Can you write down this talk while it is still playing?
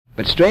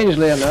But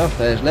strangely enough,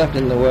 there is left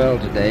in the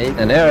world today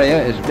an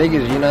area as big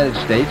as the United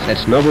States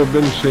that's never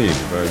been seen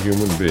by a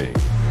human being.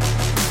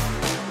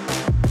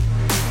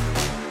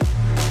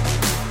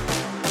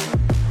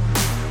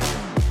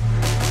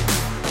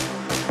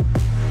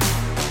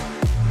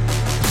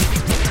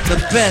 The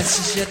best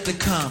is yet to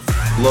come.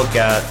 Look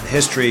at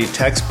history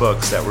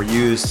textbooks that were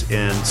used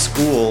in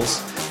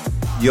schools,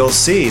 you'll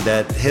see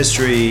that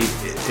history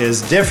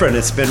is different.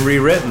 It's been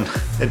rewritten.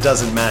 It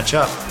doesn't match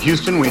up.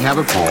 Houston, we have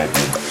a problem.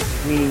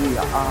 We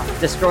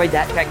destroyed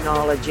that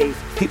technology.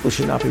 People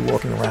should not be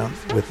walking around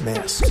with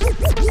masks.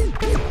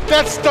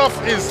 That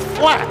stuff is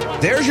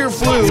flat. There's your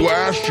flu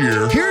last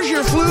year. Here's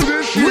your flu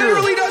this year.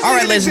 Literally doesn't. All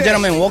right, ladies and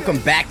gentlemen, welcome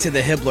back to the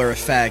Hibbler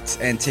Effect.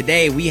 And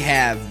today we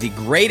have the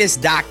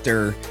greatest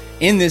doctor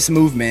in this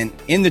movement,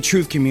 in the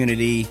truth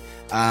community,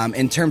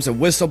 in terms of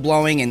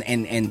whistleblowing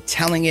and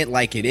telling it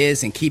like it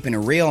is and keeping it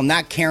real,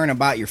 not caring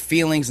about your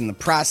feelings in the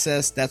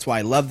process. That's why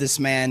I love this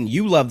man.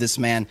 You love this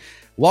man.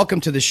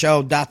 Welcome to the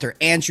show, Dr.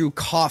 Andrew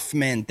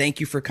Kaufman. Thank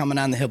you for coming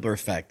on the Hibbler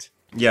Effect.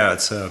 Yeah,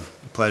 it's a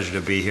pleasure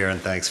to be here,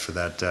 and thanks for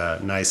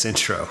that nice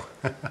intro.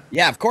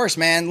 Yeah, of course,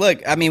 man.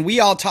 Look, I mean,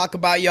 we all talk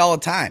about you all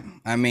the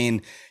time. I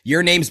mean,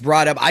 your name's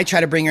brought up. I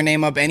try to bring your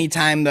name up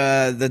anytime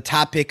the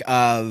topic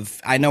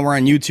of, I know we're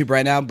on YouTube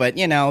right now, but,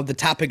 you know, the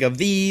topic of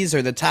these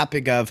or the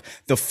topic of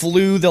the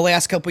flu the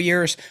last couple of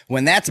years,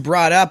 when that's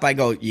brought up, I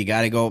go, you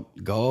got to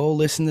go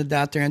listen to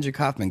Dr. Andrew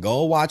Kaufman.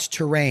 Go watch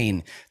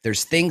Terrain.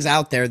 There's things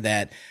out there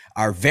that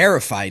are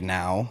verified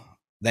now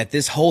that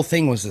this whole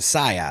thing was a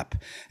psyop.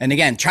 And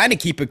again, trying to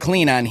keep it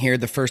clean on here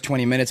the first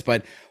 20 minutes.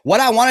 But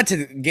what I wanted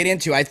to get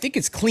into, I think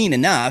it's clean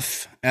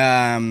enough,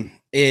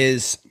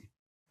 is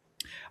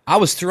I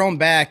was thrown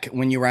back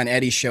when you were on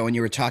Eddie's show and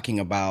you were talking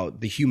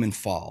about the human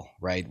fall,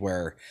 right?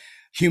 Where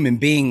human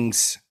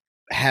beings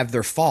have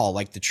their fall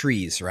like the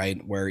trees,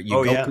 right? Where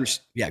you through.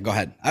 Yeah, go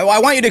ahead. I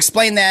want you to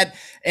explain that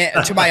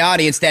to my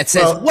audience that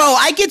says, well,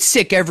 I get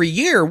sick every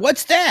year.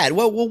 What's that?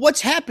 Well,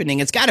 what's happening?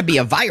 It's got to be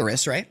a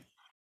virus, right?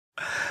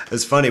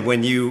 It's funny,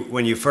 when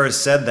you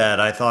first said that,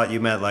 I thought you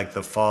meant like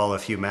the fall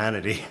of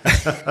humanity.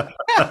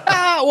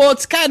 Well,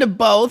 it's kind of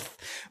both,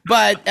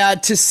 but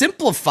to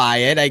simplify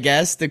it, I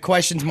guess the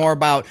question's more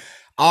about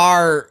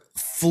our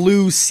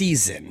flu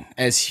season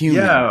as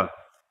humans.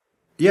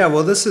 Yeah.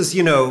 Well, this is,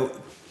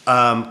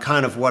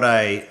 kind of what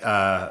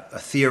I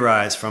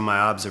theorize from my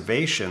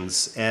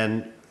observations,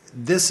 and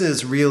this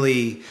is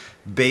really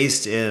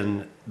based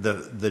in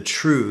the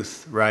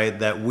truth, right,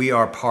 that we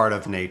are part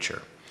of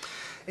nature.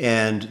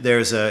 And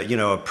there's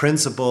a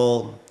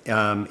principle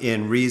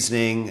in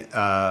reasoning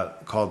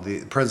called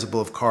the principle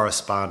of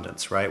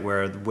correspondence, right?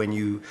 Where when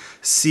you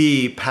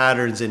see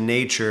patterns in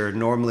nature,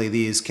 normally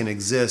these can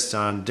exist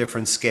on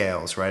different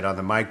scales, right? On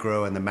the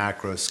micro and the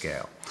macro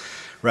scale,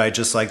 right?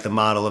 Just like the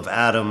model of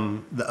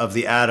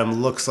the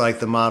atom looks like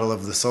the model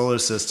of the solar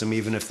system,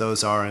 even if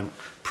those aren't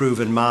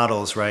proven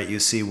models, right? You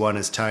see one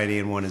is tiny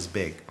and one is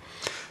big.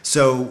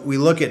 So we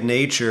look at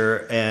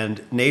nature,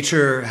 and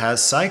nature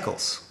has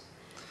cycles.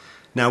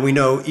 Now, we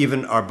know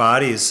even our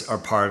bodies are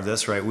part of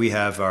this, right? We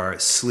have our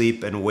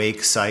sleep and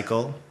wake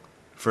cycle,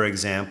 for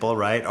example,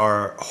 right?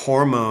 Our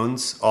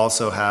hormones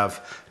also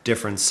have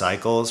different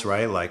cycles,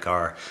 right? Like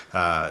our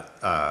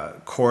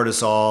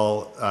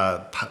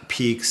cortisol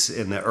peaks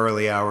in the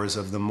early hours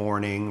of the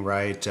morning,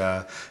 right?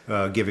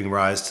 Giving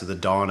rise to the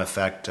dawn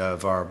effect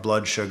of our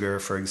blood sugar,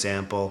 for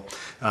example.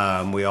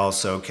 We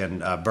also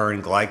can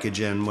burn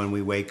glycogen when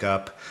we wake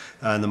up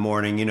in the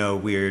morning.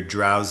 We're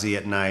drowsy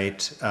at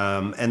night.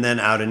 And then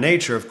out in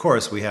nature, of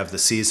course, we have the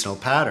seasonal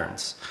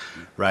patterns,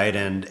 right?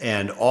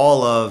 And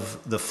all of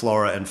the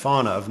flora and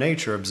fauna of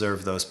nature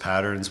observe those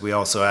patterns. We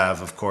also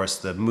have, of course,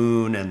 the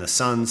moon and the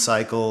sun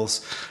cycles,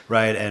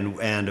 right?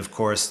 And of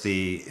course,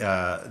 the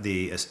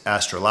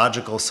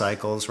astrological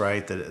cycles,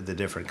 right? The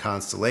different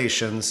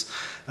constellations,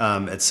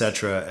 et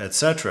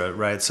cetera,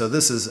 right? So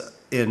this is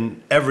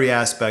in every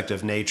aspect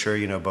of nature,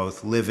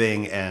 both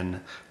living and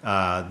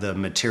the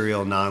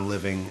material,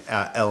 non-living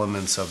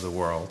elements of the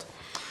world.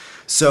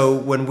 So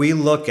when we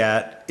look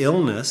at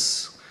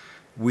illness,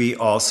 we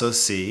also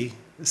see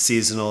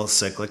seasonal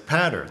cyclic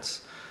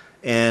patterns.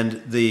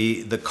 And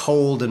the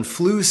cold and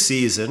flu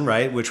season,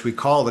 right, which we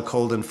call the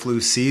cold and flu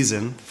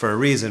season for a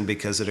reason,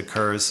 because it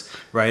occurs,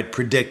 right,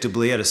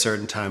 predictably at a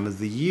certain time of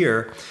the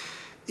year,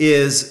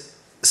 is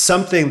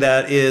something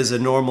that is a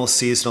normal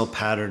seasonal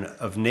pattern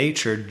of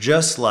nature,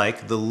 just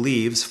like the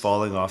leaves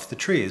falling off the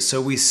trees.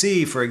 So we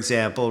see, for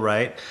example,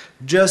 right,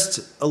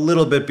 just a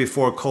little bit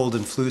before cold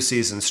and flu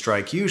season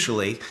strike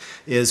usually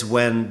is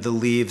when the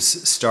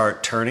leaves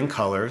start turning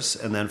colors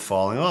and then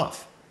falling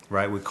off,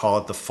 right? We call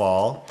it the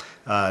fall,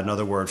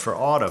 another word for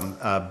autumn,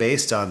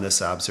 based on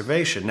this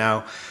observation.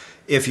 Now,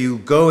 if you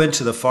go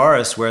into the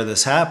forest where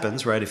this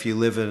happens, right, if you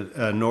live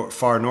in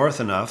far north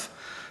enough,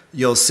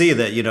 you'll see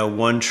that,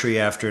 one tree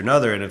after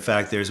another, and in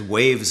fact, there's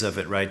waves of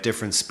it, right?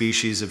 Different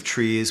species of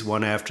trees,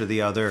 one after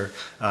the other,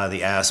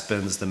 the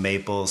aspens, the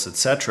maples,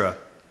 etc.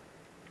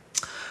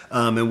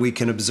 And we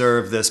can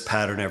observe this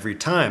pattern every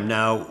time.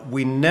 Now,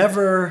 we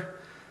never,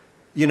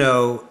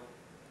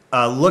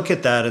 look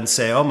at that and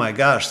say, oh my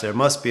gosh, there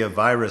must be a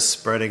virus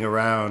spreading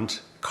around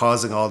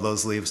causing all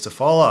those leaves to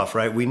fall off,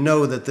 right? We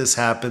know that this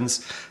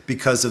happens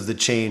because of the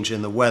change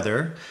in the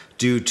weather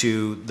due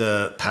to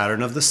the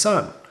pattern of the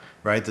sun,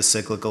 right? The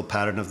cyclical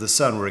pattern of the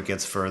sun, where it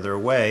gets further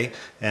away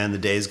and the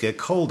days get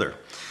colder.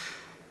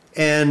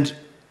 And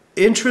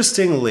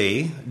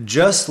interestingly,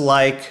 just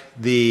like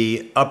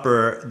the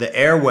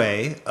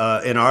airway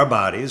in our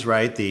bodies,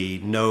 right? The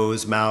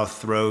nose, mouth,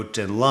 throat,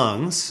 and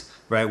lungs,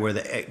 right? Where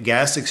the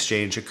gas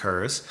exchange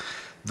occurs,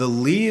 the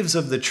leaves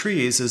of the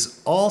trees is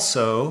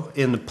also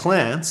in the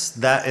plants,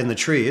 that in the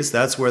trees,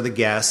 that's where the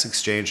gas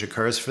exchange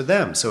occurs for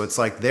them. So it's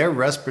like their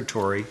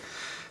respiratory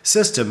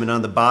system. And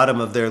on the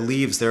bottom of their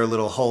leaves, there are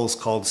little holes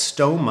called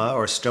stoma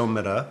or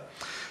stomata.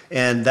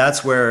 And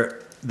that's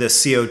where the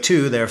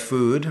CO2, their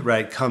food,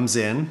 right, comes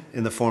in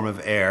the form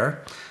of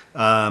air.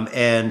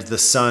 And the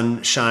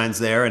sun shines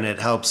there and it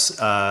helps,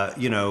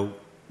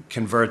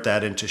 convert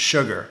that into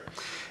sugar.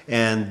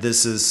 And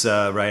this is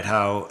right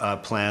how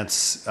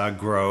plants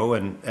grow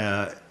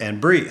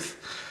and breathe.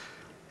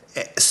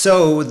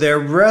 So their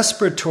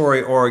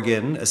respiratory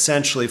organ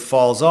essentially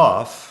falls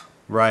off,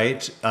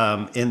 right,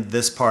 in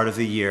this part of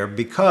the year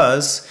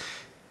because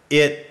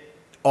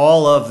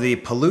all of the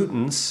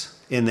pollutants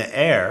in the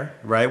air,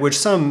 right, which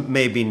some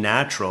may be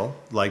natural,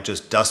 like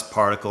just dust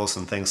particles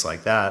and things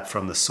like that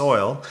from the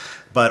soil,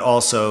 but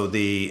also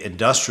the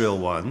industrial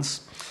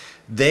ones,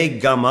 they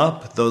gum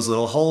up those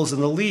little holes in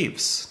the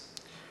leaves,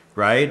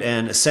 right?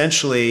 And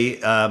essentially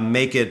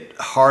make it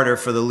harder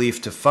for the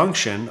leaf to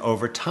function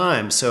over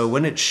time. So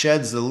when it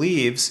sheds the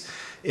leaves,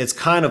 it's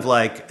kind of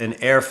like an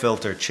air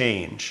filter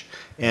change.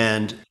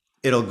 And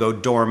it'll go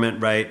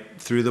dormant right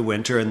through the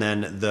winter, and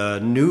then the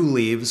new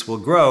leaves will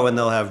grow and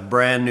they'll have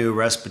brand new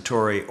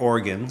respiratory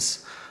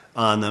organs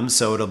on them.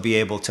 So it'll be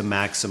able to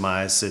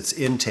maximize its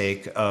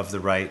intake of the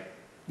right,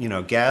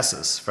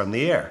 gases from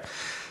the air.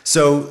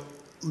 So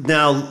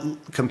now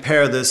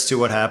compare this to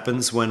what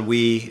happens when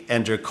we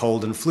enter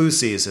cold and flu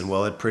season.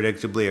 Well, it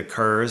predictably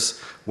occurs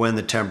when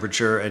the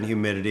temperature and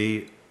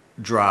humidity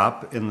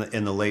drop in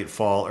the late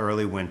fall,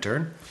 early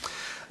winter.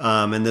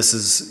 And this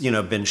has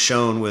been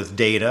shown with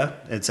data.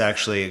 It's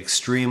actually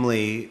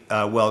extremely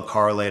well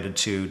correlated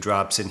to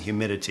drops in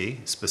humidity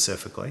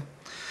specifically.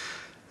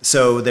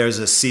 So there's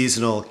a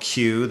seasonal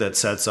cue that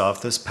sets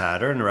off this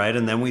pattern, right?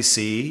 And then we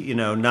see,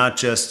 not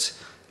just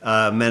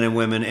men and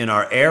women in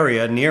our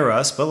area near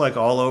us, but like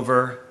all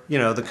over,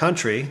 the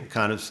country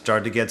kind of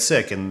start to get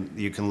sick. And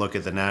you can look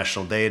at the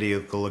national data,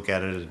 you can look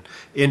at it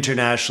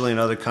internationally in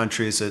other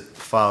countries. It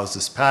follows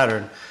this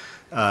pattern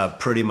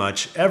pretty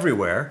much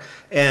everywhere.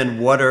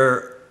 And what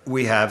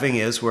we're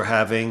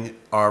having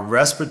our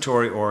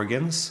respiratory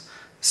organs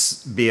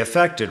be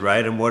affected,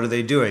 right? And what are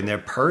they doing? They're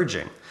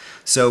purging.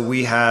 So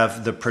we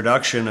have the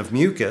production of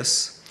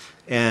mucus,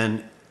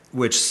 and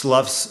which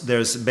sloughs,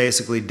 there's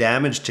basically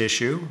damaged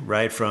tissue,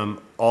 right,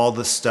 from all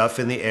the stuff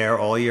in the air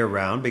all year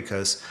round,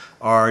 because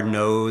our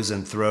nose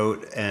and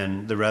throat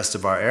and the rest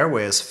of our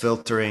airway is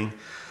filtering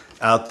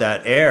out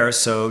that air,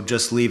 so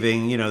just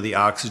leaving, the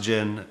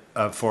oxygen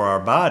for our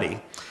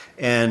body.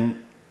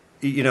 And,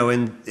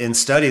 in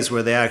studies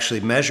where they actually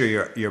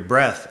measure your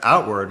breath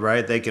outward,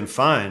 right, they can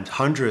find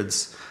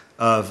hundreds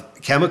of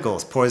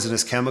chemicals,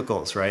 poisonous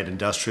chemicals, right,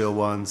 industrial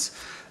ones,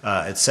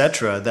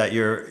 etc., that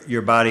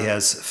your body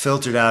has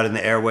filtered out in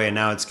the airway, and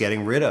now it's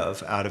getting rid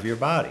of out of your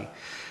body.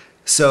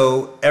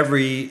 So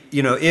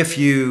if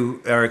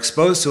you are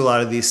exposed to a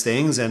lot of these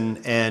things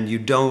and you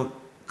don't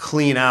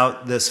clean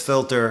out this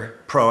filter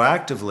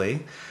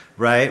proactively,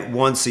 right,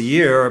 once a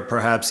year or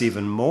perhaps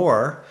even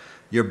more,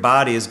 your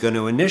body is going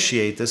to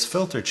initiate this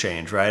filter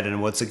change, right?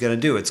 And what's it going to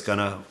do? It's going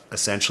to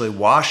essentially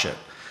wash it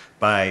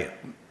by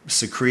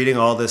secreting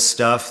all this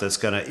stuff that's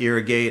going to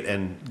irrigate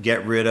and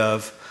get rid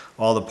of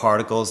all the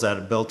particles that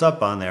are built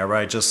up on there,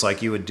 right? Just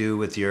like you would do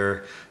with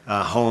your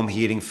home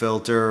heating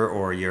filter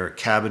or your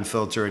cabin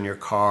filter in your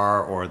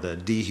car or the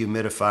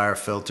dehumidifier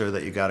filter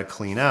that you got to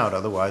clean out.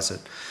 Otherwise,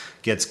 it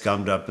gets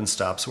gummed up and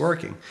stops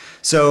working.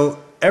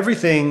 So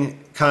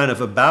everything kind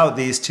of about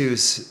these two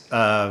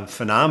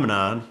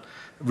phenomenon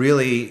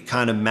really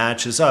kind of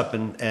matches up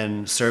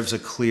and serves a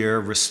clear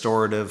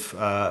restorative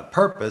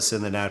purpose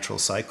in the natural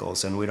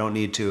cycles. And we don't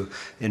need to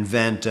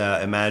invent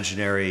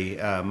imaginary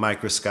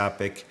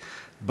microscopic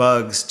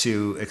bugs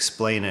to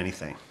explain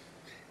anything.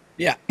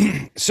 Yeah.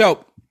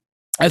 So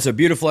that's a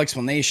beautiful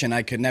explanation.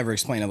 I could never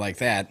explain it like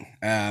that.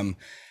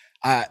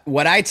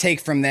 What I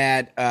take from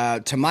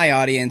that to my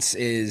audience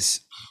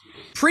is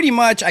pretty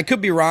much, I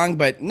could be wrong,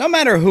 but no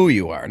matter who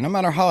you are, no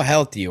matter how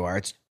healthy you are,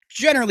 it's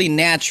generally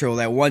natural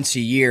that once a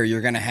year you're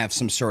going to have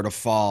some sort of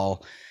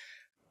fall,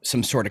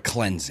 some sort of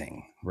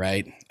cleansing,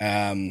 right?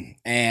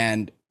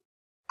 And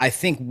I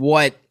think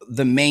what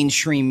the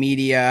mainstream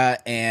media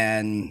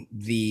and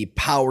the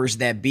powers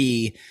that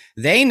be,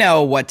 they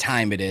know what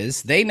time it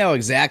is. They know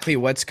exactly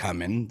what's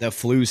coming, the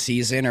flu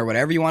season or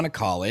whatever you want to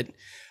call it,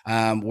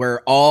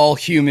 where all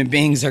human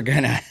beings are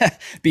going to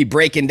be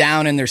breaking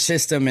down in their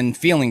system and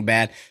feeling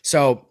bad.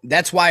 So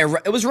that's why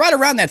it was right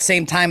around that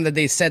same time that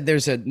they said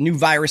there's a new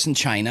virus in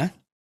China.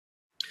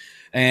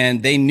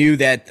 and they knew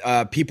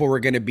that people were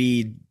going to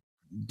be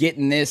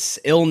getting this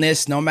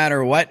illness no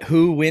matter what,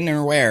 who, when,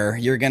 or where.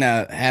 You're going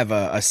to have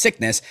a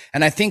sickness.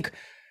 And I think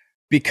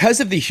because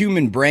of the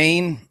human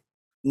brain,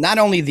 not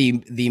only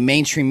the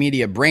mainstream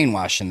media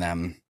brainwashing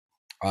them,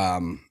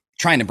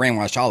 trying to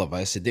brainwash all of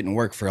us, it didn't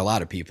work for a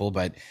lot of people,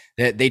 but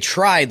they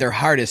tried their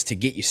hardest to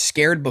get you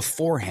scared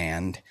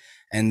beforehand.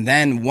 And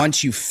then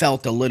once you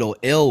felt a little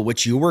ill,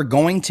 which you were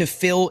going to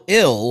feel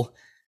ill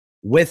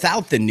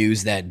without the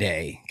news that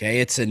day, okay?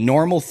 It's a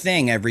normal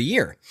thing every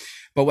year.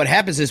 But what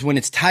happens is when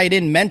it's tied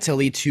in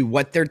mentally to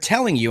what they're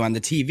telling you on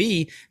the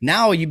TV,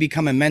 now you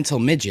become a mental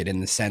midget in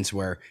the sense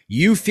where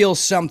you feel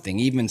something,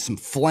 even some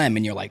phlegm,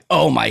 and you're like,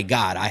 oh my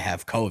God, I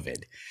have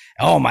COVID.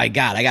 Oh my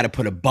God, I got to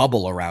put a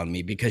bubble around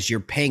me, because you're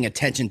paying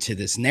attention to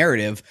this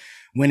narrative.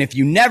 When if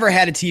you never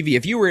had a TV,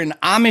 if you were an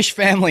Amish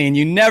family and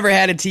you never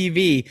had a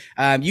TV,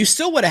 you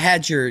still would have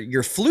had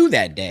your flu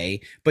that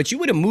day, but you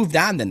would have moved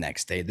on the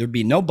next day. There'd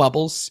be no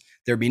bubbles.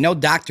 There'd be no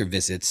doctor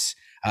visits.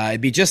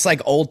 It'd be just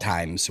like old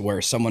times where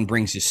someone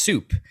brings you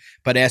soup.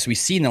 But as we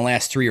see in the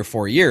last 3 or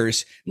 4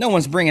 years, no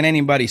one's bringing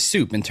anybody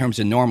soup in terms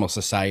of normal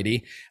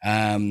society.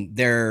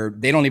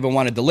 They don't even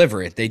want to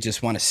deliver it. They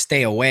just want to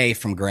stay away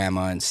from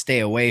grandma and stay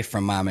away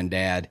from mom and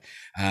dad.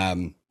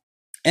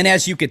 And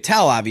as you could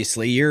tell,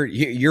 obviously,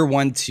 you're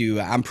one to,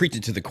 I'm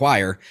preaching to the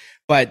choir,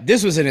 but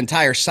this was an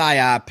entire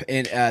psyop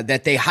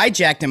that they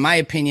hijacked, in my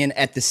opinion,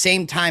 at the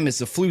same time as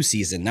the flu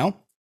season, no?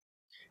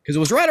 Because it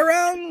was right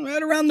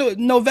around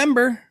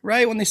November,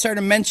 right, when they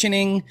started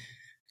mentioning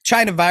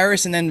China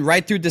virus, and then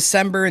right through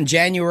December and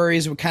January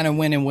is what kind of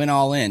went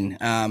all in.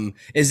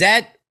 Is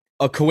that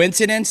a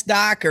coincidence,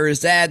 Doc, or is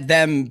that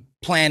them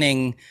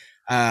planning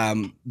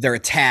their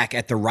attack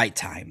at the right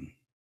time?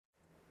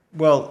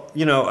 Well,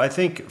 I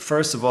think,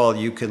 first of all,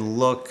 you can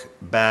look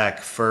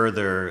back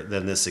further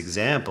than this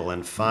example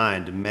and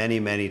find many,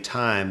 many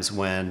times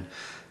when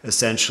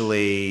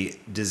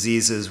essentially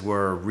diseases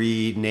were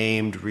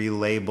renamed,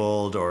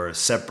 relabeled, or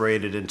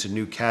separated into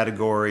new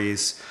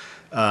categories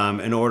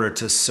in order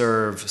to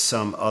serve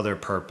some other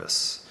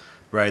purpose,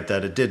 right?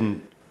 That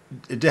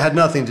it had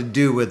nothing to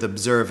do with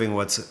observing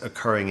what's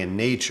occurring in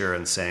nature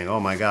and saying, oh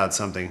my God,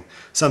 something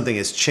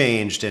has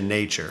changed in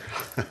nature.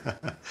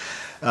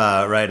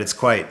 Right, it's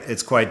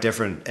quite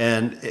different.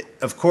 And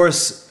of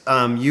course,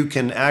 you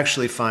can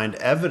actually find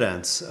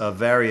evidence of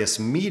various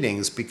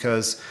meetings,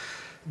 because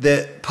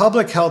the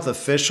public health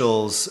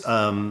officials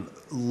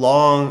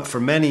for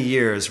many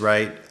years,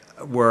 right,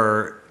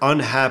 were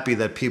unhappy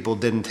that people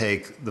didn't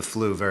take the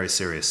flu very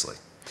seriously,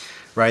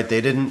 right?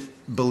 They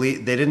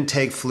didn't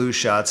take flu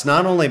shots,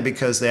 not only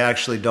because they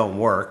actually don't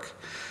work,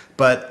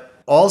 but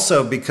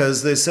also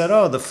because they said,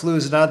 oh, the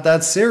flu's not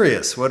that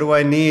serious. What do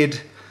I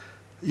need,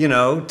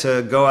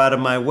 to go out of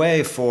my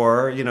way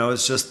for?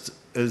 It's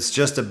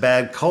just a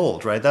bad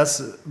cold, right? That's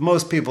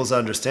most people's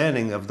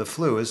understanding of the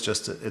flu, is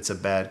just it's a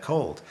bad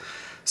cold.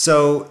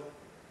 So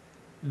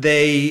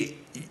they,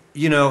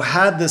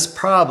 had this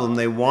problem.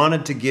 They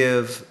wanted to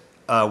give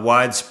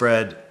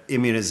widespread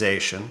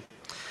immunization,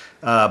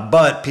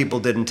 but people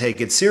didn't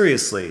take it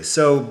seriously.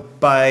 So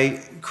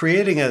by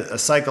creating a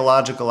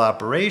psychological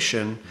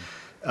operation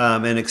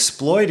and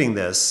exploiting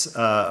this,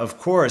 of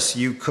course,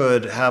 you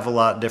could have a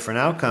lot different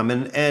outcome.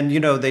 And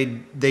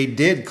they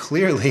did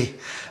clearly,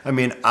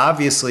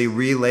 obviously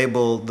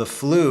relabel the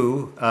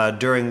flu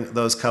during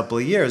those couple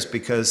of years,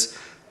 because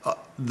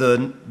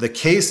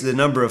the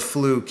number of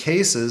flu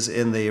cases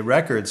in the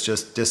records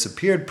just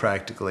disappeared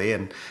practically,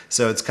 and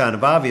so it's kind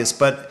of obvious.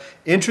 But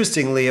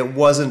interestingly, it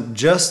wasn't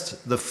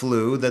just the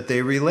flu that they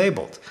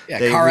relabeled.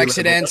 Yeah, car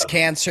accidents,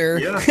 cancer,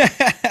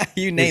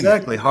 you name it.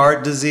 Exactly,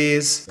 heart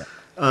disease,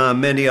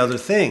 many other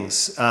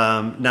things.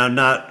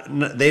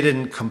 They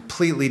didn't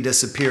completely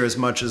disappear as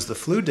much as the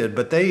flu did,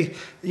 but they,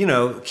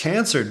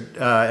 cancer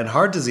and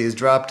heart disease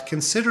dropped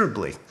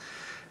considerably.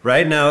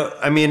 Right now,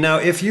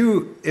 if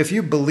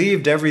you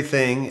believed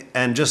everything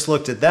and just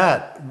looked at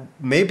that,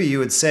 maybe you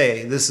would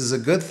say this is a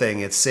good thing.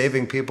 It's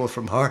saving people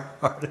from heart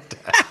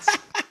attacks.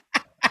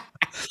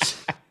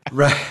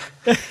 Right.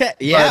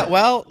 Yeah. But,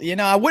 well,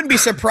 I wouldn't be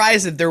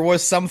surprised if there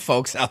was some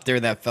folks out there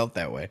that felt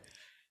that way.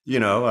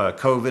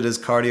 COVID is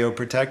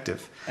cardioprotective.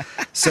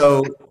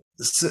 So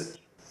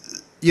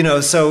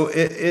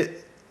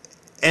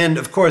and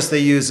of course they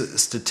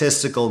use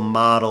statistical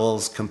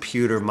models,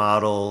 computer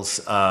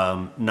models,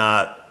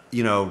 not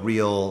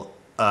real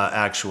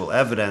actual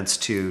evidence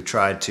to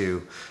try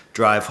to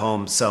drive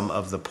home some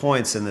of the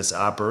points in this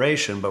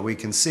operation. But we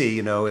can see,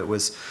 it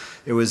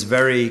was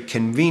very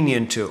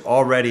convenient to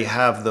already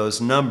have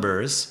those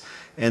numbers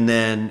and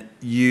then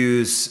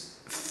use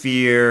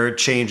fear,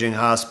 changing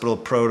hospital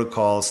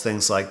protocols,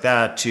 things like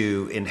that,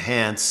 to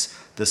enhance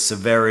the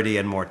severity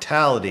and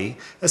mortality,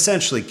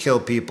 essentially kill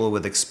people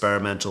with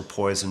experimental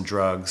poison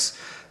drugs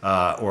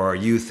or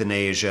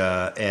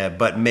euthanasia,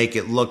 but make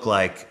it look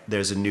like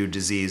there's a new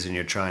disease and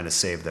you're trying to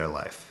save their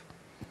life.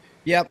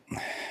 Yep.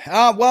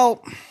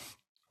 Well,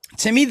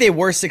 to me, they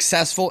were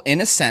successful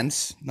in a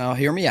sense. Now,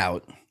 hear me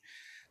out.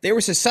 They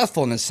were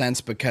successful in a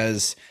sense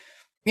because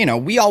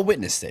we all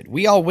witnessed it.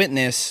 We all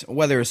witness,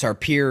 whether it's our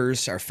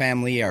peers, our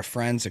family, our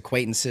friends,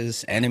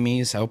 acquaintances,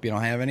 enemies. I hope you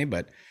don't have any,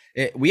 but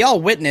we all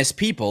witness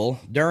people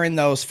during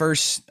those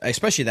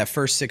especially that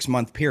first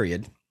 6-month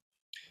period,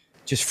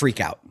 just freak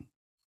out.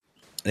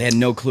 They had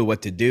no clue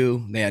what to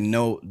do. They had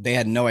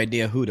no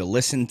idea who to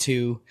listen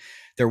to.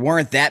 There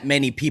weren't that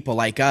many people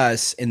like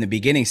us in the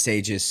beginning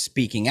stages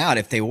speaking out.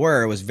 If they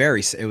were, it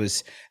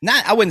was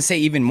not, I wouldn't say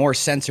even more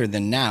censored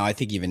than now. I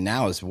think even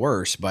now is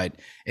worse, but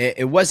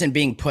it wasn't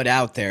being put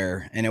out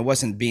there and it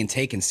wasn't being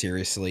taken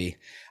seriously.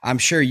 I'm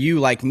sure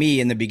you, like me,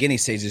 in the beginning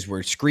stages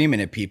were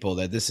screaming at people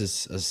that this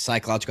is a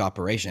psychological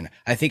operation.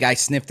 I think I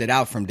sniffed it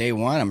out from day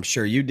one. I'm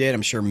sure you did.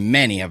 I'm sure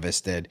many of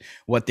us did,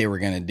 what they were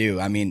going to do.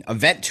 I mean,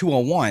 Event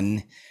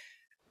 201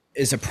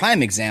 is a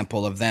prime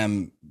example of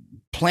them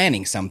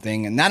planning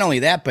something. And not only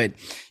that, but,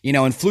 in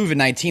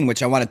Fluvid-19,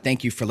 which I want to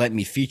thank you for letting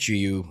me feature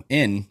you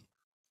in.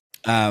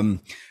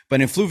 But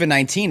in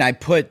Fluvid-19, I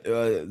put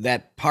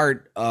that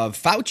part of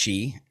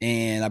Fauci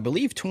in, I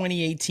believe,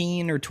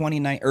 2018 or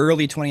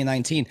early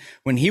 2019,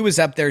 when he was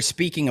up there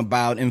speaking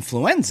about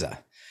influenza.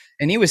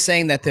 And he was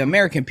saying that the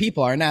American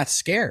people are not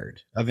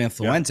scared of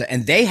influenza,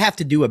 and they have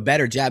to do a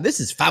better job. This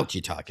is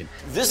Fauci talking.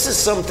 This is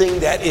something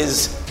that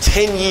is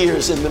 10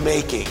 years in the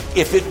making.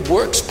 If it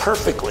works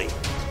perfectly,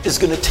 it's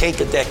going to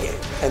take a decade.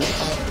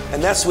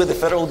 And that's where the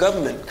federal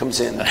government comes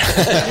in.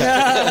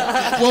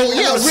 Well,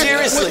 yeah,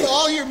 seriously. With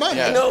all your money.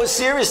 No,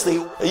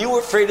 seriously. Are you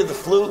afraid of the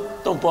flu?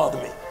 Don't bother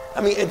me.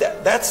 I mean,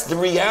 that's the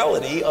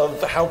reality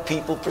of how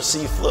people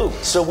perceive flu.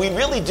 So we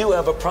really do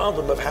have a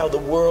problem of how the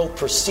world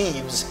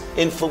perceives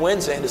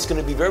influenza, and it's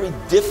going to be very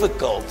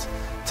difficult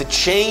to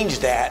change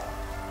that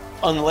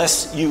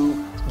unless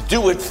you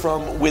do it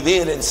from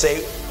within and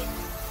say,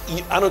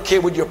 I don't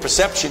care what your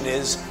perception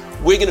is,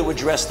 we're going to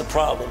address the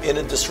problem in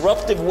a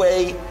disruptive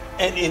way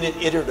and in an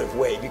iterative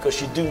way,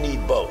 because you do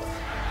need both.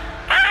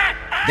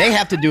 They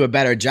have to do a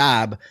better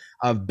job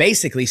of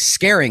basically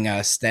scaring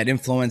us that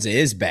influenza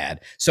is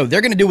bad. So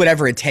they're going to do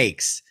whatever it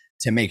takes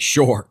to make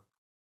sure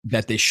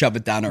that they shove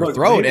it down our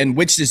throat, and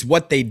which is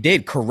what they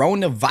did.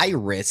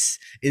 Coronavirus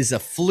is a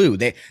flu.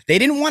 They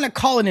didn't want to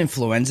call it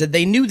influenza.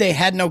 They knew they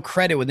had no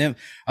credit with them.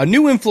 A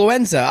new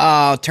influenza.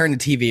 Oh, turn the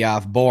TV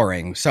off.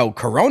 Boring. So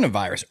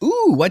coronavirus.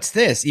 Ooh, what's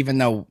this? Even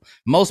though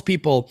most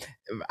people,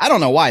 I don't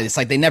know why. It's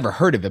like they never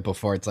heard of it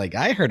before. It's like,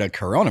 I heard of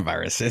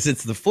coronavirus.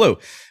 It's the flu.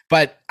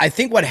 But I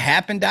think what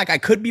happened, Doc, I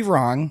could be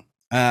wrong.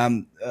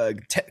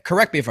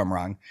 Correct me if I'm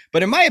wrong.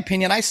 But in my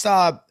opinion, I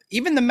saw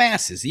even the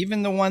masses,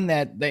 even the one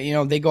that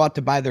they go out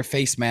to buy their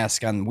face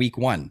mask on week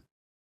 1.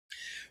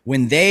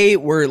 When they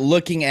were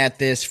looking at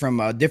this from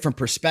a different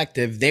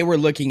perspective, they were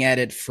looking at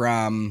it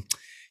from,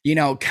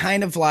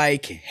 kind of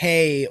like,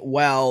 hey,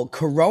 well,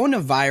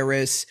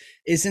 coronavirus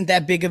isn't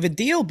that big of a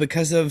deal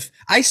because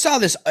I saw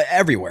this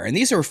everywhere. And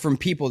these are from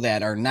people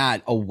that are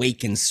not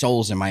awakened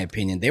souls, in my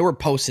opinion. They were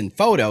posting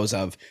photos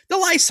of the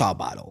Lysol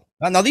bottle.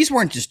 Now, these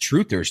weren't just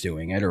truthers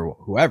doing it, or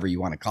whoever you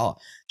want to call it,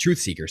 truth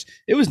seekers.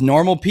 It was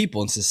normal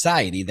people in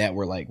society that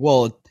were like,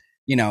 well,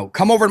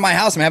 come over to my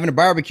house. I'm having a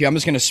barbecue. I'm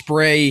just going to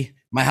spray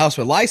my house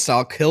with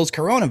Lysol, kills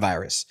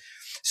coronavirus.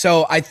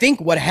 So I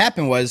think what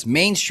happened was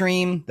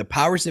mainstream, the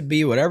powers that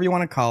be, whatever you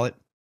want to call it,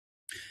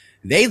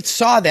 they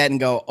saw that and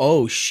go,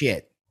 oh,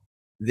 shit,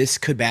 this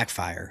could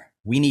backfire.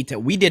 We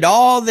did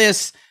all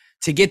this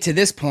to get to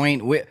this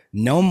point.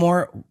 No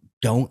more.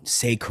 Don't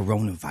say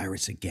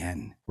coronavirus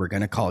again. We're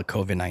going to call it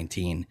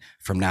COVID-19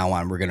 from now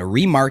on. We're going to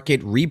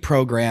remarket,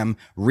 reprogram,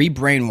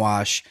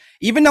 rebrainwash.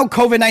 Even though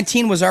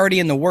COVID-19 was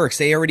already in the works,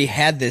 they already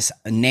had this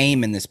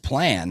name and this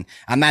plan.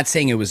 I'm not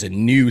saying it was a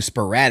new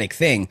sporadic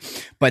thing,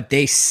 but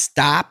they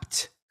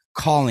stopped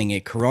calling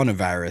it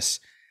coronavirus.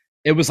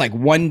 It was like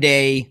one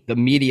day the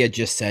media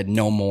just said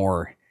no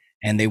more,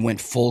 and they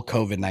went full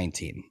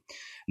COVID-19.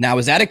 Now,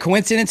 is that a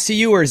coincidence to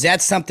you, or is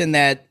that something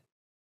that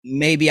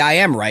maybe I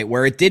am right,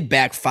 where it did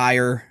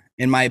backfire?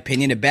 In my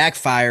opinion, it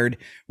backfired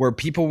where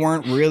people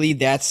weren't really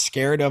that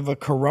scared of a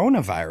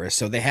coronavirus.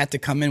 So they had to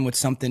come in with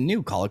something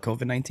new, call it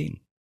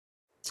COVID-19.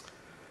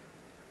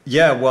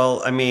 Yeah,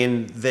 well, I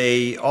mean,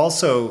 they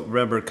also,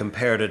 remember,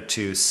 compared it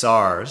to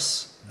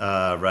SARS,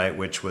 right,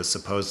 which was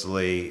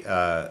supposedly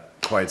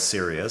quite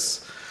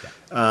serious.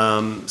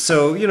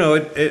 So,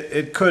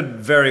 it could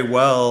very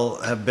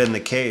well have been the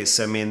case.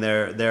 I mean,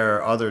 there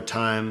are other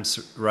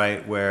times,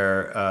 right,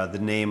 where the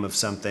name of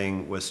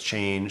something was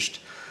changed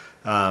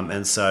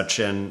and such.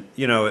 And,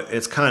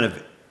 it's kind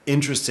of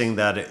interesting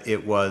that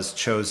it was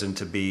chosen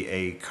to be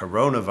a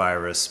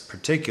coronavirus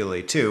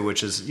particularly, too,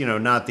 which is,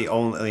 not the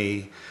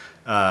only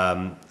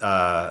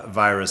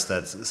virus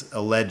that's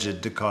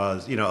alleged to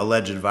cause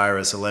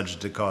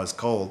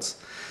colds.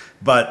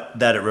 But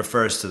that it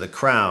refers to the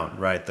crown,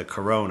 right, the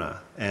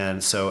corona.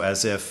 And so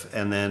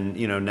and then,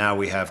 now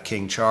we have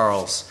King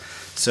Charles.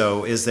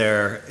 So is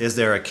there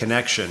a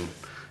connection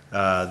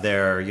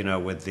there,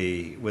 with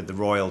the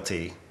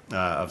royalty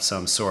of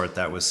some sort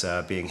that was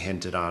being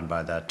hinted on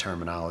by that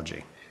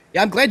terminology?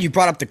 Yeah, I'm glad you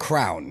brought up the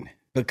crown,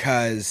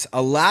 because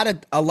a lot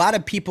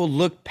of people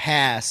look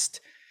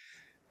past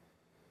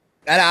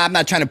I'm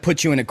not trying to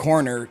put you in a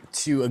corner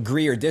to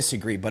agree or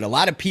disagree, but a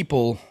lot of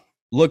people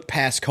look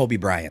past Kobe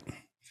Bryant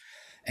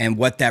and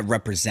what that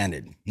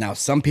represented. Now,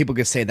 some people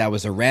could say that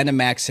was a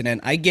random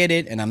accident. I get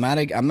it, and I'm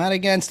not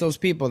against those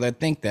people that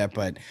think that,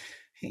 but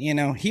you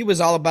know, he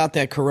was all about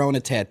that Corona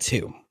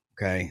tattoo.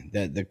 Okay,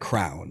 the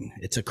crown.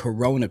 It's a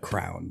Corona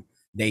crown.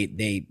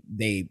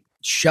 They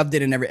shoved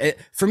it in every.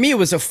 For me, it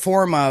was a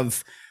form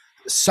of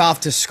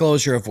soft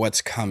disclosure of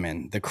what's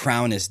coming. The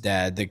crown is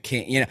dead. The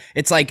king, you know,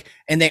 it's like,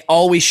 and they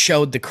always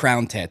showed the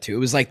crown tattoo. It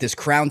was like this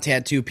crown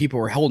tattoo. People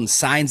were holding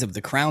signs of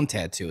the crown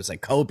tattoo. It's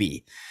like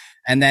Kobe.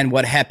 And then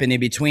what happened in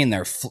between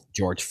there?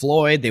 George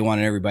Floyd. They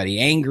wanted everybody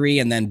angry,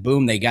 and then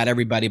boom, they got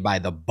everybody by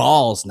the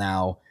balls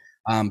now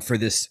for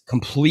this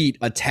complete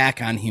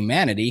attack on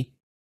humanity.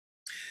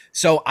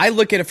 So I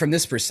look at it from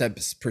this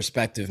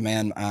perspective,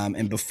 man.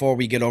 And before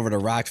we get over to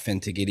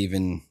Rockfin to get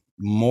even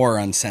more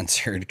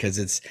uncensored,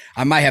 because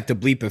I might have to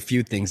bleep a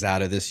few things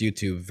out of this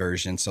YouTube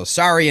version. So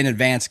sorry in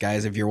advance,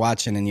 guys, if you're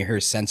watching and you hear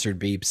censored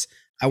beeps.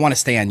 I want to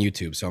stay on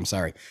YouTube, so I'm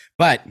sorry.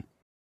 But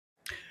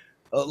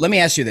let me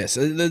ask you this.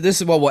 This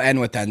is what we'll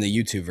end with on the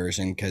YouTube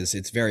version, because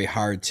it's very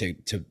hard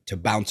to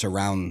bounce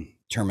around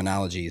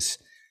terminologies.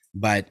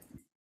 But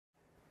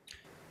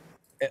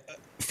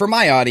for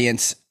my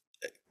audience,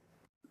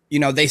 you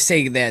know, they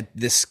say that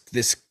this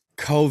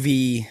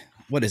COVID,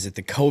 what is it?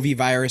 The COVID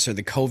virus or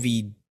the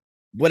COVID,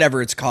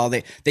 whatever it's called.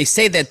 They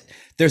say that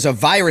there's a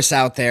virus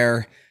out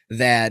there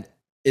that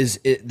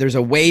there's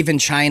a wave in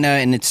China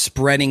and it's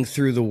spreading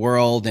through the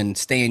world, and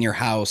stay in your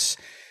house.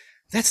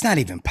 That's not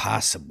even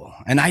possible.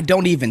 And I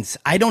don't even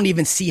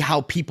see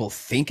how people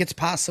think it's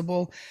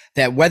possible,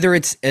 that whether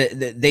it's,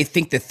 they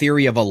think the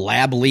theory of a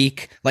lab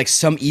leak, like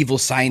some evil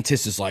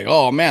scientist is like,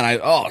 oh man,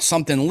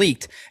 something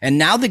leaked. And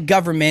now the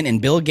government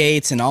and Bill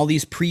Gates and all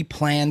these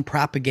pre-planned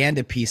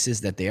propaganda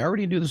pieces that they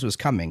already knew this was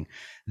coming,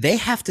 they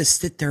have to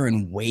sit there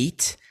and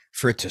wait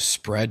for it to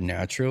spread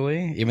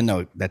naturally, even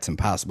though that's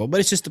impossible, but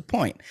it's just a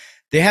point.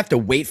 They have to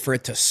wait for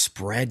it to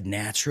spread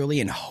naturally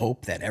and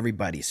hope that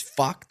everybody's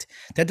fucked.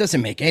 That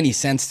doesn't make any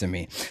sense to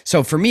me.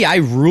 So for me, I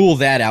rule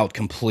that out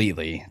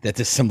completely, that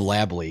there's some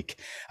lab leak.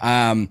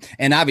 And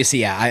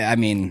obviously, yeah, I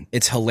mean,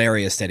 it's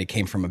hilarious that it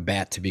came from a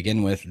bat to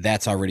begin with.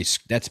 That's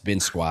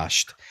been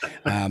squashed.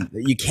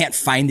 You can't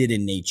find it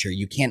in nature.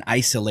 You can't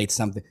isolate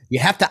something. You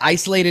have to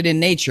isolate it in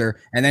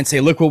nature and then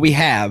say, look what we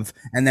have.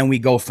 And then we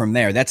go from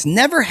there. That's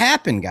never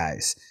happened,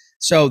 guys.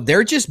 So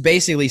they're just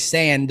basically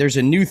saying there's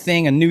a new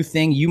thing,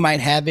 you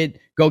might have it,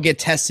 go get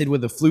tested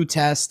with a flu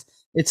test.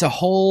 It's a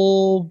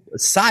whole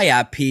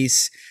psyop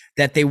piece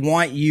that they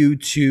want you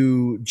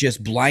to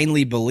just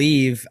blindly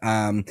believe.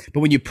 But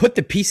when you put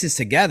the pieces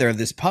together of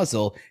this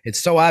puzzle,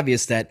 it's so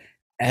obvious that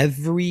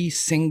every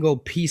single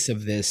piece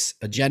of this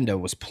agenda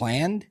was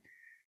planned,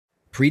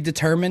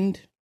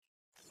 predetermined,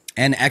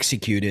 and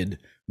executed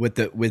with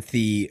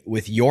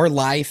your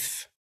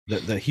life,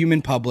 the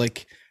human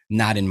public,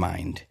 not in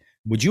mind.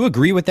 Would you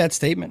agree with that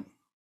statement?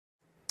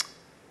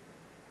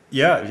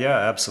 Yeah,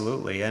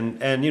 absolutely.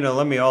 And you know,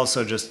 let me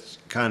also just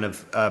kind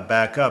of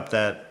back up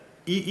that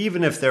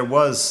even if there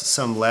was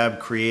some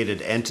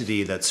lab-created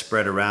entity that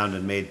spread around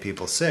and made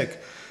people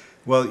sick,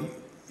 well,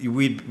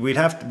 we'd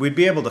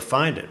be able to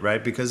find it,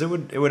 right? Because it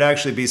would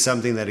actually be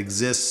something that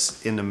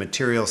exists in a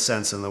material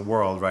sense in the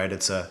world, right?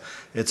 It's a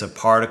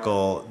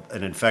particle,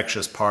 an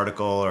infectious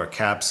particle or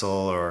capsule,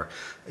 or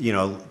you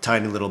know,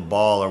 tiny little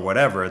ball or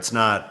whatever. It's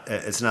not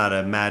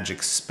a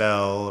magic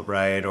spell,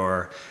 right?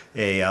 Or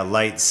a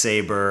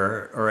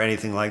lightsaber or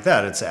anything like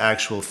that. It's an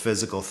actual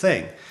physical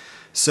thing.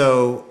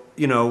 So,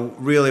 you know,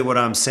 really what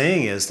I'm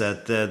saying is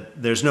that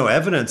there's no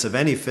evidence of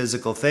any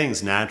physical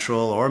things,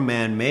 natural or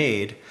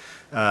man-made,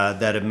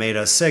 that have made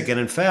us sick. And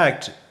in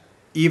fact,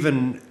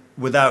 even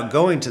without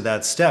going to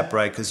that step,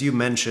 right? Because you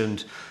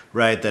mentioned,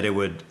 right, that it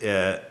would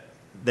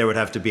there would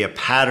have to be a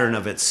pattern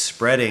of it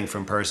spreading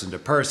from person to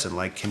person,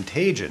 like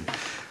contagion.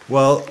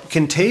 Well,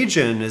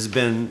 contagion has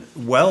been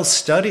well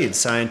studied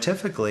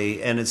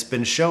scientifically, and it's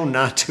been shown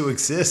not to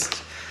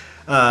exist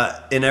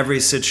in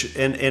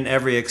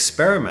every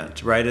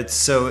experiment, right?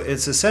 It's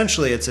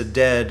essentially a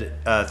dead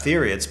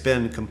theory. It's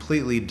been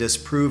completely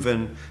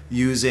disproven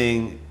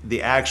using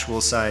the actual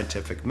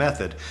scientific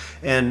method.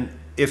 And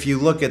if you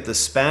look at the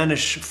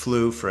Spanish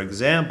flu, for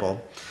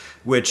example,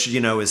 which, you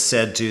know, is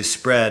said to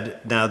spread.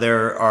 Now,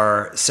 there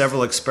are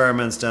several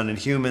experiments done in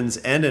humans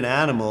and in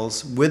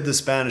animals with the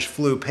Spanish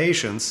flu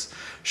patients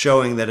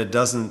showing that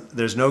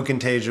there's no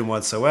contagion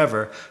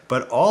whatsoever,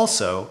 but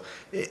also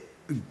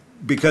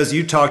because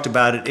you talked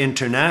about it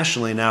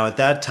internationally. Now, at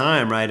that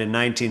time, right, in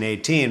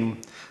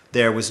 1918,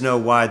 there was no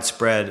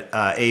widespread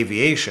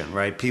aviation,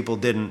 right? People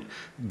didn't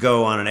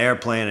go on an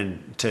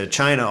airplane to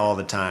China all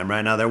the time,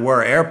 right? Now, there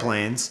were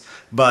airplanes,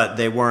 but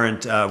they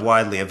weren't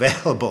widely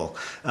available.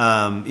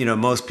 You know,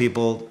 most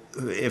people,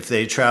 if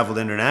they traveled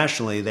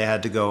internationally, they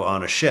had to go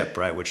on a ship,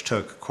 right, which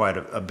took quite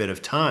a bit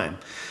of time.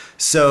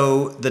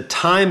 So the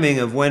timing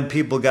of when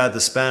people got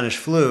the Spanish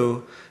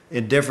flu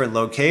in different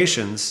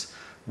locations,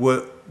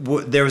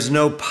 there was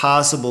no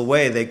possible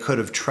way they could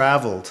have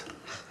traveled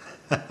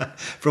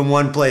from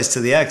one place to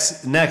the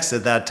next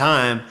at that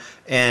time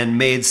and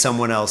made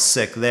someone else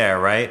sick there,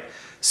 right?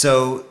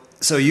 So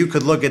you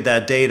could look at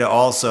that data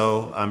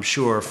also, I'm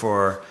sure,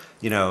 for,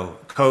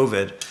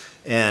 COVID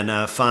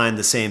and find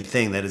the same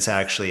thing, that it's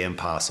actually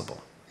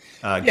impossible.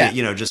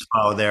 Just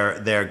follow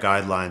their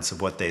guidelines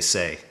of what they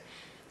say,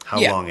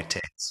 how long it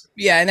takes.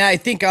 Yeah, and I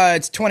think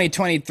it's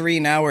 2023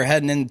 now. We're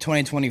heading into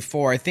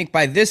 2024. I think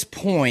by this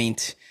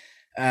point,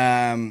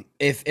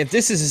 if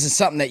this is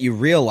something that you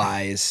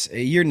realize,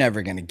 you're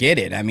never going to get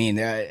it. I mean,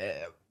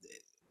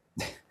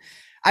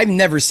 I've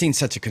never seen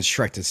such a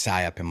constructed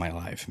psyop in my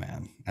life,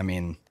 man. I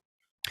mean,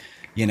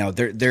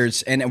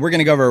 there's, and we're going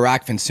to go over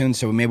Rockfin soon,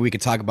 so maybe we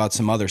could talk about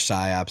some other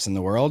psyops in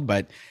the world,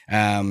 but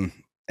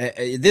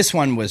this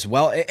one was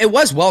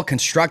well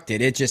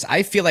constructed. It just,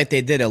 I feel like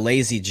they did a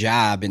lazy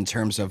job in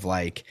terms of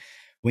like,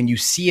 when you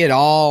see it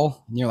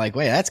all, you're like,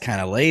 wait, that's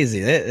kind of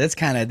lazy.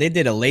 They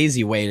did a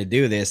lazy way to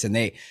do this. And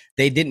they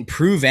didn't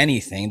prove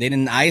anything. They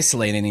didn't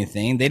isolate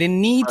anything. They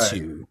didn't need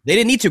to. They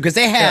didn't need to, because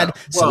they had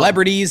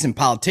celebrities and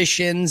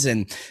politicians,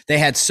 and they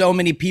had so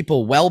many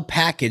people well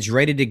packaged,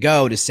 ready to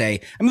go to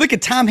say, I mean, look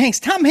at Tom Hanks.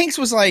 Tom Hanks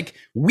was like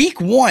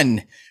week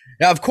 1.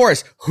 Now, of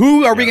course,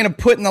 who are we going to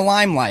put in the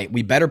limelight?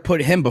 We better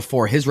put him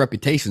before his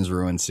reputation's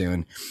ruined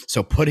soon.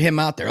 So put him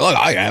out there. Look,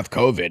 I have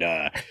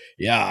COVID.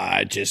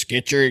 Just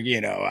get your,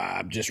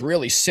 I'm just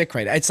really sick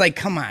right now. It's like,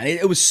 come on.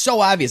 It was so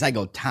obvious. I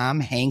go,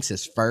 Tom Hanks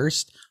is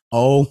first.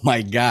 Oh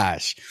my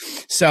gosh.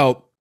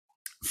 So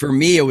for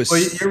me, it was.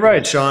 Well, you're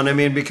right, Sean. I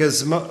mean,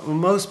 because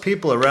most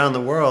people around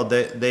the world,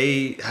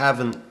 they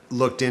haven't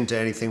looked into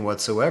anything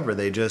whatsoever.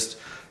 They just,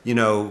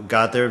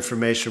 got their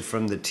information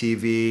from the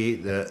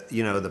TV,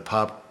 the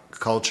pop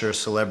culture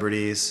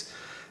celebrities,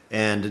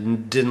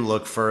 and didn't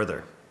look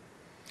further.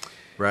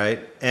 Right.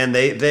 And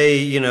they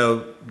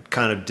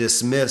kind of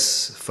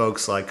dismiss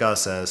folks like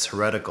us as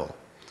heretical.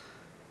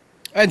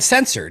 And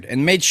censored,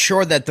 and made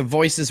sure that the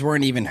voices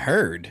weren't even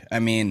heard. I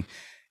mean,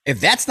 if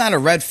that's not a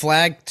red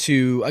flag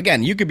to,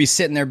 again, you could be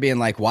sitting there being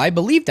like, well, I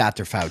believe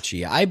Dr.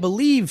 Fauci. I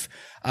believe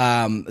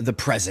the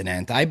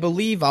president. I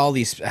believe all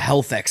these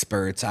health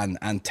experts on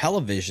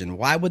television.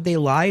 Why would they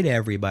lie to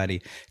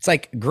everybody? It's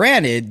like,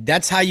 granted,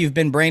 that's how you've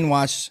been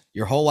brainwashed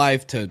your whole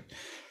life to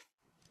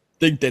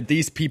think that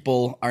these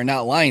people are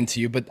not lying to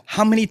you, but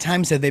how many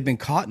times have they been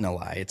caught in a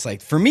lie? It's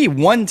like, for me,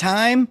 one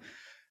time,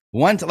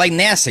 like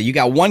NASA, you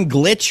got one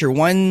glitch or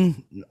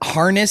one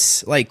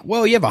harness. Like,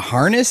 well, you have a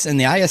harness in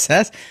the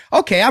ISS.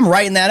 Okay, I'm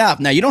writing that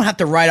off. Now, you don't have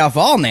to write off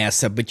all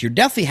NASA, but you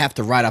definitely have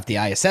to write off the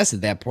ISS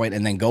at that point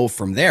and then go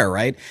from there,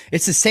 right?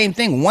 It's the same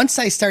thing. Once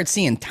I start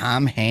seeing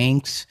Tom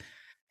Hanks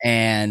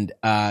and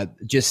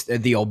just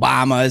the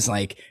Obamas,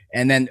 like,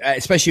 and then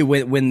especially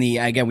when the,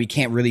 again, we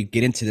can't really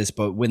get into this,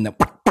 but when the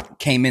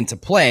came into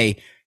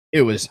play,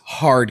 it was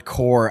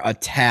hardcore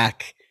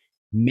attack,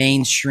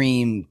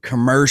 mainstream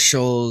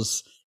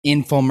commercials,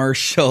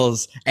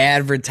 infomercials,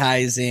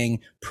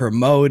 advertising,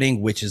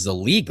 promoting, which is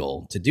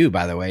illegal to do,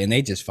 by the way, and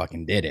they just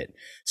fucking did it.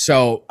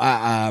 So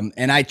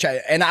and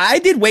I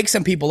did wake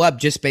some people up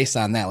just based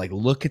on that. Like,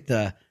 look at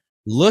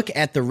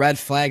the red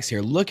flags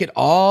here. Look at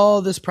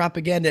all this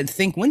propaganda and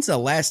think, when's the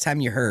last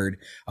time you heard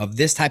of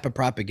this type of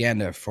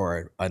propaganda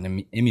for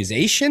an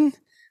immunization?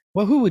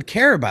 Well, who would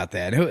care about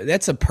that?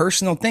 That's a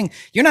personal thing.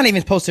 You're not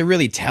even supposed to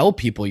really tell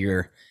people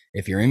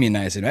if you're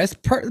immunizing. That's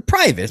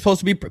private. It's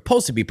supposed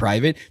to be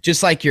private.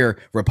 Just like your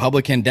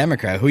Republican,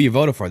 Democrat, who you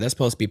voted for, that's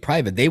supposed to be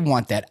private. They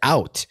want that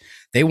out.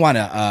 They want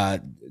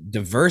to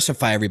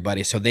diversify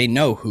everybody so they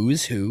know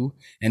who's who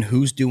and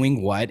who's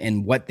doing what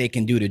and what they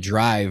can do to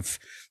drive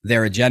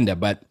their agenda.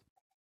 But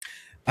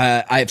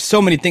I have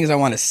so many things I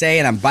want to say,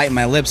 and I'm biting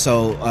my lips.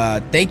 So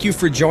thank you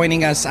for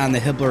joining us on the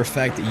Hibbler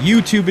Effect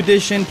YouTube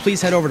edition.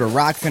 Please head over to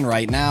Rockfin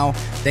right now.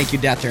 Thank you,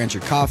 Dr.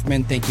 Andrew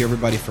Kaufman. Thank you,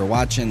 everybody, for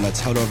watching. Let's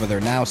head over there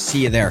now.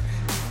 See you there.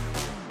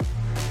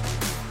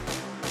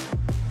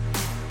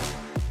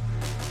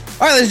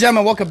 All right, ladies and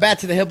gentlemen, welcome back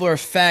to the Hibbler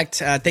Effect.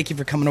 Thank you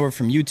for coming over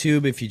from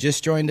YouTube. If you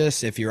just joined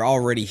us, if you're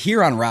already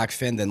here on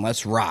Rockfin, then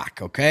let's rock,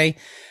 okay?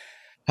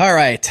 All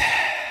right.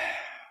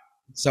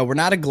 So we're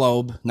not a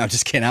globe. No,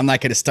 just kidding. I'm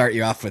not going to start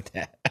you off with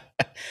that.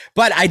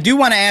 But I do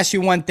want to ask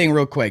you one thing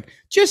real quick.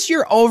 Just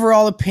your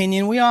overall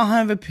opinion. We all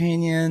have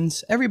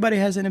opinions. Everybody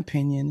has an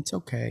opinion. It's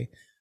okay.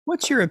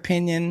 What's your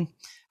opinion?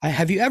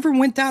 Have you ever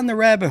went down the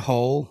rabbit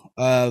hole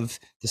of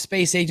the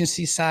space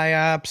agency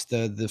psyops,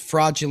 the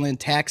fraudulent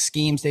tax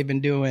schemes they've been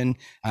doing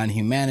on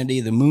humanity,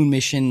 the moon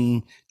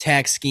mission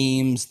tax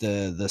schemes,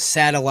 the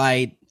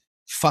satellite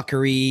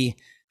fuckery?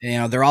 You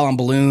know, they're all on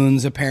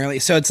balloons, apparently.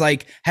 So it's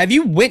like, have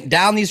you went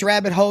down these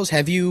rabbit holes?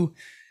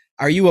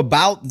 Are you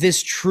about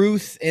this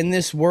truth in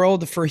this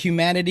world for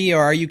humanity,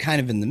 or are you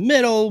kind of in the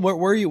middle?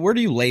 Where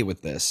do you lay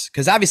with this?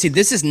 Because obviously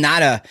this is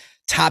not a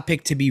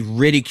topic to be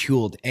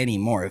ridiculed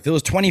anymore. If it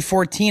was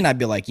 2014, I'd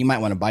be like, you might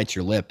want to bite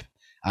your lip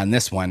on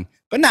this one,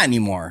 but not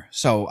anymore.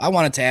 So I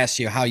wanted to ask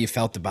you how you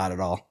felt about it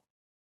all.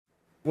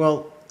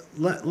 Well,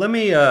 let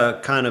me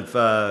kind of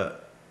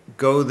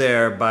go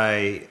there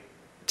by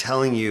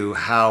telling you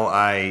how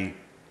I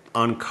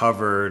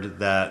uncovered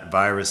that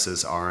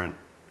viruses aren't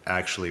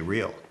actually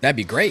real. That'd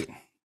be great.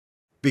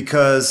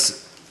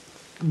 Because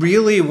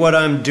really what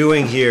I'm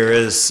doing here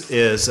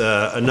is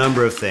a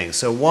number of things.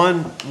 So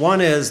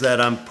one is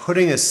that I'm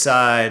putting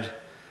aside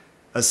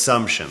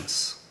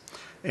assumptions.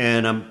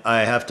 And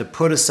I have to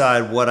put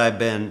aside what I've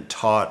been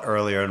taught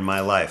earlier in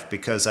my life,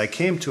 because I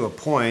came to a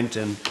point,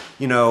 and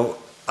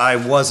I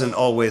wasn't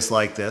always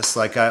like this.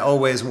 Like, I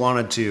always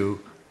wanted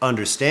to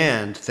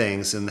understand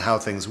things and how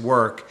things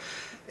work,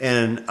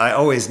 and I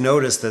always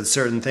noticed that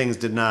certain things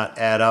did not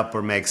add up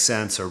or make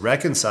sense or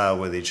reconcile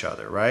with each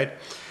other, right?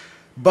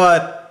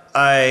 But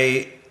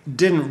I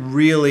didn't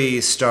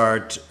really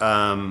start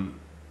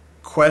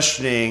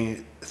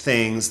questioning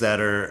things that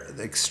are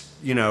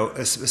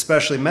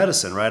especially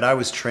medicine, right? I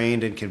was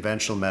trained in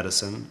conventional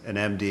medicine, an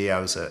MD. I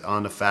was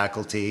on the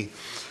faculty,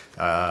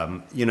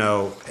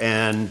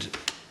 and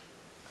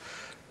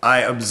I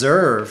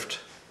observed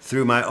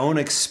through my own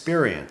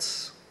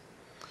experience,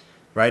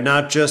 right?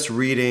 Not just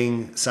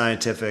reading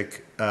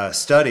scientific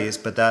studies,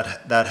 but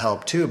that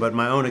helped too, but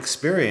my own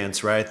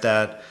experience, right?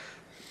 That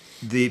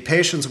the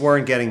patients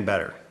weren't getting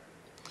better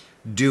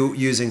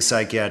using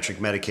psychiatric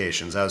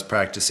medications. I was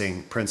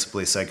practicing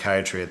principally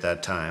psychiatry at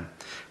that time,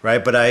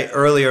 right? But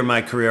earlier in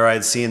my career, I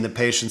had seen the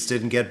patients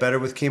didn't get better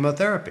with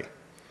chemotherapy,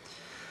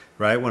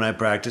 right? When I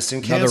practiced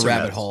in cancer Another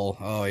rabbit medicine. hole.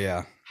 Oh,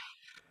 yeah.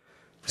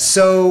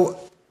 So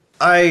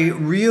I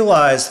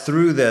realized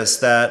through this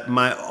that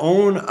my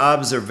own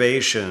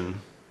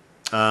observation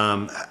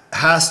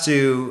has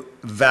to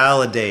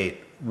validate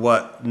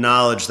what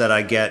knowledge that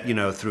I get,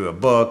 through a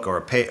book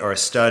or a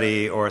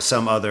study or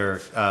some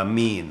other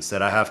means,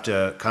 that I have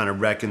to kind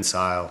of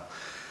reconcile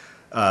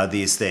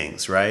these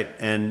things, right?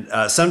 And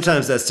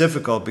sometimes that's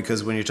difficult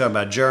because when you're talking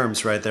about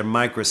germs, right, they're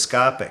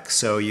microscopic,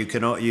 so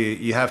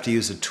you have to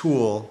use a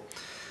tool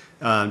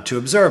to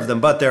observe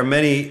them. But there are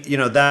many,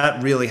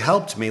 that really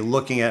helped me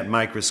looking at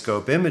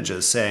microscope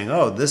images, saying,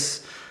 oh,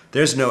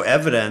 there's no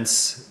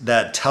evidence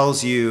that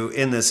tells you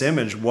in this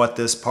image what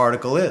this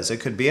particle is.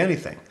 It could be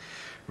anything.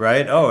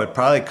 Right? Oh, it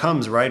probably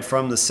comes right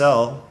from the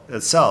cell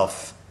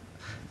itself,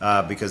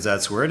 because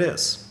that's where it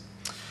is.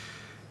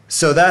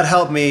 So that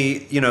helped me,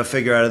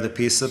 figure out the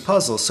piece of the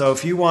puzzle. So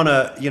if you want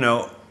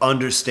to,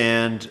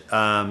 understand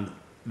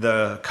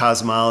the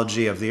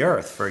cosmology of the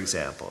Earth, for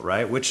example,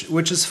 right,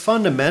 which is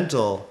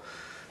fundamental,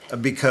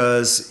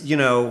 because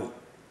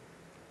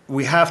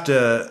we have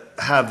to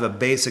have a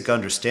basic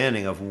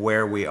understanding of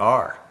where we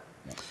are.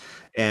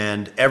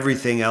 And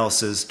everything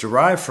else is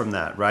derived from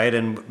that, right?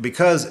 And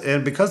because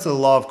of the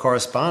law of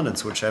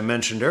correspondence, which I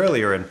mentioned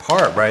earlier in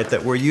part, right,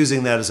 that we're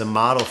using that as a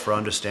model for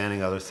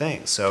understanding other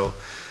things. So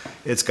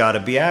it's got to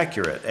be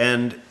accurate.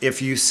 And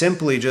if you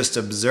simply just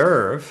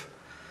observe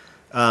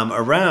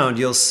around,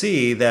 you'll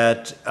see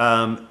that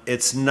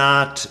it's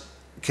not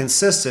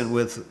consistent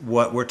with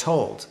what we're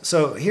told.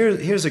 So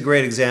here's a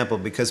great example,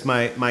 because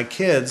my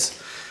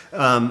kids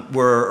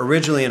were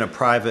originally in a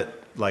private,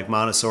 like,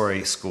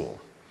 Montessori school.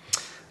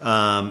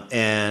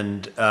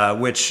 Which,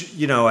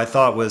 I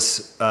thought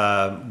was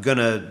going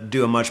to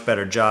do a much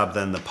better job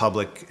than the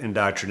public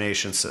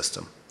indoctrination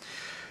system.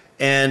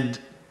 And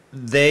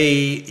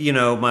they,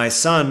 my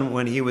son,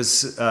 when he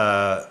was,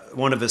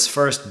 one of his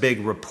first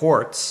big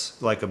reports,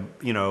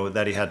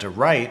 that he had to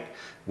write,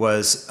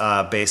 was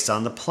based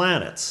on the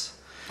planets.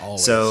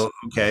 Always. So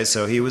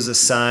he was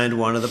assigned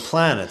one of the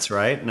planets,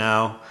 right?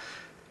 Now,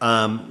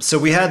 so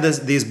we had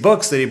these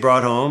books that he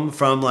brought home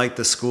from, like,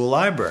 the school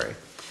library.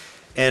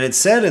 And it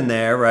said in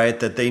there, right,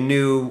 that they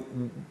knew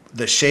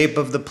the shape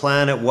of the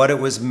planet, what it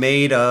was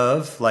made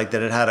of, like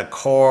that it had a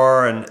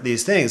core and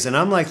these things. And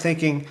I'm like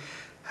thinking,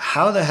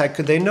 how the heck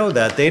could they know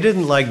that? They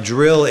didn't, like,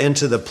 drill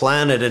into the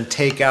planet and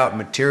take out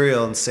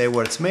material and say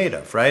what it's made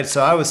of, right?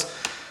 So I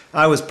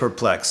was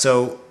perplexed.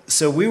 So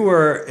we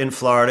were in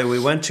Florida. We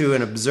went to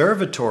an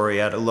observatory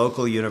at a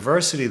local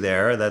university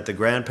there that the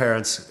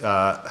grandparents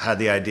had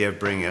the idea of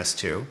bringing us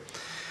to.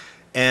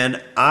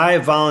 And I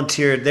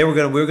volunteered. We were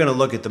going to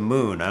look at the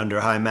moon under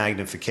high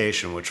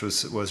magnification, which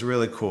was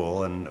really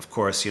cool. And of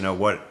course,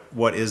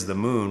 what is the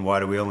moon? Why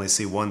do we only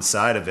see one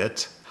side of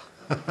it?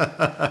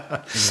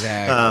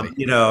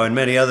 Exactly. And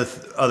many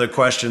other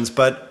questions.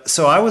 But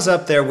so I was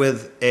up there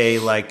with a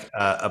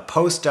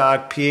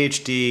postdoc,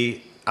 PhD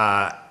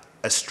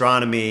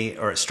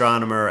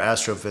astronomer,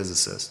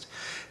 astrophysicist,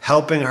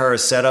 helping her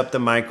set up the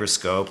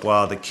microscope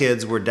while the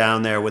kids were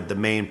down there with the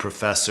main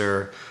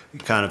professor,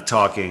 kind of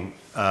talking.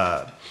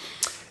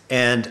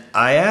 And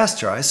I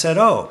asked her, I said,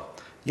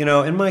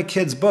 in my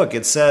kid's book,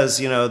 it says,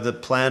 the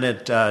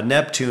planet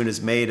Neptune is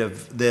made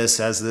of this,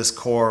 has this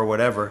core or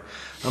whatever.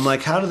 I'm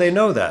like, how do they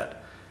know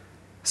that?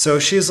 So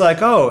she's like,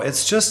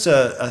 it's just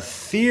a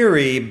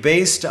theory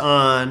based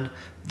on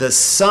the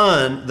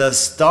sun, the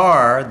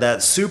star that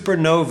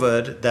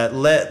supernovaed,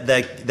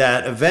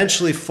 that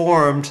eventually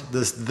formed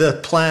the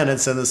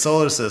planets in the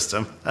solar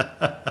system.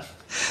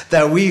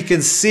 That we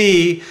can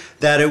see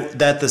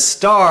that the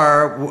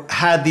star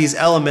had these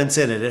elements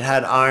in it. It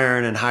had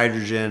iron and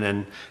hydrogen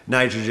and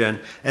nitrogen.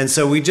 And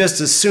so we just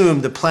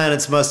assumed the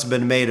planets must have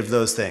been made of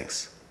those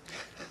things.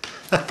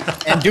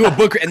 and do a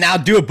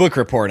book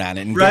report on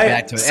it and right? get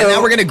back to it. And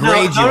now we're going to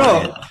grade you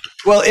on it.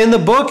 Well, in the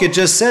book, it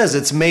just says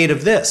it's made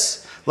of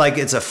this. Like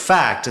it's a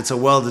fact. It's a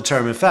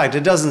well-determined fact.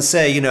 It doesn't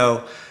say,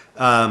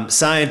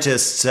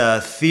 scientists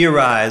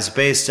theorize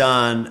based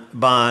on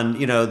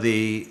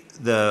the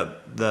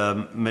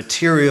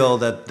material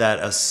that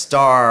a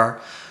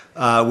star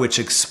which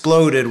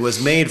exploded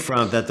was made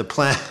from, that the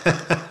planet,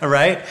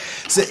 right?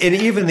 So, and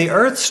even the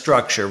Earth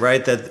structure,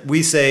 right? That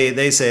they say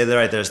that,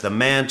 right? There's the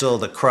mantle,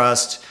 the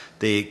crust,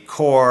 the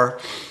core,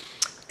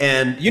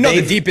 and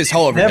the deepest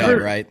hole ever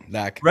dug, right,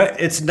 Doc? Right.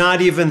 It's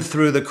not even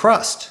through the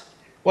crust.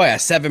 Well, yeah,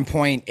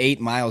 7.8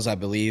 miles, I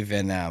believe,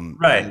 and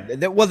right.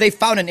 They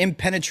found an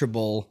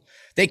impenetrable.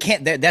 They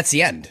can't. That's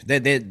the end.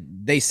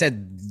 They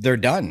said they're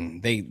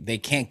done. They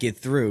can't get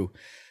through.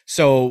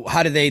 So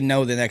how do they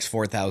know the next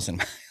 4,000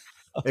 miles?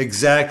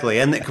 Exactly,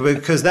 and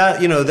because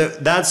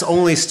that's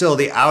only still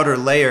the outer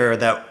layer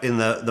that in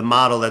the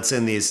model that's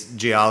in these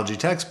geology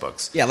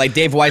textbooks. Yeah, like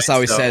Dave Weiss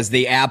always says,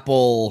 the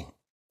apple.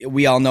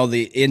 We all know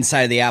the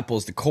inside of the apple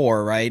is the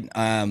core, right?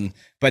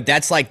 But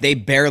that's like they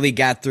barely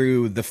got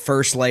through the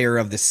first layer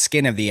of the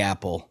skin of the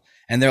apple,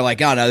 and they're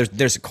like, "Oh no,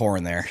 there's a core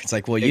in there." It's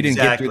like, well, you didn't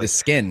get through the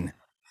skin.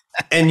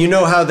 And you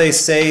know how they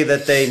say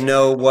that they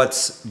know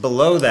what's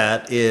below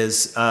that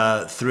is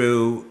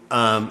through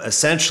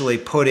essentially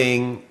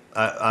putting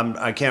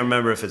I can't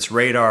remember if it's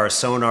radar or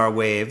sonar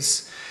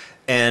waves,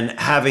 and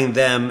having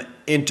them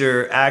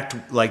interact,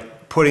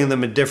 like putting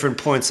them at different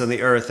points on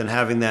the Earth and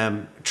having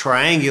them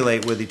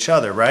triangulate with each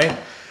other, right?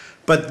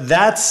 But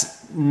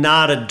that's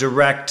not a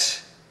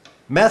direct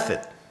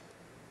method.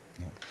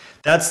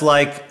 That's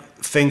like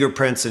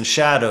fingerprints and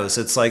shadows.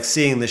 It's like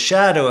seeing the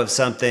shadow of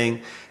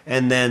something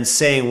and then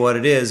saying what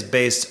it is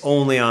based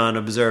only on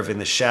observing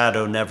the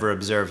shadow, never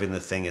observing the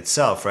thing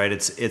itself, right?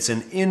 It's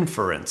an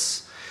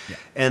inference.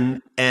 Yeah.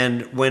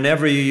 And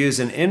whenever you use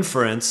an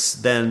inference,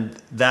 then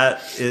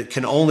it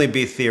can only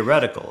be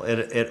theoretical.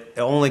 It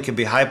only can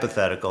be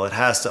hypothetical. It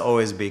has to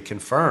always be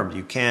confirmed.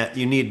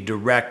 You need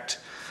direct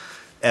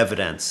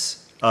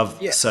evidence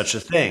of such a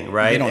thing,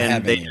 right? They don't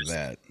have any of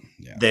that.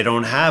 Yeah. They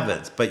don't have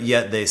it, but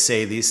yet they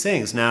say these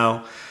things.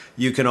 Now,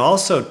 you can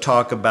also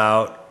talk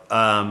about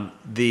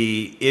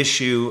the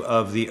issue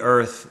of the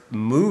Earth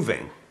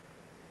moving.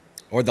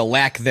 Or the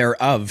lack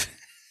thereof.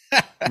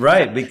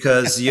 Right,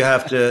 because you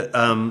have to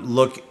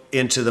look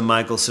into the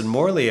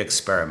Michelson-Morley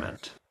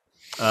experiment,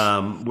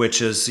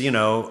 which is,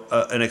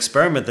 an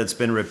experiment that's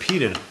been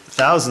repeated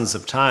thousands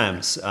of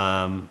times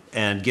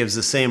and gives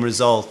the same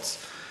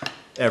results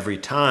every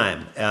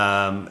time.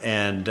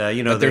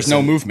 But there's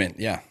no movement.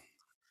 Yeah.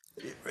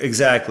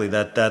 Exactly,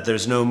 that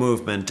there's no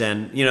movement.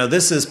 And,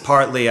 this is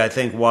partly, I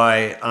think,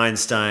 why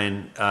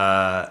Einstein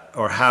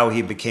or how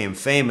he became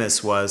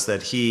famous was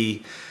that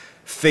he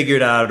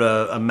figured out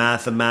a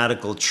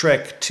mathematical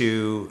trick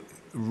to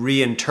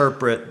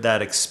reinterpret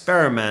that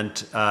experiment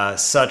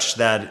such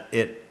that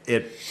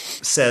it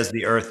says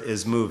the Earth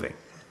is moving.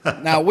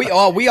 Now we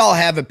all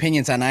have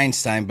opinions on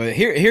Einstein, but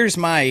here's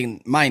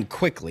mine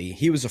quickly.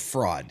 He was a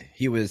fraud.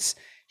 He was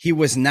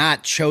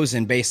not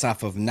chosen based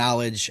off of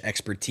knowledge,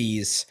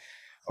 expertise,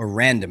 or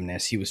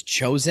randomness. He was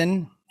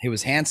chosen. He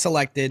was hand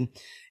selected.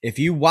 If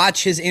you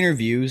watch his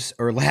interviews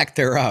or lack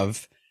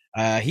thereof,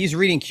 he's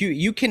reading cue.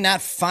 You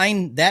cannot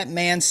find that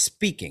man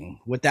speaking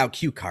without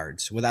cue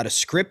cards, without a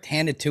script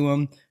handed to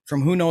him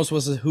from who knows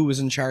who was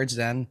in charge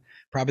then.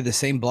 Probably the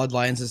same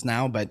bloodlines as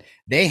now, but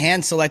they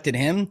hand selected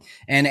him.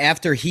 And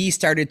after he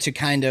started to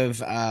kind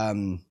of,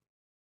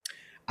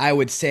 I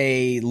would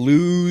say,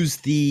 lose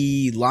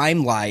the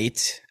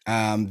limelight,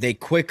 they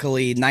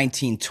quickly,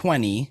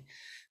 1920,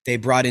 they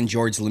brought in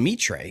George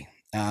Lemaitre,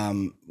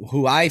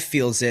 who I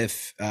feel as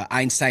if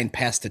Einstein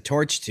passed the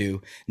torch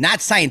to,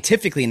 not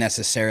scientifically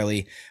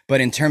necessarily, but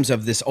in terms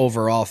of this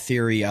overall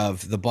theory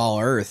of the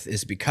ball Earth,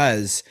 is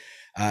because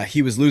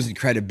he was losing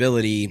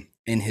credibility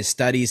in his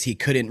studies. He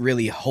couldn't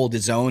really hold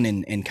his own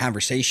in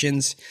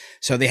conversations,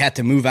 so they had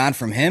to move on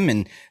from him.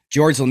 And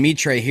George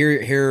Lemaitre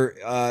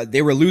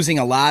they were losing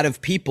a lot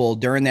of people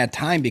during that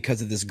time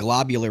because of this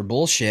globular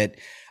bullshit.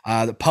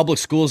 The public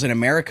schools in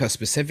America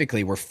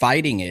specifically were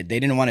fighting it. They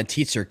didn't want to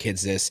teach their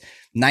kids this.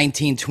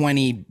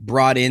 1920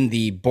 brought in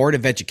the Board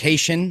of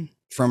Education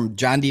from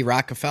John D.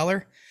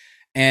 Rockefeller,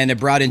 and it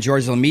brought in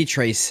George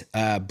Lemaitre's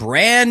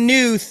brand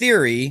new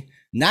theory,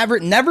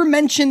 never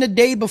mentioned a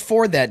day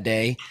before that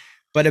day,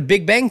 but a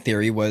Big Bang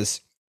theory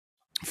was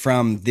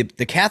from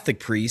the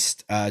Catholic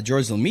priest,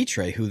 George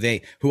Lemaitre,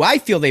 who I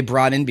feel they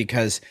brought in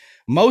because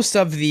most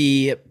of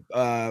the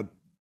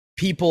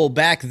people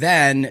back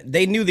then,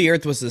 they knew the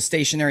Earth was a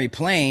stationary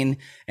plane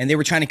and they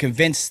were trying to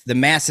convince the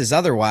masses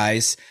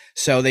otherwise.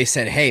 So they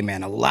said, hey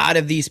man, a lot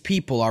of these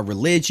people are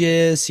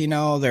religious,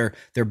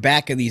 they're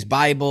back in these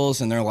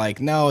Bibles, and they're like,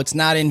 no, it's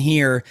not in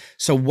here.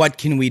 So what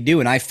can we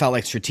do? And I felt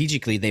like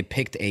strategically they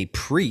picked a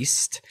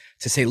priest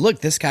to say, look,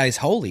 this guy's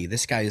holy.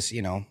 This guy's,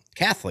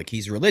 Catholic.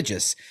 He's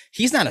religious.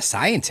 He's not a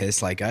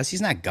scientist like us.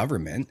 He's not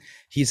government.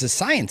 He's a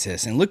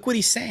scientist. And look what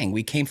he's saying.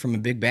 We came from a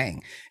Big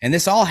Bang. And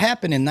this all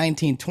happened in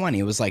 1920.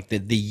 It was like the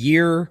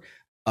year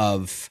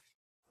of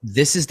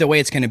this is the way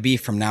it's going to be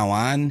from now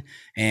on.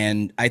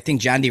 And I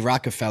think John D.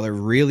 Rockefeller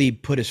really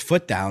put his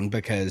foot down,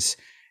 because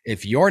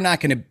if you're not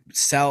going to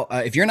sell,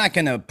 if you're not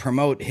going to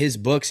promote his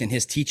books and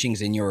his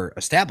teachings in your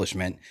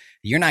establishment,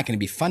 you're not going to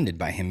be funded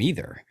by him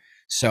either.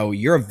 So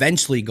you're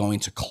eventually going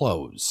to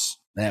close,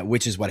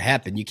 which is what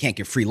happened. You can't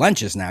get free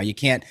lunches now. You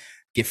can't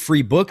get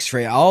free books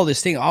for all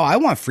this thing. Oh, I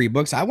want free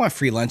books. I want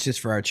free lunches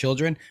for our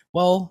children.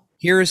 Well,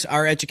 here's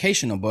our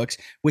educational books,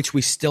 which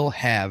we still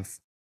have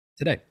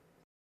today.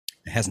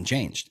 It hasn't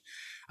changed.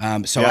 I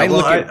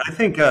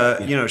think,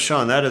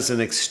 Sean, that is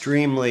an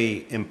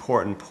extremely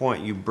important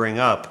point you bring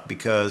up,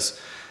 because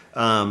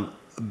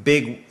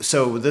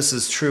so this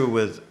is true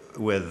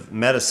with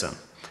medicine.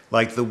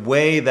 Like, the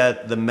way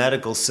that the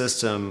medical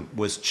system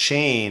was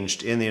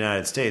changed in the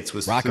United States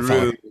was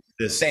through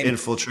this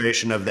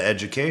infiltration of the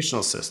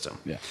educational system.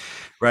 Yeah.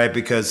 Right,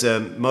 because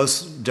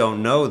most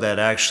don't know that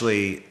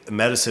actually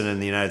medicine in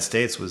the United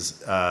States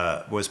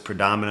was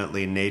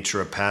predominantly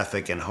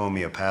naturopathic and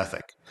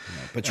homeopathic.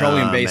 Yeah,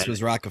 petroleum-based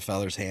was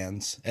Rockefeller's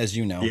hands, as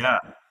you know. Yeah.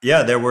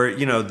 There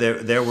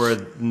were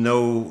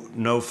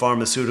no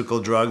pharmaceutical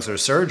drugs or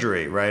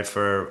surgery, right,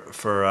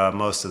 for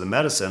most of the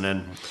medicine,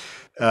 and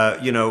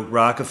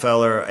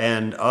Rockefeller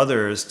and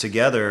others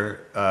together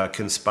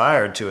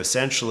conspired to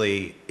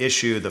essentially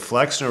issue the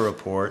Flexner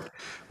Report,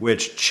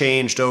 which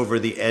changed over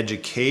the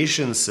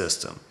education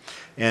system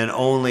and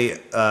only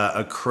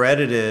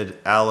accredited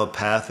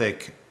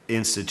allopathic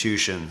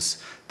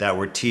institutions that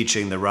were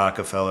teaching the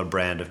Rockefeller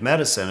brand of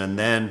medicine. And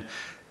then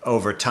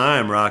over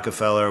time,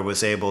 Rockefeller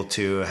was able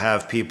to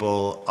have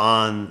people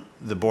on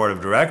the board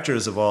of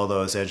directors of all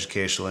those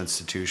educational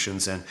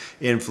institutions and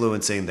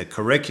influencing the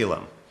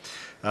curriculum,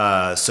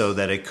 so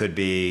that it could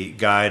be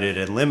guided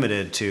and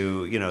limited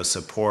to,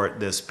 support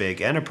this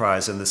big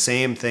enterprise. And the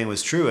same thing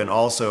was true, and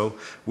also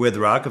with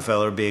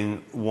Rockefeller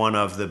being one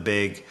of the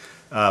big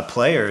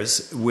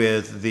players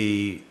with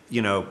the,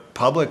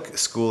 public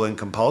school and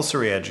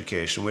compulsory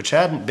education, which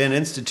hadn't been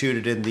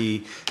instituted in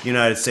the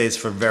United States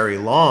for very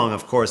long.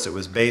 Of course, it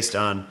was based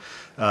on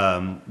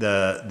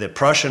the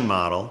Prussian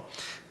model.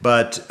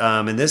 But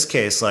in this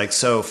case,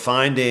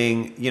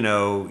 finding,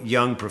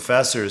 young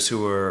professors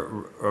who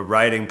are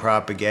writing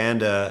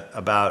propaganda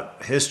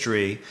about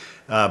history,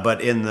 but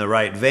in the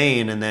right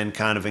vein, and then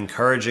kind of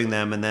encouraging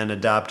them, and then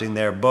adopting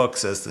their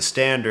books as the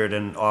standard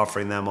and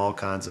offering them all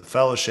kinds of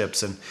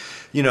fellowships. And,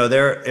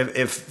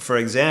 for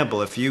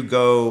example, if you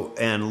go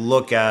and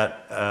look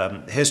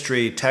at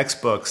history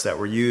textbooks that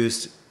were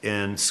used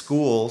in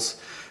schools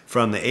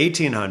from the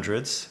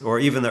 1800s or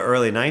even the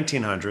early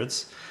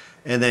 1900s,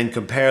 and then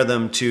compare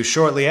them to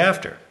shortly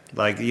after,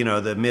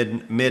 the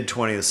mid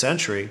 20th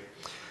century,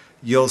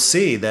 you'll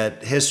see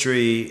that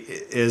history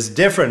is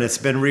different. It's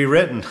been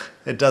rewritten.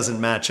 It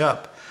doesn't match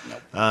up.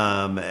 Nope.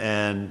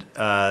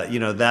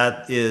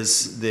 That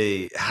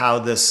is how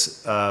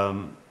this,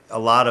 a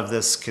lot of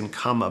this can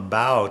come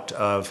about,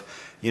 of,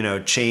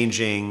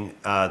 changing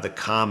the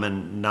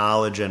common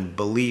knowledge and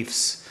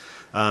beliefs,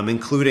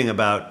 including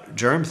about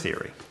germ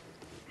theory.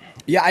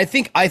 Yeah, I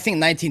think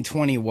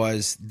 1920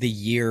 was the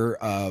year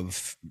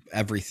of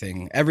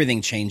everything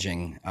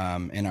changing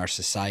in our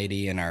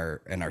society, in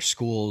our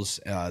schools,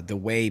 the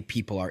way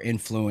people are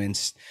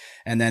influenced.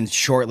 And then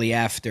shortly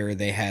after,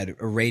 they had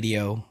a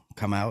radio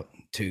come out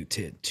to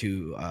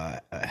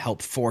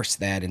help force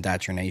that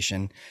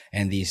indoctrination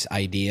and these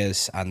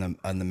ideas on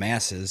the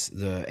masses.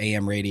 The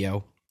AM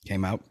radio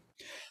came out.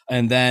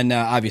 And then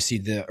obviously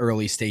the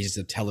early stages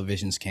of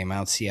televisions came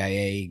out.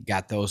 CIA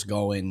got those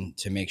going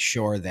to make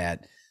sure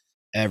that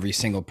every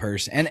single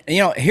person.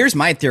 And, here's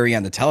my theory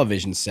on the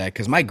television set,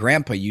 because my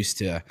grandpa used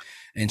to,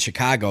 in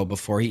Chicago,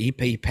 before he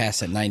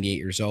passed at 98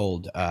 years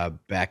old,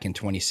 back in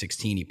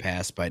 2016 he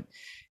passed, but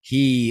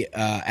he,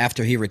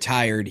 after he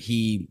retired,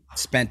 he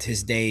spent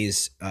his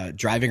days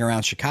driving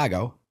around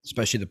Chicago,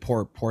 especially the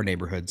poor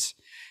neighborhoods,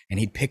 and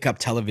he'd pick up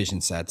television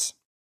sets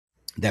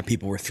that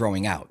people were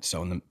throwing out.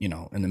 So in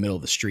the middle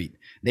of the street,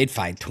 they'd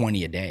find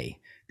 20 a day.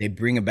 They'd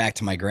bring them back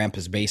to my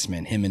grandpa's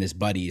basement, him and his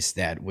buddies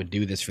that would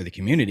do this for the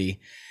community,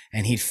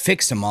 and he'd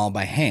fix them all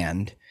by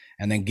hand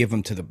and then give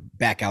them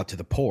back out to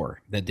the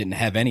poor that didn't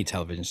have any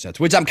television sets,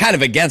 which I'm kind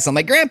of against. I'm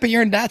like, Grandpa,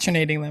 you're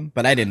indoctrinating them,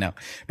 but I didn't know.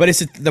 But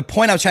the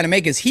point I was trying to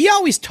make is he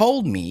always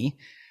told me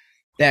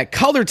that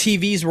color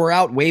TVs were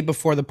out way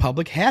before the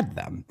public had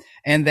them,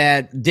 and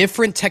that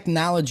different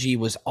technology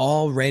was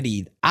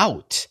already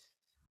out.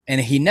 And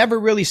he never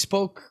really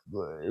spoke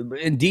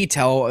in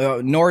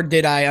detail, nor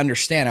did I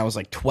understand. I was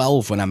like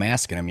 12 when I'm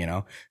asking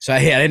him, So I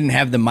didn't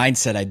have the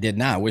mindset I did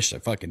now. I wish I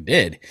fucking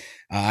did.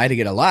 I had to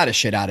get a lot of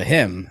shit out of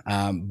him.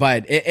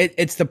 But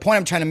it's the point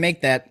I'm trying to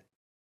make, that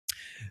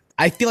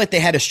I feel like they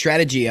had a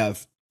strategy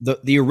of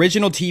the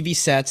original TV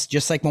sets,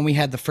 just like when we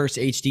had the first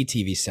HD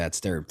TV sets,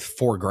 they're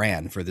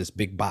 $4,000 for this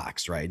big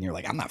box, right? And you're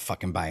like, I'm not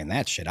fucking buying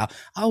that shit.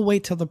 I'll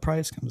wait till the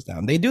price comes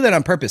down. They do that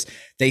on purpose.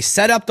 They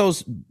set up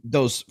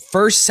those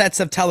first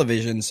sets of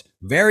televisions,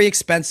 very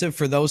expensive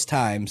for those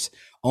times.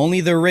 Only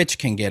the rich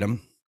can get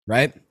them,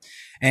 right?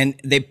 And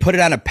they put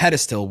it on a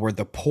pedestal where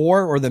the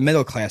poor or the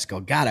middle class go,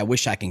 God, I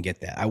wish I can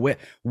get that.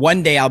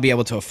 One day I'll be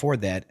able to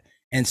afford that.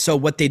 And so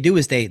what they do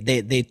is they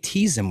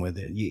tease them with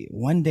it.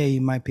 One day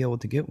you might be able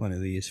to get one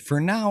of these. For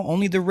now,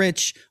 only the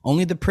rich,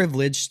 only the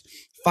privileged,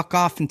 fuck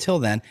off until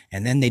then.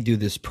 And then they do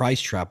this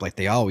price drop like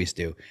they always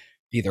do.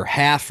 Either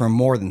half or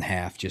more than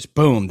half, just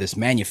boom, this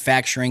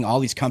manufacturing, all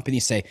these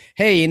companies say,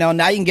 hey, now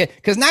you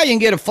can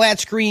get a flat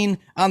screen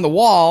on the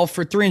wall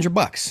for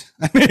 $300.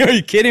 I mean, are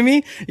you kidding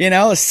me?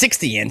 A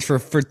 60 inch for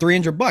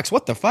 $300.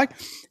 What the fuck?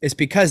 It's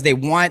because they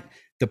want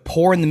the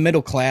poor and the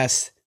middle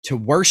class to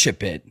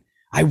worship it.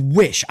 I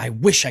wish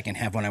I can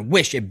have one. I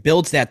wish it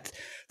builds that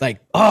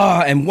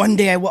and one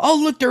day I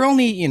will, look, they're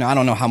only, I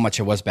don't know how much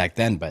it was back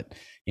then, but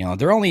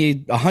they're only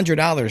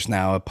 $100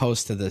 now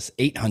opposed to this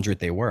 $800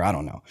 they were. I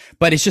don't know.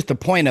 But it's just the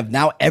point of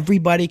now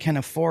everybody can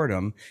afford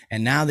them.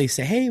 And now they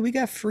say, hey, we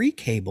got free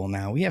cable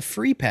now. We have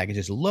free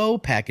packages, low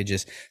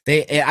packages.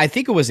 I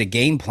think it was a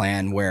game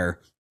plan where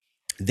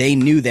they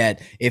knew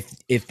that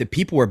if the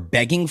people were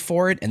begging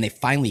for it and they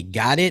finally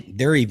got it,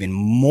 they're even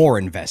more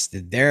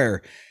invested.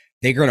 They're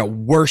going to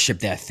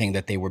worship that thing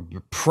that they were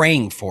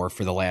praying for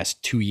the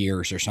last 2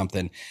 years or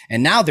something.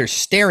 And now they're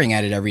staring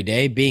at it every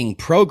day, being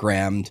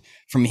programmed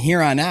from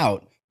here on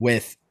out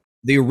with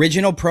the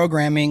original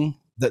programming.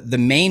 The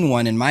main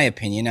one, in my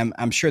opinion,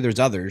 I'm sure there's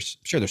others.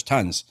 I'm sure there's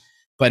tons,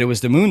 but it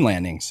was the moon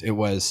landings. It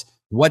was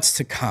what's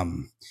to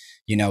come.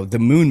 The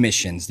moon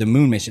missions.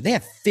 They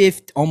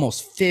have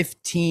almost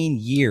 15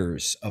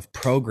 years of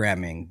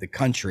programming the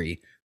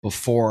country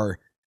before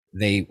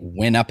they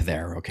went up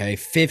there. Okay.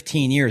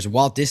 15 years.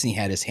 Walt Disney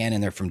had his hand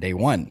in there from day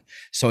one.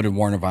 So did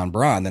Werner von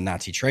Braun, the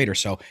Nazi traitor.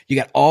 So you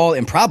got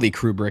and probably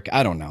Kubrick.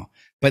 I don't know,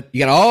 but you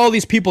got all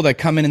these people that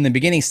come in the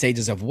beginning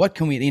stages of what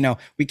can we,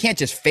 we can't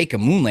just fake a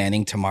moon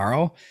landing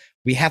tomorrow.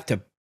 We have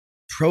to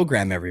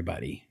program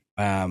everybody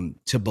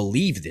to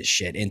believe this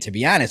shit. And to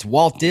be honest,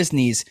 Walt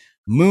Disney's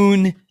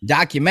moon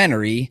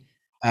documentary,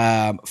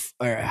 I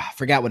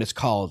forgot what it's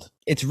called.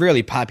 It's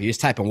really popular. You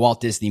just type in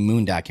Walt Disney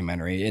moon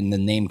documentary and the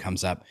name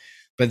comes up.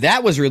 But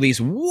that was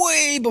released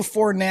way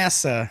before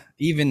NASA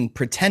even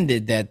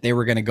pretended that they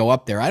were going to go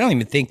up there. I don't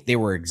even think they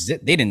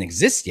didn't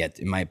exist yet,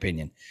 in my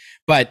opinion.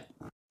 But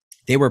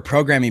they were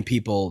programming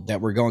people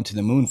that were going to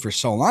the moon for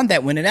so long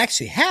that when it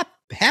actually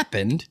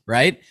happened,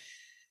 right?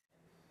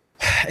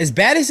 As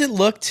bad as it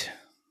looked,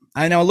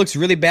 I know it looks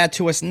really bad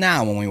to us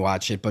now when we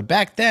watch it, but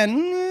back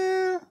then,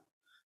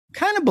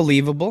 kind of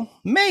believable,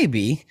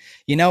 maybe,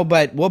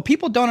 but what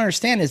people don't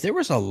understand is there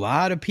was a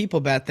lot of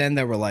people back then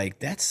that were like,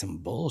 that's some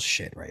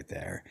bullshit right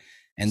there.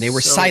 And they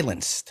were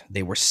silenced.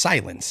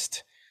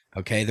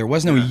 Okay. There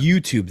was no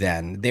YouTube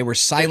then. They were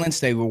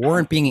silenced. They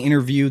weren't being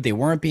interviewed. They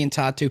weren't being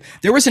taught to.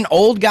 There was an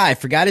old guy, I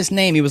forgot his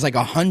name. He was like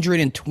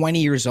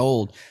 120 years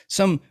old,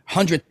 some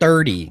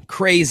 130,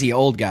 crazy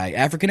old guy,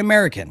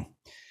 African-American.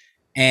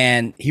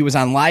 And he was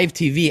on live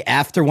TV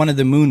after one of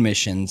the moon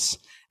missions.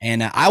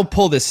 And I'll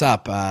pull this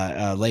up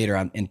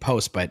later in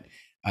post, but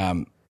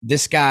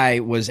this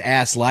guy was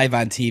asked live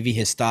on TV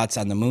his thoughts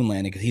on the moon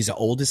landing because he's the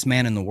oldest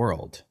man in the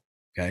world,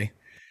 okay?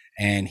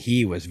 And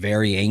he was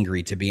very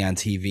angry to be on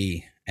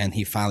TV, and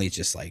he finally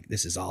just like,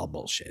 this is all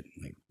bullshit.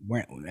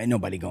 Like, ain't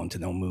nobody going to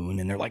no moon.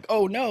 And they're like,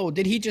 oh no,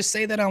 did he just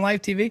say that on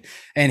live TV?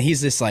 And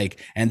he's just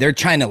like, and they're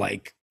trying to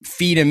like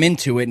feed him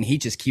into it, and he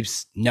just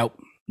keeps, nope.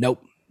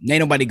 Ain't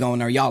nobody going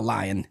there. Y'all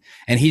lying.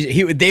 And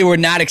they were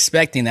not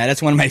expecting that.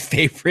 That's one of my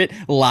favorite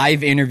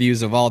live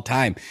interviews of all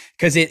time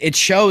because it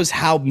shows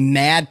how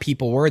mad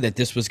people were that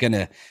this was going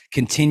to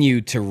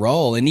continue to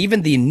roll. And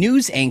even the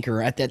news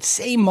anchor at that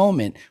same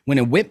moment when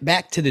it went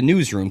back to the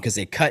newsroom because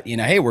they cut,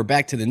 hey, we're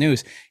back to the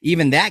news.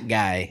 Even that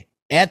guy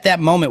at that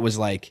moment was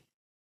like,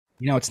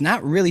 it's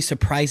not really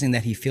surprising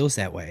that he feels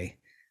that way.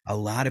 A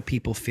lot of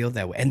people feel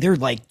that way. And they're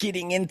like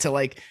getting into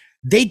like,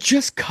 they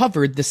just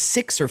covered the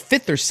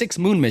fifth or sixth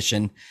moon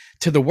mission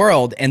to the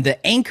world. And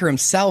the anchor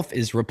himself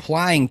is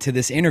replying to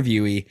this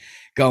interviewee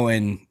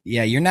going,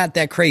 yeah, you're not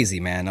that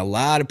crazy, man. A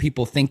lot of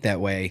people think that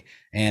way.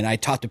 And I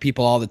talk to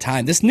people all the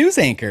time. This news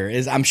anchor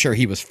I'm sure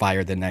he was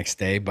fired the next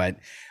day. But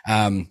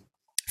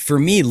for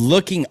me,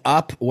 looking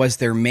up was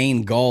their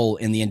main goal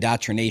in the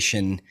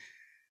indoctrination,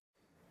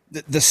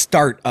 the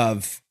start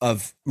of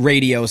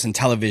radios and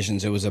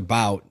televisions. It was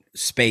about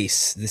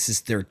space. This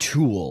is their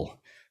tool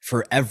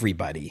for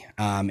everybody.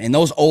 And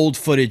those old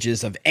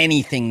footages of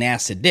anything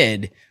NASA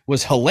did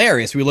was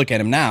hilarious. We look at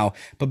them now,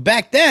 but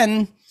back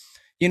then,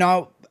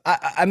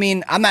 I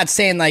mean, I'm not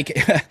saying like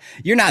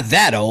you're not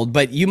that old,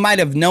 but you might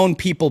have known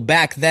people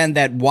back then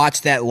that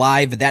watched that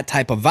live, that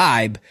type of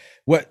vibe.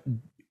 What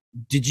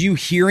did you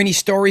hear any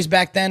stories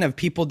back then of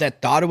people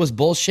that thought it was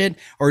bullshit,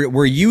 or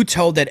were you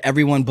told that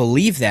everyone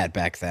believed that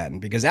back then?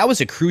 Because that was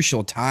a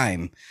crucial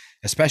time,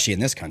 especially in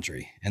this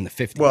country in the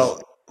 50s.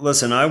 Well,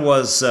 listen, I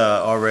was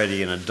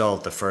already an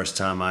adult the first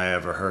time I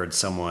ever heard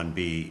someone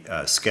be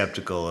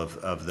skeptical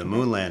of the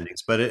moon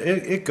landings. But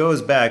it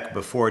goes back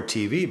before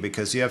TV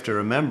because you have to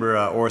remember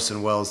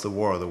Orson Welles' The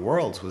War of the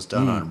Worlds was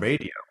done on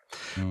radio,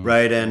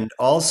 right? And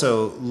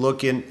also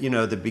look in,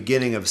 the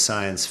beginning of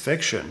science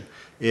fiction.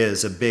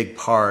 is a big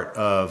part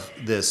of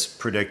this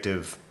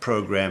predictive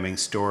programming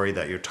story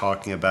that you're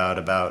talking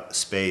about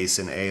space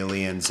and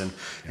aliens,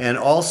 and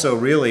also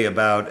really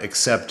about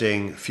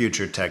accepting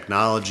future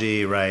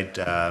technology, right?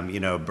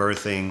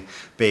 Birthing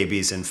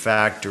babies in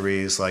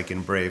factories like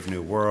in Brave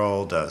New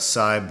World,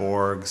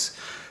 cyborgs,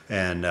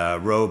 and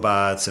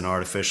robots and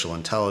artificial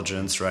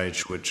intelligence, right,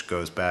 which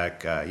goes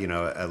back,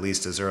 at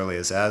least as early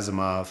as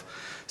Asimov.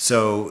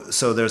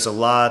 So there's a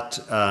lot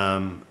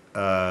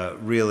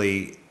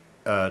really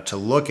to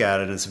look at,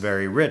 and it's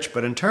very rich.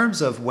 But in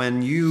terms of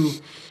when you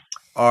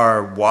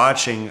are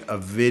watching a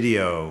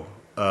video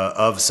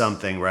of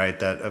something,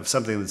 right, of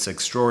something that's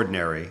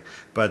extraordinary,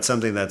 but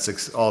something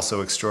that's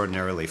also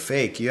extraordinarily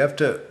fake, you have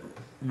to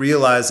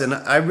realize, and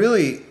I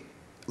really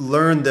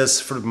learned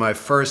this from my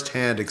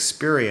firsthand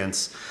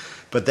experience,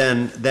 but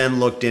then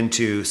looked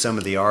into some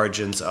of the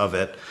origins of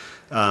it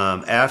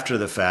after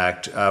the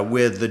fact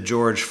with the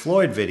George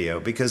Floyd video.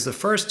 Because the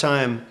first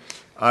time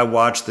I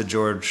watched the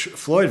George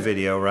Floyd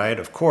video, right,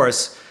 of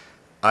course,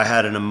 I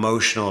had an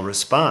emotional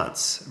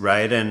response,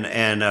 right?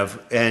 And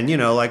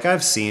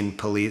I've seen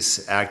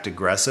police act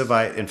aggressive.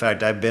 In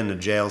fact, I've been a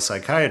jail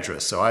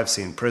psychiatrist, so I've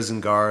seen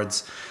prison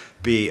guards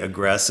be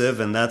aggressive,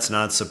 and that's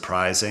not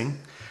surprising,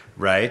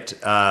 right?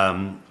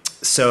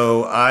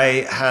 So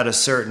I had a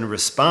certain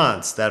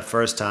response that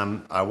first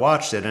time I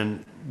watched it.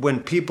 And when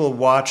people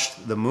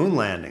watched the moon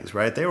landings,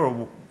 right, they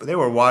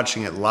were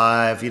watching it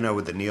live,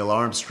 with the Neil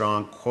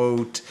Armstrong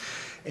quote.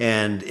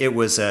 And it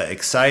was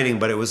exciting,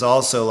 but it was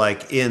also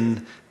like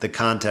in the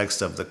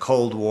context of the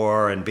Cold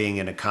War and being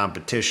in a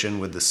competition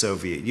with the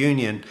Soviet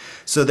Union.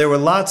 So there were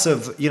lots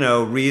of,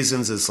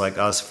 reasons. It's like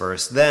us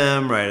versus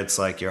them, right? It's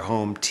like your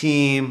home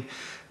team.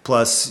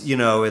 Plus,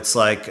 it's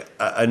like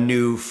a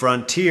new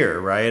frontier,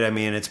 right? I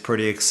mean, it's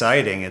pretty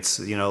exciting. It's,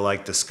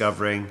 like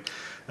discovering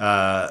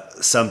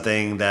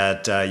something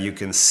that you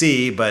can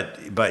see, but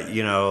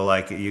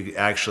like you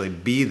actually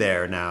be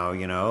there now,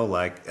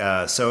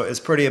 so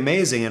it's pretty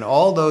amazing. And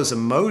all those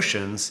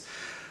emotions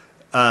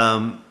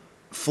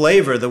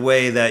flavor the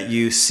way that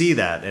you see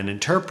that and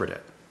interpret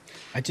it.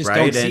 I just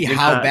right? don't see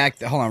how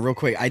hold on real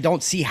quick. I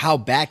don't see how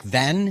back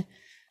then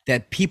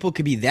that people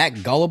could be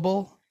that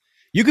gullible.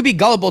 You could be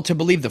gullible to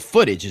believe the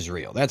footage is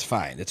real. That's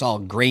fine. It's all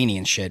grainy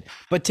and shit.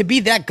 But to be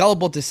that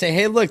gullible to say,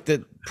 hey, look,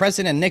 the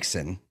President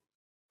Nixon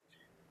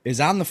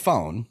is on the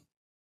phone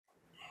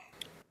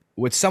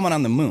with someone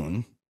on the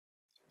moon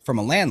from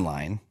a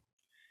landline,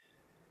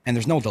 and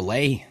there's no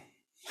delay.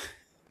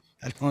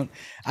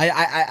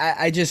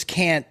 I just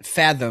can't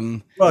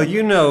fathom. Well,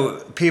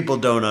 people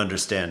don't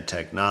understand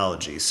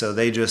technology, so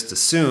they just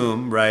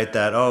assume, right,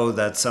 that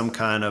that's some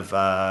kind of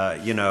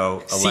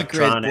secret,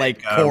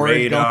 electronic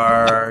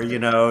radar,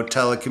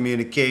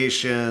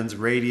 telecommunications,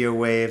 radio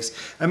waves.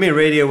 I mean,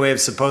 radio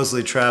waves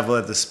supposedly travel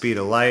at the speed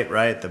of light,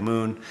 right? The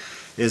moon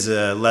is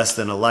less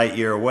than a light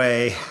year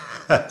away.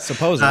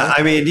 Supposedly.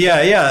 I mean,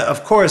 yeah,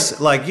 of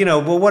course. Like,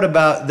 well, what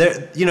about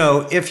there?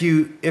 If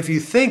you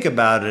think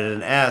about it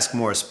and ask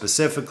more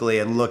specifically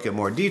and look at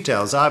more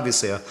details,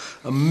 obviously a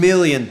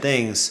million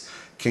things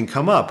can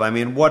come up. I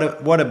mean,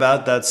 what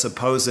about that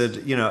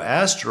supposed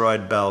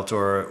asteroid belt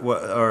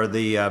or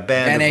the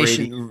band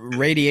of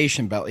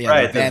radiation belt? Yeah,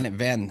 right.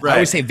 Van. Right. I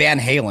always say Van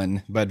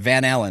Halen, but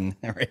Van Allen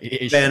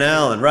radiation. Van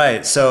Allen,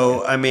 right?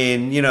 So I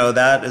mean,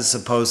 that is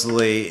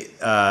supposedly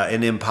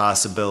an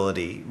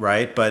impossibility,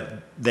 right?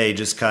 But they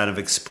just kind of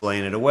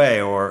explain it away,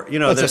 or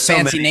it's a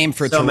fancy name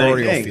for a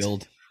toroidal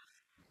field.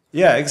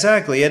 Yeah,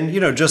 exactly. And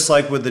just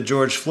like with the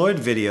George Floyd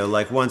video,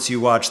 like once you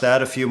watch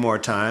that a few more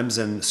times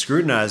and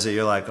scrutinize it,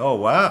 you're like, oh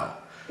wow,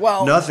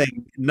 well,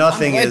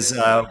 nothing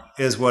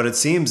is what it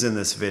seems in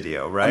this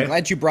video, right? I'm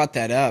glad you brought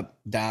that up,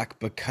 Doc,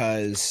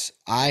 because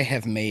I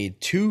have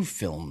made 2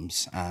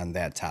 films on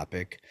that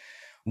topic.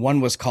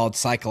 One was called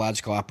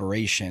Psychological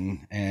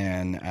Operation,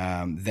 and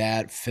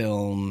that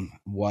film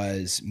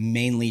was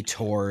mainly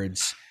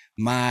towards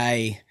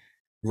my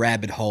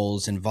rabbit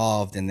holes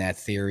involved in that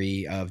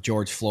theory of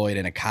George Floyd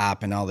and a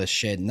cop and all this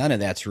shit. None of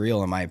that's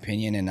real, in my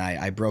opinion, and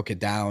I broke it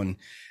down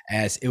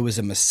as it was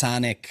a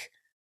Masonic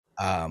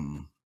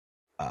psyop.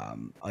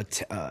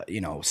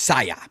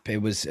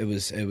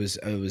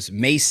 It was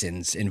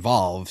Masons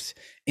involved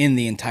in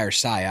the entire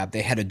psyop.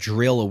 They had a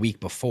drill a week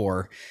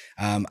before.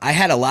 I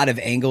had a lot of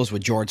angles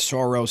with George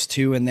Soros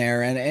too in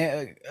there, and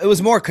it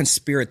was more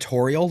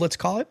conspiratorial, let's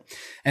call it.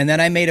 And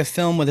then I made a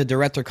film with a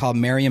director called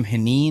Mariam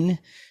Haneen.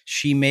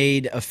 She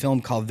made a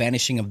film called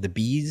Vanishing of the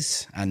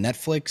Bees on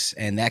Netflix,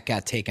 and that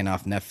got taken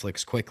off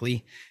Netflix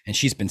quickly. And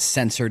she's been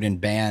censored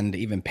and banned.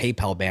 Even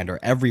PayPal banned her.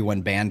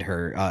 Everyone banned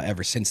her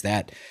ever since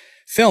that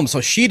film.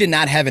 So she did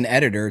not have an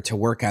editor to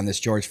work on this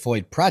George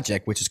Floyd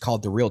project, which is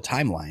called The Real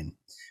Timeline,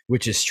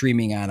 which is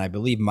streaming on, I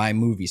believe, My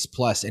Movies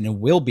Plus, and it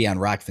will be on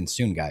Rockfin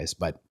soon, guys.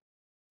 But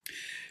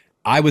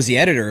I was the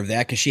editor of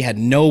that because she had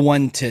no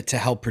one to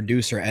help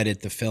produce or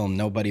edit the film.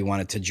 Nobody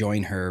wanted to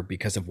join her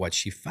because of what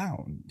she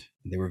found.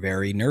 They were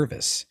very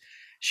nervous.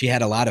 She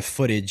had a lot of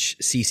footage,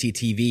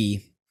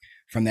 CCTV,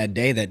 from that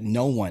day that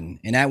no one,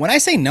 and when I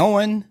say no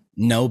one,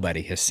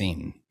 nobody has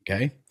seen,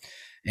 okay?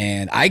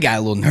 And I got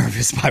a little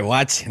nervous by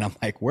watching. I'm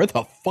like, where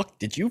the fuck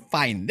did you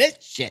find this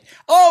shit?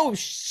 Oh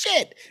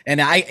shit.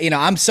 And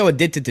I'm so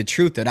addicted to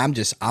truth that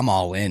I'm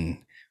all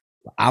in.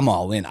 I'm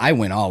all in. I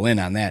went all in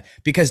on that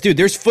because, dude,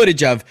 there's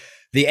footage of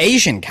the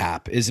Asian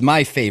cop is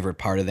my favorite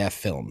part of that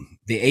film.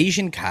 The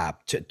Asian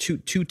cop,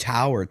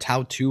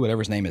 Tao 2, whatever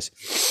his name is.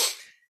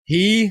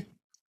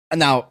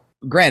 Now,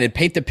 granted,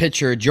 paint the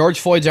picture. George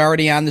Floyd's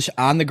already on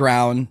the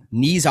ground,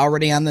 knees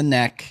already on the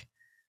neck.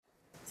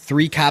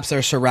 3 cops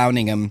are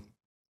surrounding him.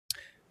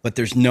 But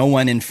there's no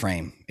one in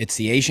frame. It's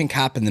the Asian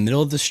cop in the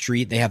middle of the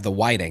street. They have the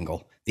wide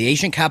angle. The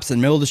Asian cop's in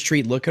the middle of the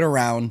street looking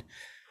around,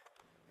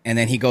 and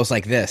then he goes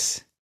like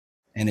this.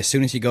 And as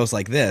soon as he goes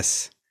like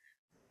this,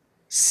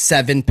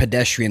 7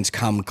 pedestrians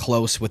come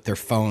close with their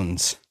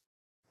phones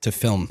to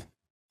film.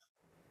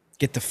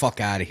 Get the fuck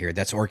out of here.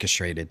 That's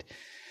orchestrated.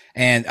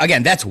 And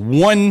again, that's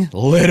one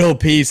little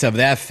piece of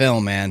that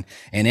film, man.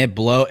 And it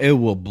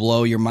will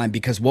blow your mind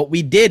because what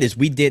we did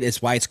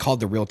is why it's called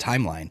the real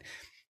timeline.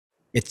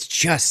 It's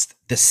just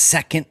the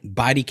second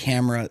body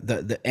camera,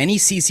 any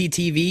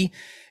CCTV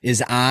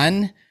is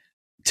on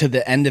to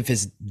the end of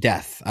his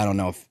death. I don't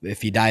know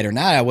if he died or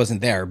not. I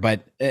wasn't there,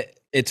 but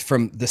it's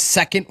from the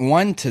second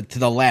one to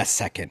the last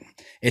second.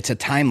 It's a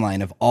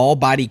timeline of all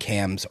body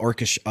cams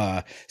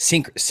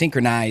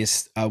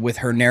synchronized with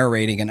her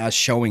narrating and us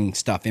showing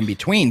stuff in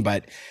between.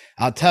 But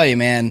I'll tell you,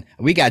 man,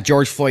 we got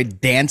George Floyd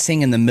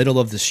dancing in the middle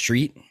of the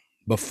street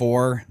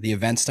before the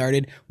event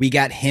started. We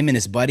got him and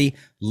his buddy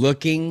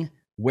looking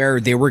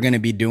where they were going to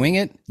be doing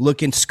it,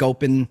 looking,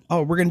 scoping,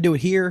 oh, we're going to do it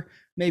here,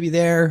 maybe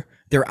there.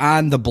 They're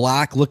on the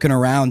block, looking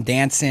around,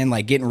 dancing,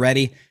 like getting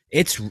ready.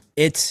 It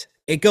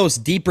goes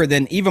deeper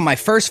than even my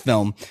first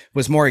film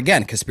was more,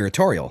 again,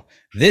 conspiratorial.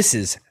 This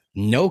is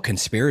no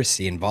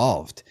conspiracy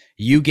involved.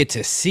 You get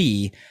to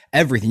see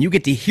everything. You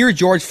get to hear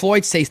George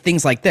Floyd say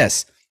things like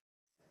this.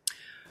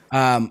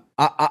 I'm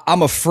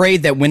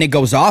afraid that when it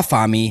goes off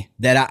on me,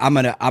 that I'm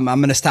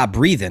gonna stop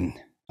breathing.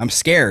 I'm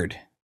scared.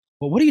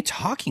 Well, what are you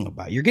talking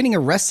about? You're getting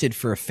arrested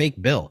for a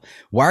fake bill.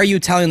 Why are you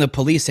telling the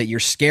police that you're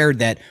scared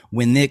that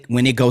when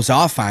it goes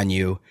off on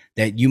you,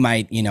 that you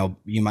might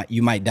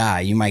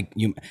die.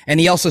 And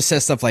he also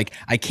says stuff like,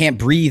 I can't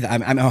breathe.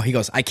 He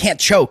goes, I can't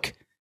choke.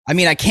 I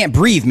mean, I can't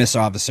breathe,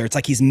 Mr. Officer. It's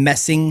like he's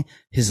messing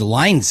his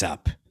lines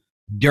up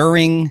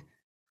during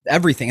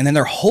everything. And then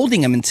they're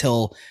holding him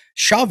until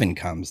Chauvin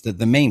comes,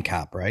 the main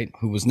cop, right?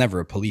 Who was never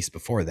a police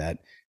before that.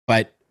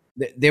 But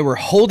they were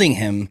holding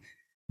him.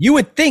 You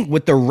would think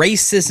with the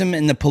racism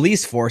in the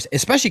police force,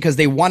 especially because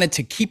they wanted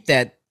to keep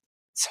that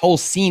whole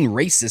scene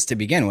racist to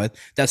begin with.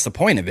 That's the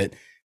point of it.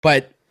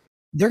 But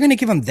they're going to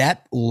give him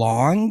that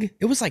long.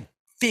 It was like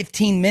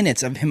 15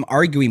 minutes of him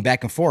arguing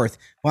back and forth.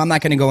 Well, I'm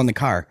not going to go in the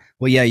car.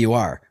 Well, yeah, you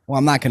are. Well,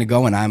 I'm not going to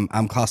go and I'm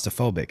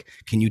claustrophobic.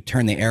 Can you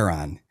turn the air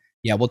on?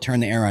 Yeah, we'll turn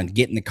the air on.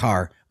 Get in the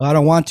car. Well, I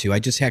don't want to. I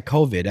just had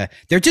COVID.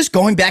 They're just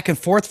going back and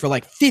forth for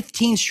like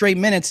 15 straight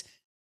minutes.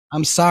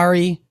 I'm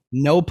sorry.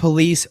 No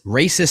police,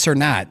 racist or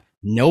not,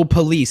 no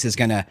police is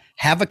going to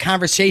have a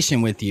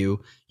conversation with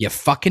you. You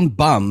fucking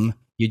bum.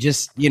 You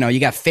just, you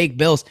got fake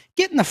bills.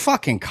 Get in the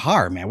fucking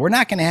car, man. We're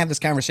not going to have this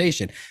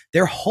conversation.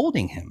 They're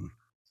holding him.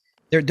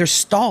 They're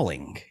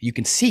stalling. You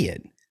can see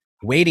it,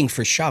 waiting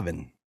for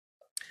Chauvin.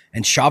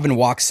 And Chauvin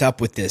walks up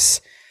with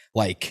this,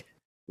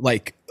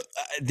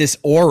 this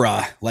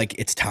aura, like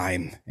it's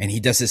time. And he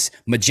does this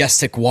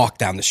majestic walk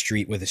down the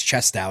street with his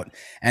chest out.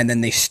 And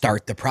then they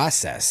start the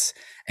process.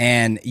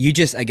 And you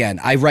just, again,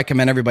 I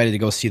recommend everybody to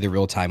go see The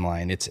Real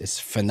Timeline. It's a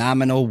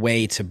phenomenal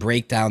way to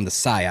break down the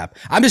PSYOP.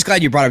 I'm just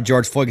glad you brought up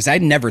George Floyd because I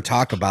never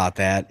talk about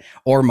that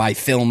or my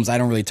films. I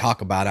don't really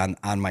talk about it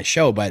on my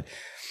show, but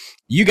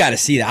you got to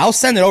see that. I'll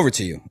send it over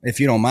to you if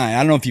you don't mind. I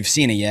don't know if you've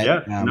seen it yet.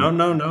 Yeah, no.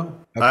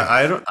 Okay.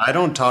 I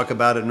don't talk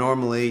about it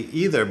normally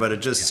either, but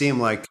it just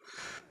seemed like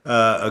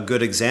a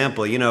good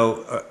example.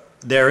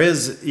 There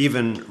is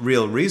even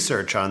real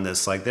research on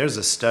this. Like there's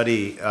a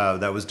study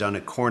that was done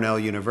at Cornell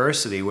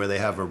University where they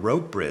have a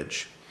rope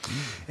bridge.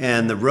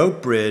 And the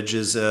rope bridge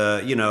is,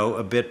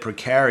 a bit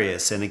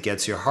precarious and it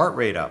gets your heart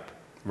rate up,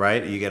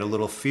 right? You get a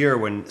little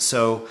fear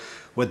so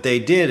what they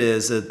did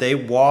is that they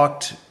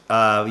walked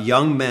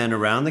young men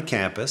around the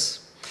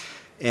campus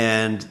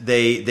and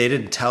they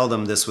didn't tell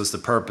them this was the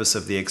purpose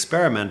of the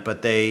experiment,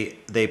 but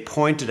they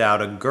pointed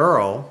out a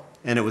girl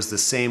and it was the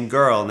same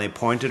girl and they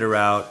pointed her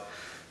out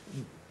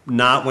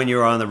not when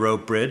you're on the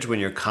rope bridge, when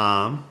you're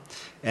calm,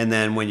 and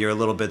then when you're a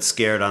little bit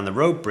scared on the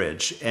rope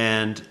bridge.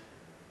 And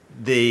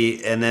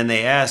then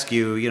they ask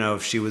you,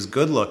 if she was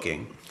good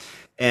looking.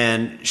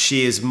 And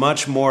she is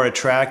much more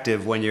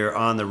attractive when you're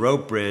on the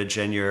rope bridge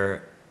and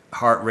your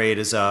heart rate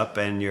is up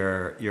and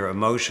your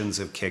emotions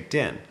have kicked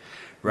in,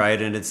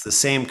 right? And it's the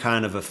same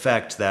kind of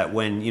effect that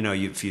when,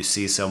 if you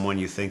see someone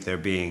you think they're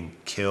being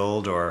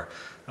killed or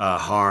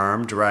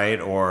harmed, right?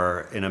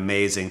 Or an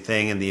amazing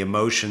thing and the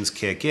emotions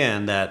kick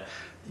in, that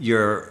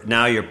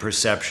your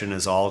perception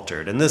is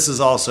altered. And this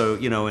is also,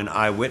 in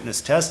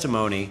eyewitness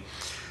testimony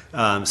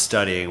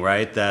studying,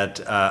 right?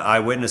 That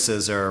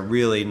eyewitnesses are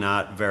really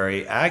not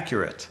very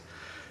accurate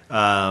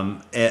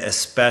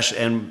especially,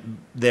 and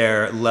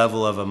their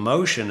level of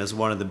emotion is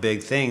one of the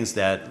big things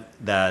that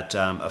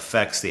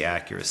affects the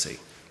accuracy,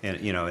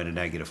 in a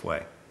negative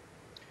way.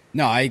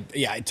 No, I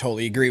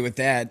totally agree with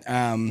that.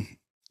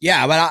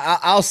 Yeah, but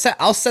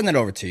I'll send it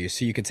over to you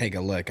so you can take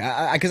a look.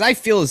 Because I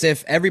feel as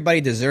if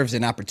everybody deserves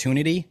an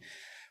opportunity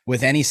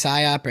with any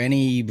psyop or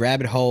any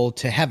rabbit hole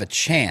to have a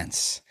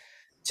chance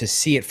to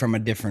see it from a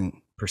different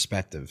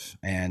perspective.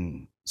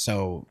 And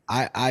so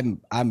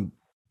I'm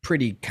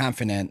pretty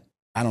confident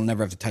I don't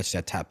never have to touch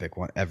that topic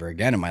ever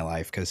again in my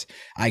life, because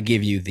I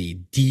give you the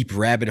deep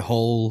rabbit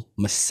hole,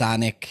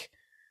 Masonic,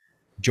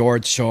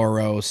 George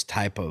Soros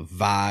type of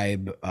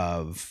vibe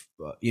of,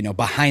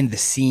 behind the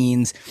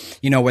scenes,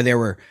 where they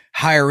were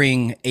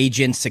hiring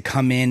agents to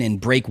come in and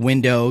break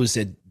windows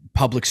at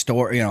public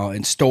store,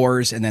 in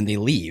stores, and then they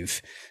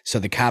leave. So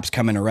the cops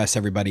come and arrest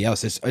everybody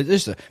else.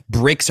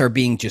 Bricks are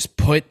being just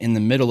put in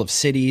the middle of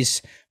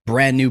cities,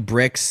 brand new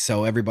bricks,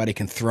 so everybody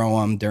can throw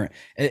them during.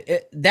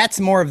 That's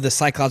more of the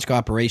psychological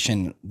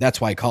operation. That's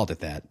why I called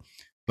it that.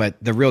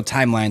 But the real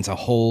timeline's a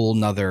whole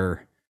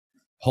nother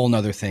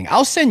thing.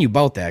 I'll send you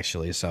both,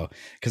 actually. So,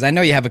 because I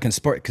know you have a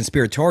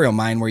conspiratorial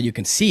mind where you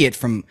can see it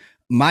from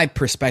my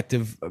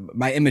perspective,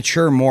 my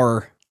immature,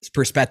 more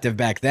perspective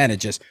back then. It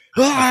just,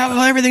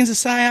 everything's a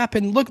psyop,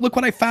 and look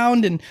what I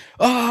found, and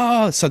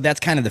so that's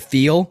kind of the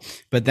feel.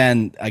 But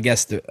then I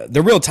guess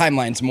the real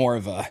timeline's more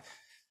of a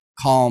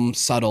calm,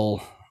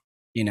 subtle.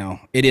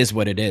 It is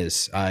what it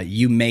is.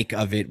 You make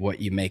of it what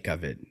you make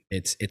of it.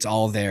 It's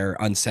all there,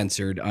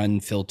 uncensored,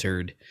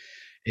 unfiltered.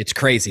 It's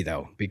crazy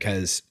though,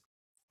 because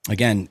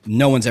again,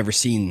 no one's ever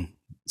seen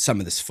some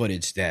of this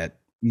footage that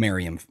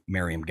Miriam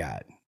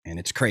got. And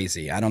it's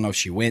crazy. I don't know if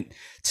she went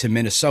to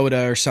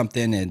Minnesota or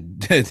something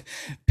and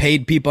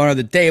paid people under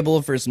the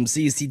table for some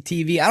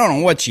CCTV. I don't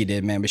know what she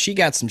did, man, but she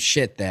got some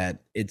shit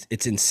that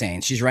it's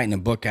insane. She's writing a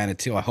book on it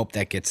too. I hope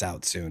that gets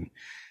out soon.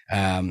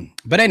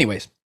 But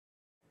anyways,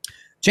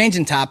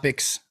 changing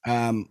topics.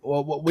 I don't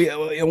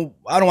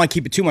want to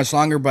keep it too much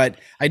longer, but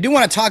I do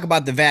want to talk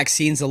about the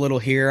vaccines a little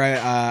here.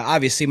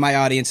 Obviously, my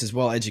audience is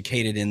well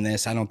educated in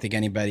this. I don't think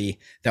anybody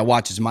that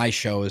watches my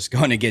show is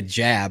going to get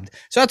jabbed.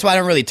 So that's why I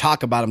don't really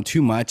talk about them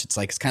too much.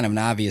 It's kind of an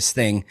obvious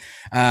thing.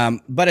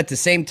 But at the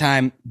same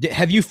time,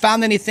 have you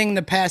found anything in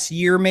the past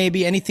year,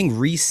 maybe anything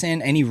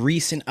recent, any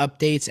recent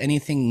updates,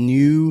 anything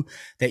new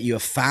that you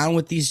have found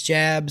with these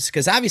jabs?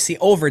 Because obviously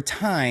over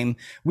time,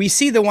 we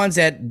see the ones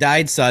that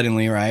died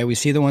suddenly, right? We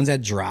see the ones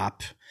that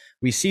drop.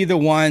 We see the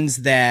ones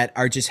that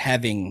are just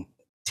having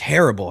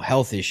terrible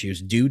health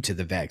issues due to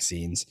the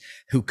vaccines,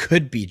 who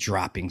could be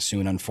dropping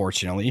soon,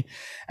 unfortunately.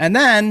 And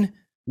then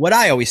what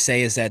I always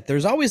say is that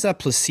there's always a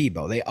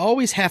placebo. They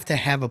always have to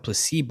have a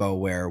placebo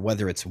where,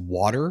 whether it's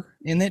water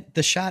in it,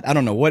 the shot, I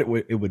don't know what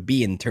it would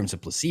be in terms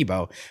of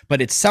placebo,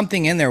 but it's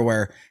something in there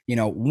where,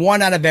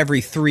 1 out of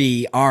every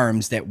 3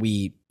 arms that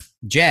we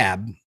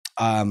jab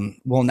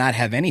will not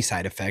have any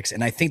side effects.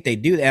 And I think they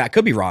do that. I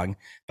could be wrong,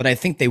 but I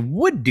think they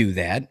would do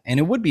that. And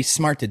it would be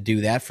smart to do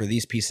that for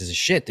these pieces of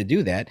shit to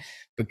do that,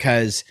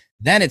 because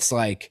then it's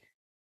like,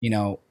 in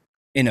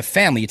a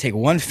family, you take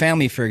one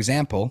family, for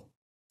example,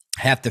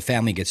 half the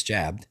family gets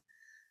jabbed.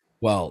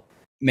 Well,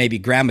 maybe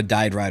grandma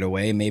died right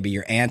away. Maybe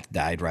your aunt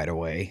died right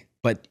away,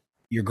 but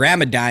your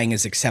grandma dying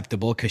is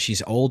acceptable because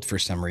she's old for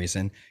some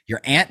reason. Your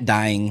aunt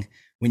dying,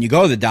 when you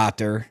go to the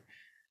doctor,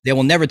 they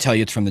will never tell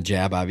you it's from the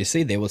jab,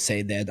 obviously. They will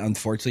say that,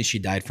 unfortunately, she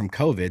died from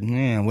COVID.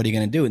 What are you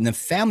going to do? And the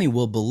family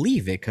will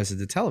believe it because of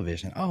the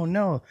television. Oh,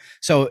 no.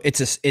 So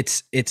it's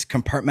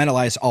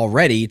compartmentalized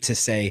already to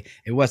say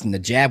it wasn't the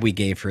jab we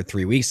gave her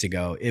 3 weeks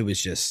ago. It was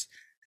just,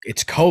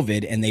 it's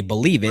COVID, and they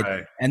believe it.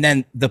 Right. And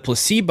then the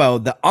placebo,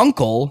 the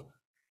uncle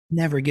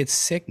never gets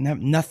sick,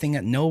 nothing,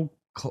 no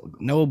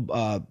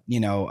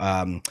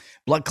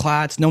blood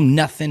clots, no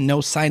nothing, no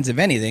signs of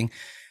anything.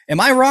 Am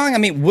I wrong? I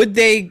mean, would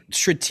they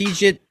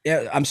strategize?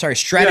 Yeah, so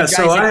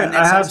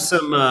I have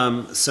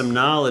some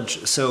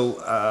knowledge. So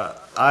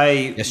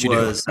I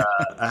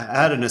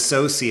had an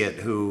associate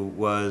who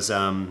was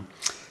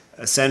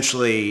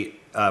essentially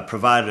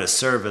provided a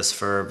service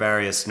for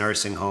various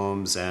nursing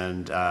homes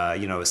and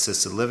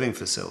assisted living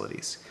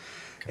facilities,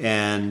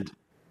 and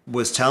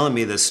was telling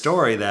me this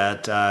story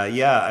that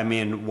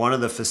one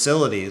of the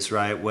facilities,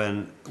 right,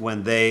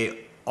 when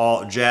they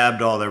all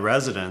jabbed all their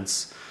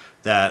residents,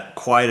 that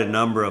quite a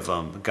number of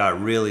them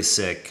got really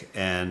sick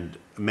and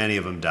many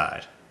of them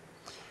died,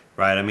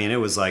 right? I mean, it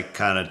was like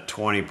kind of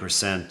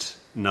 20%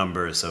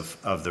 numbers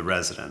of the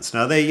residents.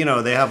 Now they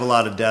have a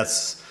lot of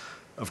deaths,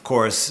 of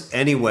course,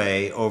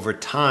 anyway, over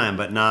time,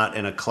 but not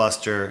in a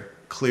cluster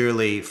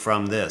clearly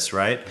from this,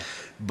 right?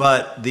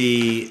 But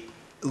the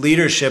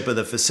leadership of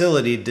the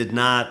facility did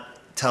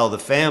not tell the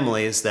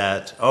families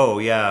that,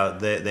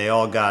 they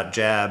all got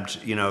jabbed,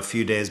 a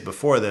few days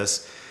before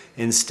this.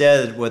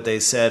 Instead, what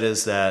they said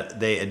is that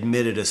they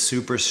admitted a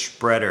super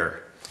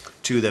spreader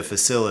to the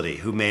facility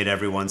who made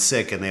everyone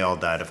sick, and they all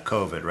died of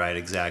COVID, right?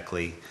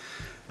 Exactly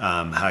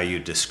how you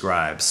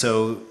describe.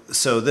 So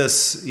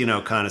this,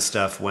 kind of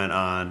stuff went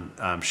on.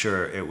 I'm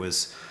sure it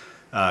was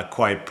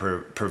quite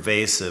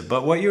pervasive.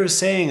 But what you were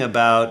saying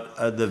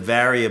about the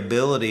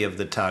variability of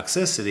the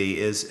toxicity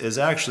is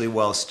actually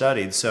well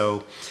studied.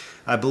 So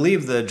I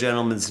believe the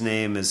gentleman's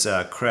name is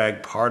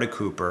Craig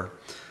Particooper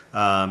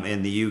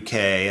in the UK,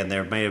 and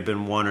there may have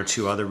been one or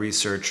two other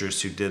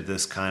researchers who did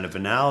this kind of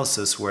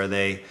analysis where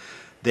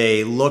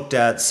they looked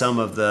at some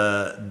of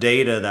the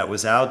data that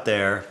was out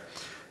there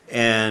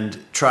and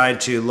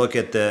tried to look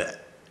at the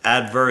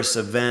adverse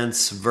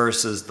events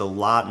versus the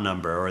lot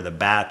number or the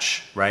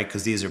batch, right?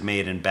 Because these are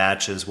made in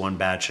batches, one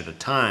batch at a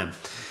time.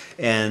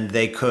 And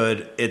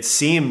it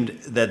seemed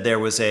that there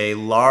was a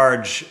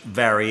large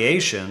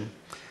variation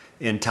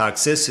in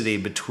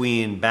toxicity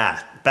between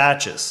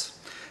batches.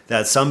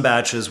 That some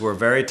batches were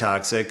very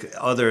toxic,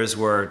 others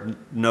were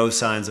no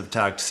signs of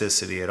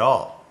toxicity at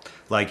all.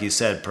 Like you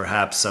said,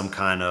 perhaps some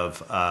kind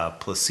of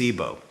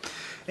placebo.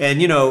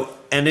 And,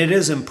 and it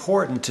is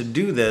important to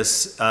do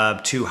this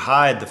to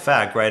hide the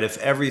fact, right? If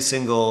every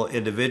single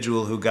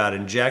individual who got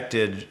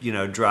injected,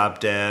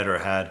 dropped dead or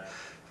had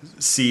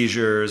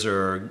seizures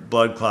or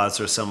blood clots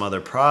or some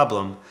other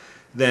problem,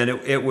 then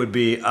it would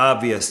be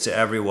obvious to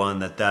everyone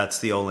that that's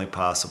the only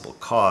possible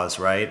cause,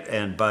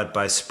 right? But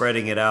by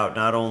spreading it out,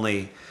 not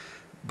only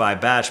by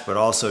batch, but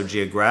also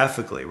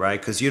geographically, right?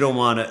 Because you don't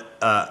want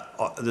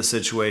the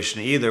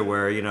situation either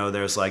where,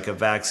 there's like a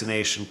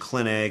vaccination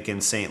clinic in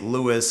St.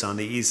 Louis on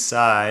the east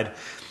side,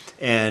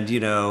 and,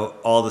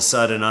 all of a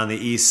sudden on the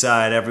east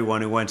side,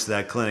 everyone who went to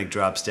that clinic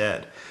drops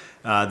dead.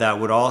 That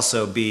would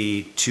also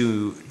be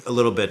a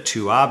little bit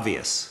too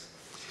obvious,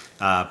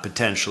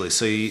 potentially.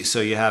 So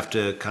you have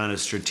to kind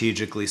of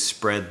strategically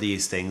spread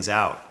these things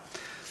out.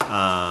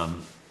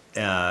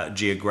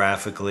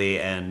 Geographically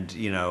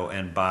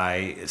and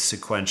by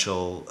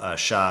sequential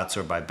shots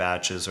or by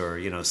batches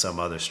or some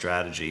other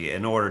strategy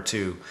in order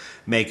to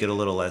make it a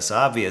little less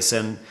obvious.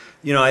 And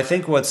I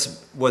think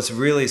what's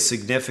really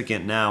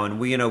significant now, and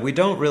we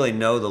don't really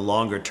know the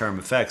longer term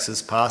effects.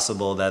 It's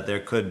possible that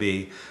there could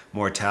be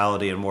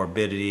mortality and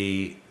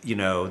morbidity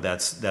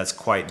that's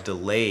quite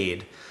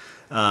delayed.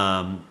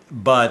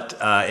 But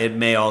it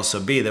may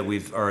also be that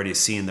we've already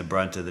seen the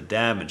brunt of the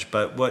damage.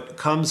 But what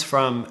comes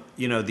from,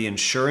 the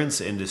insurance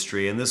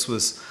industry, and this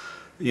was,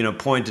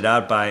 pointed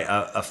out by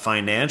a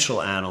financial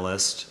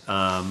analyst,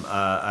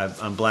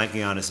 I'm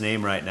blanking on his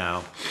name right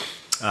now,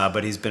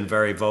 but he's been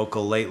very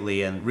vocal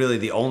lately and really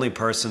the only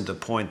person to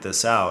point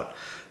this out,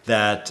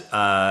 that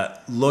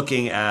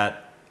looking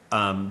at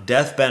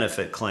death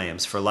benefit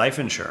claims for life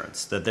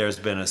insurance, that there's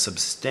been a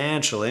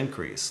substantial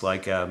increase,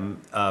 like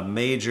a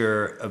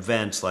major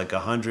event, like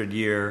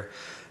 100-year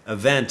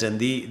event. And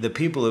the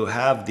people who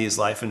have these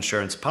life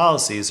insurance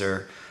policies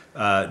are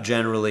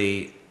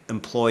generally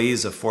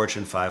employees of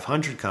Fortune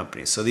 500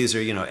 companies. So these are,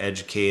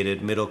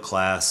 educated,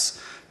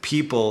 middle-class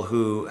people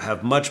who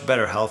have much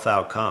better health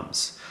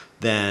outcomes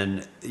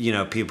than,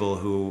 people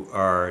who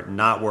are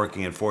not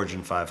working in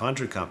Fortune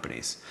 500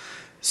 companies.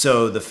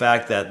 So the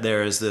fact that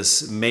there is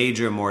this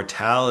major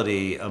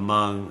mortality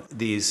among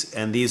these,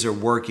 and these are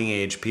working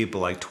age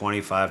people like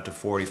 25 to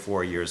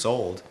 44 years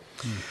old,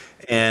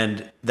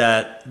 and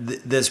that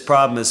this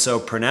problem is so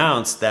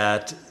pronounced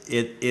that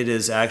it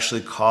has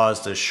actually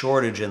caused a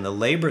shortage in the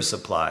labor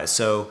supply.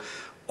 So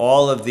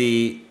all of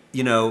the,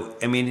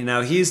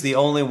 now he's the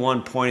only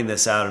one pointing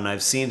this out, and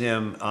I've seen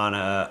him on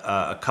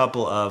a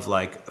couple of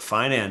like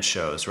finance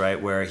shows, right,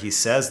 where he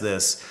says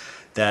this,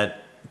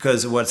 that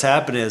because what's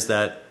happened is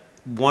that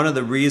one of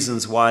the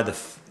reasons why the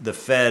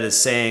Fed is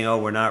saying, oh,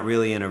 we're not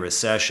really in a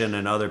recession,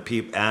 and other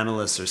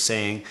analysts are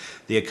saying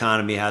the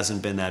economy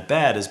hasn't been that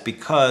bad, is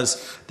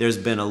because there's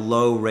been a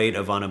low rate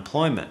of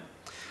unemployment.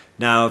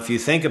 Now, if you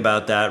think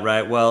about that,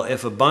 right, well,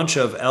 if a bunch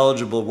of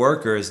eligible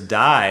workers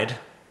died,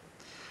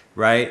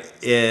 right,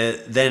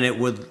 then it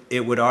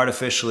would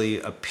artificially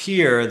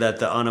appear that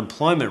the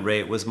unemployment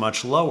rate was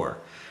much lower,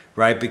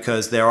 right,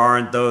 because there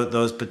aren't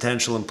those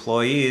potential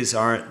employees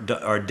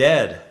are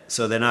dead,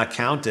 so they're not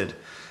counted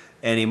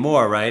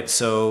anymore, right?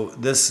 So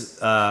this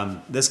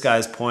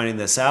guy's pointing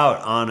this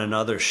out on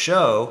another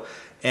show,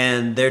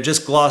 and they're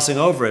just glossing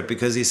over it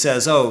because he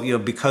says, oh,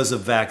 because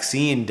of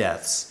vaccine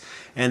deaths,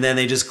 and then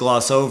they just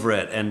gloss over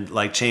it and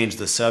like change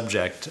the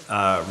subject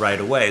right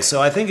away.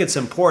 So I think it's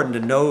important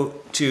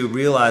to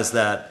realize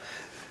that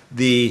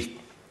the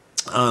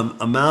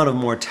amount of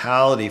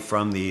mortality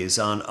from these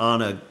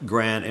on a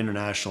grand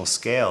international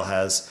scale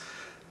has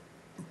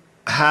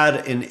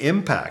had an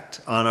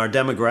impact on our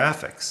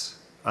demographics.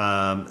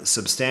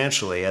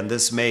 Substantially, and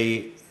this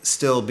may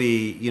still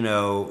be,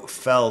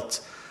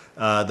 felt.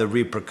 The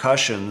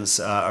repercussions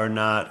are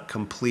not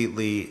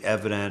completely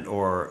evident,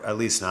 or at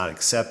least not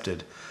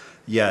accepted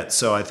yet.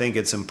 So I think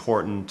it's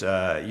important,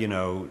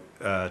 to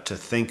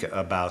think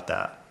about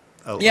that.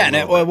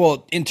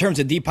 Well, in terms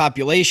of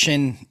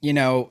depopulation,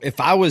 if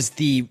I was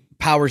the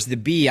powers that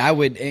be, I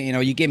would,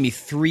 you gave me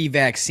 3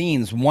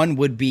 vaccines. One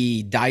would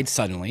be died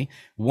suddenly.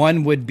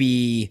 One would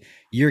be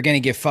you're going to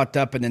get fucked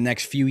up in the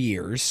next few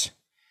years.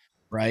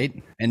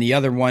 Right. And the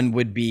other one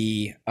would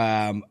be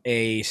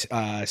a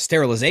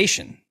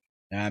sterilization,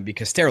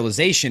 because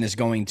sterilization is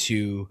going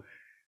to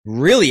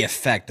really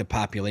affect the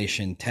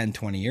population 10,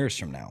 20 years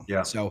from now.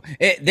 Yeah. So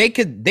they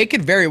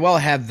could very well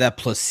have the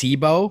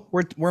placebo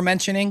we're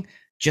mentioning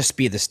just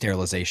be the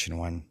sterilization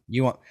one.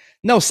 You want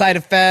no side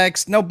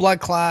effects, no blood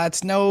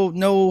clots,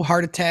 no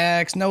heart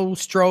attacks, no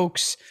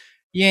strokes.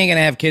 You ain't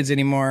gonna have kids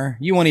anymore.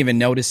 You won't even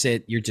notice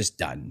it. You're just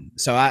done.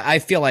 So I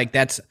feel like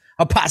that's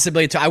a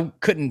possibility. I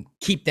couldn't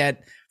keep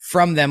that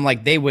from them.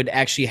 Like they would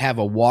actually have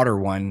a water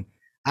one.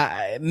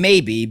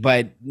 Maybe,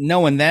 but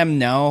knowing them,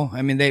 no.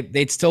 I mean,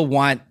 they'd still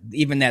want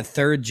even that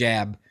third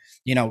jab.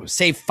 You know,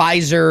 say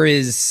Pfizer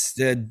is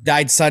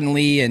died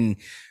suddenly, and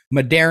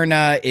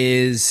Moderna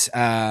is,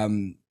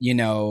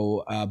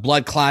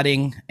 blood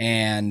clotting,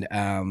 and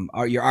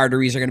your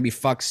arteries are going to be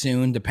fucked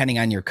soon, depending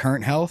on your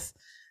current health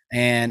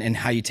and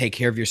how you take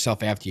care of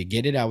yourself after you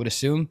get it. I would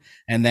assume,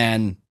 and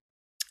then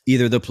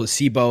either the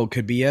placebo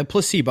could be a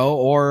placebo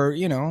or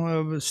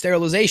a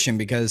sterilization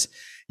because.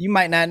 You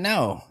might not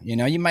know,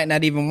 you might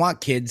not even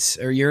want kids,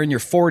 or you're in your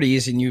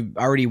 40s and you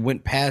already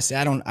went past,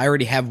 I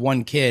already have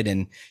one kid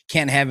and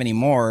can't have any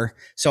more.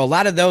 So a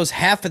lot of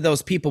half of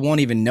those people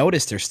won't even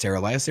notice they're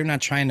sterilized. They're not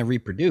trying to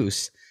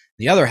reproduce.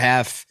 The other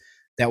half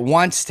that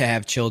wants to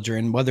have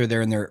children, whether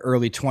they're in their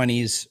early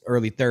 20s,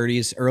 early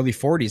 30s, early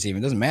 40s,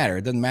 even doesn't matter.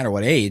 It doesn't matter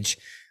what age,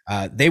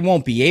 they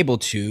won't be able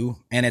to.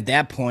 And at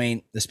that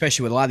point,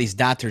 especially with a lot of these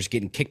doctors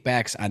getting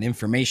kickbacks on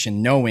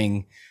information,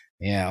 knowing,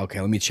 yeah, okay,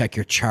 let me check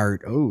your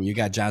chart. Oh, you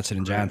got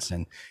Johnson &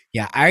 Johnson.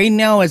 Yeah, I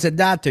know as a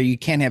doctor you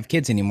can't have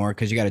kids anymore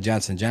because you got a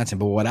Johnson & Johnson.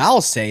 But what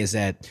I'll say is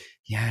that,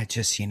 yeah,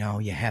 just, you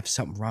have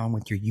something wrong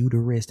with your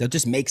uterus. They'll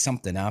just make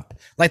something up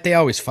like they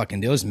always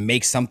fucking do. Just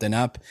make something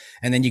up.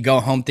 And then you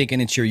go home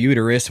thinking it's your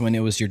uterus when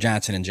it was your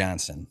Johnson &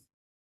 Johnson.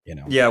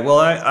 Yeah, well,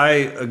 I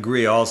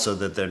agree also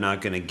that they're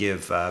not going to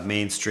give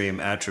mainstream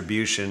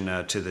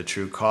attribution to the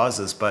true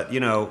causes. But,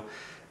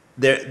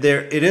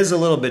 There, it is a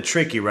little bit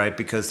tricky, right?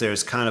 Because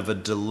there's kind of a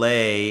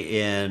delay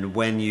in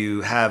when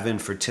you have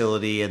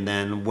infertility, and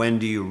then when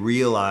do you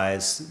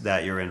realize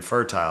that you're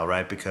infertile,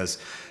 right? Because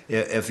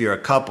if you're a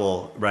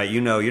couple, right,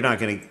 you're not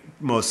going to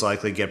most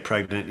likely get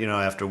pregnant,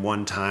 after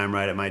one time,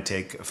 right? It might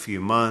take a few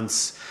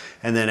months,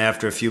 and then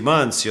after a few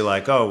months, you're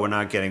like, oh, we're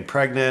not getting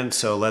pregnant,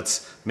 so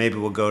maybe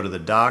we'll go to the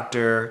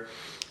doctor,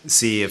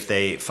 see if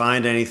they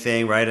find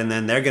anything, right? And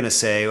then they're going to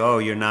say, oh,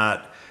 you're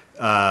not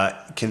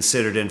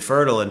considered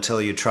infertile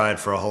until you tried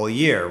for a whole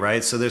year,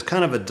 right? So there's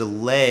kind of a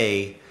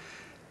delay,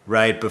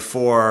 right,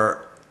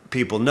 before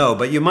people know.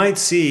 But you might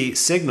see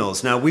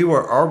signals. Now, we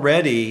were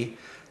already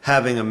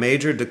having a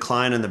major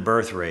decline in the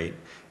birth rate,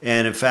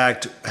 and in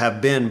fact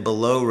have been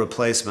below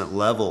replacement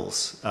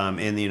levels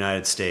in the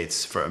United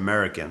States for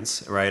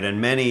Americans, right?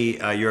 And many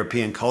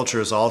European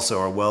cultures also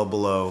are well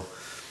below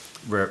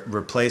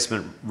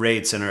replacement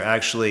rates and are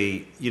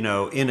actually, in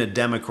a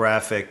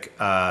demographic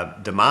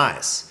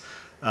demise.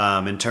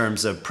 In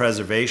terms of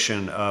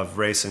preservation of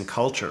race and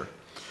culture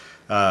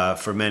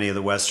for many of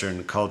the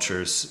Western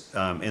cultures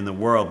in the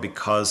world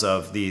because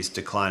of these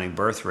declining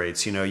birth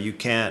rates. You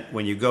can't,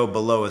 when you go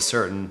below a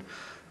certain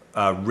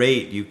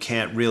rate, you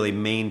can't really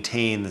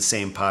maintain the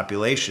same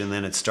population,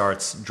 then it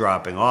starts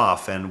dropping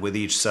off, and with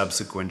each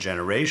subsequent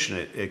generation,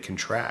 it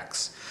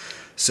contracts.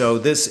 So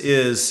this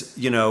is,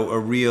 a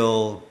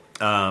real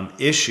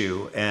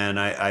issue, and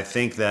I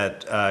think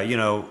that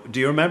do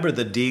you remember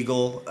the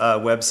Deagle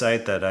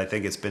website that I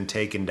think it's been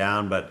taken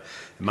down, but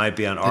it might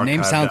be on archive. The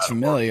name sounds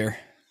familiar.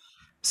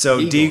 So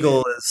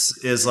Deagle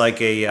is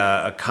like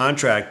a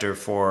contractor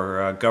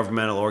for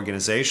governmental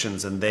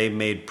organizations, and they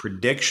made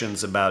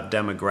predictions about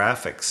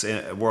demographics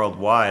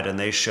worldwide, and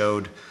they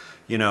showed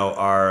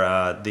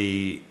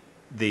the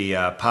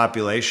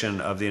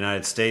population of the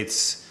United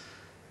States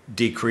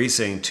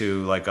decreasing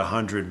to like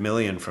 100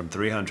 million from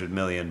 300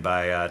 million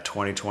by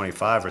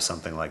 2025 or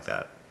something like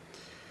that.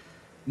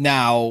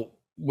 Now,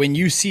 when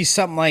you see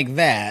something like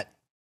that,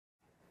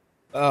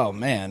 oh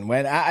man,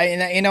 when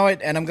you know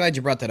what, and I'm glad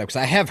you brought that up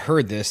because I have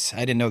heard this.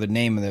 I didn't know the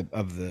name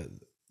of the.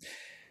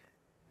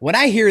 When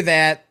I hear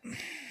that,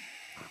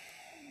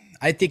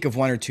 I think of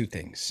one or two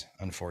things.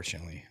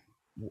 Unfortunately,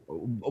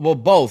 well,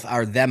 both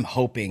are them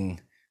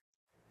hoping.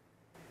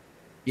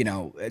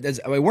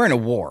 We're in a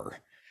war.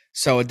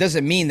 So it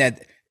doesn't mean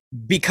that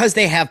because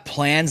they have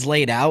plans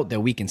laid out that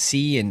we can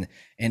see and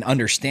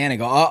understand and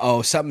go,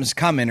 uh-oh, something's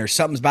coming or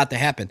something's about to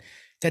happen.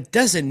 That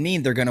doesn't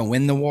mean they're going to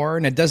win the war,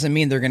 and it doesn't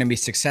mean they're going to be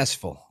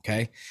successful,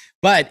 okay?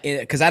 But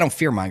because I don't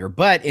fearmonger,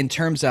 but in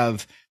terms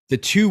of the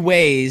two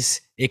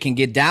ways it can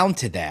get down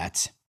to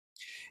that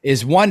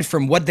is one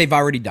from what they've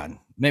already done.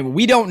 Maybe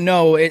we don't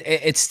know.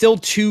 It's still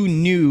too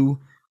new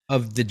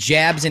of the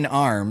jabs and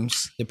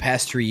arms the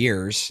past 3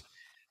 years.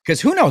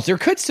 Because who knows? There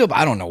could still,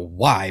 I don't know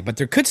why, but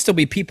there could still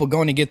be people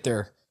going to get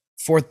their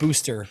fourth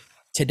booster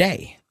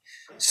today.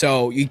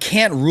 So you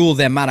can't rule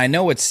them out. I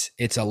know it's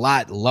a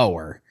lot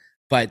lower,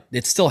 but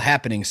it's still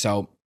happening.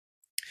 So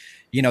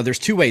there's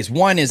two ways.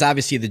 One is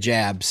obviously the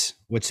jabs,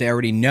 which they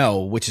already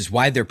know, which is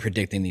why they're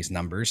predicting these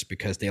numbers,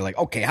 because they're like,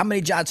 okay, how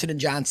many Johnson &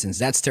 Johnsons?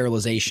 That's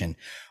sterilization.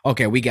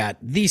 Okay, we got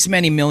these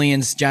many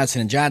millions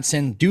Johnson &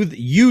 Johnson.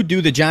 You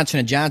do the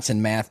Johnson &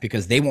 Johnson math,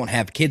 because they won't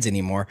have kids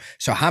anymore.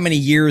 So how many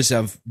years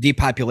of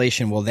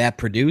depopulation will that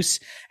produce?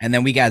 And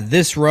then we got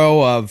this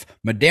row of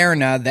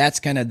Moderna. That's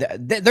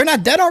they're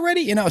not dead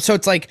already, So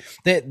it's like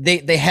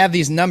they have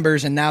these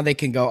numbers, and now they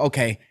can go,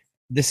 okay,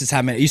 this is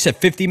how many. You said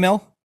 50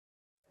 mil?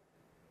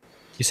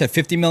 You said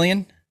 50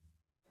 million?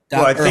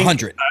 Or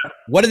 100?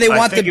 What do they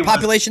want the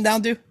population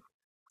down to?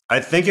 I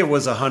think it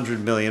was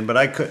 100 million, but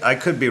I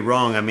could be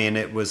wrong. I mean,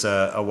 it was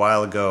a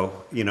while ago,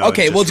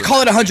 Okay, well, to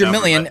call it 100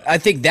 million, I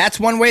think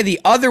that's one way.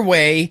 The other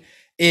way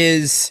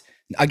is,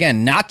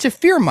 again, not to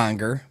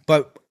fearmonger,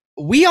 but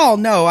we all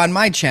know, on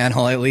my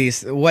channel at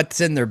least, what's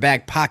in their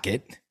back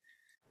pocket.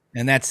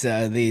 And that's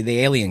the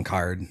alien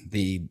card,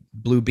 the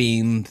blue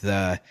beam,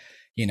 the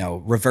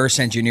reverse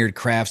engineered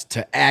crafts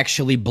to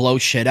actually blow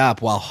shit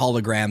up while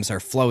holograms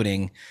are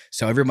floating.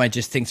 So everybody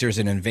just thinks there's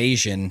an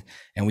invasion,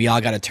 and we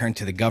all got to turn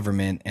to the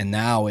government. And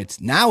now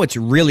it's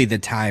really the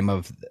time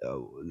of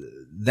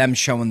them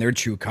showing their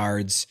true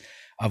cards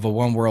of a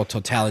one world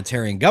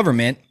totalitarian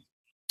government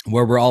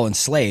where we're all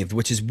enslaved,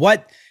 which is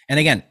what, and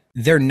again,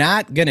 they're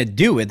not going to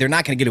do it. They're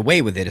not going to get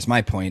away with it, is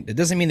my point. It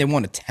doesn't mean they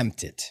won't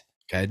attempt it.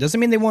 Okay. It doesn't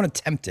mean they won't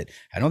attempt it.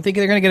 I don't think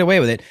they're going to get away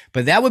with it,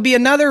 but that would be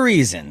another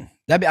reason.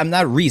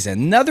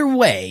 Another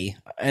way,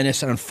 and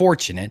it's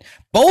unfortunate.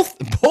 Both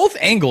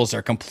angles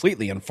are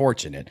completely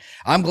unfortunate.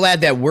 I'm glad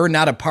that we're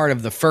not a part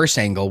of the first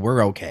angle.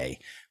 We're okay.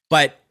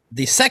 But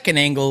the second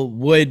angle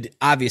would,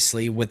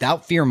 obviously,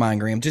 without fear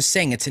mongering, I'm just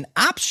saying it's an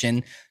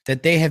option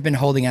that they have been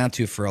holding on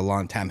to for a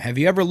long time. Have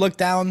you ever looked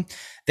down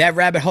that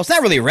rabbit hole? It's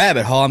not really a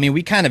rabbit hole. I mean,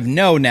 we kind of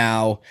know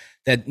now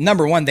that,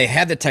 number one, they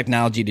have the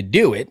technology to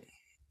do it.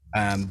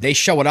 They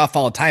show it off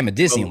all the time at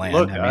Disneyland.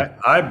 Well, look,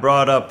 I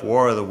brought up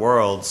War of the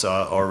Worlds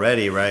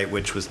already, right?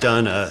 Which was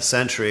done a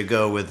century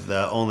ago with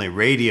only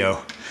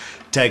radio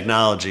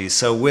technology.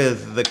 So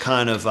with the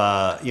kind of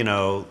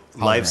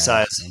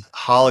life-size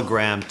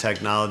hologram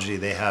technology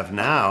they have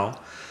now,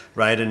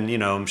 right? And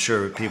I'm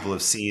sure people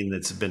have seen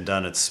it's been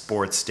done at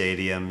sports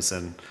stadiums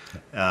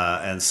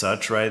and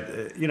such, right?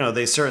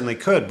 They certainly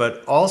could,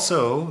 but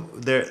also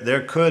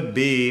there could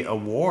be a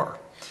war.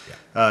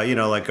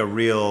 Like a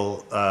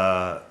real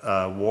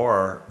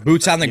war.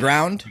 Boots on the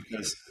ground?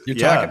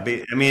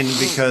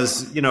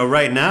 Because,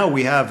 right now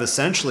we have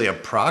essentially a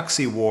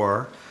proxy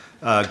war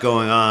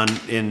going on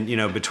in,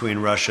 between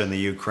Russia and the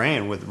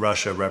Ukraine, with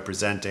Russia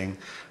representing,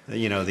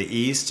 the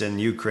East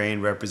and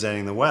Ukraine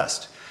representing the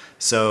West.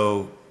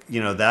 So,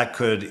 that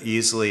could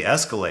easily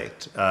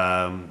escalate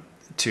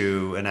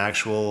to an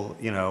actual,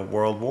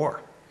 world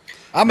war.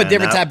 I'm a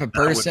different type of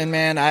person,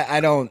 man. I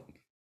don't.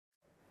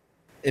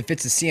 If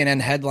it's a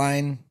CNN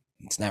headline,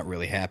 it's not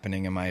really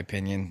happening, in my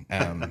opinion.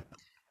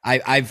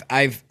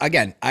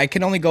 I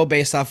can only go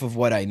based off of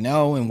what I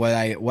know, and what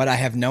I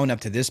have known up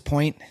to this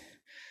point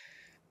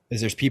is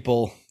there's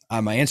people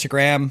on my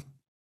Instagram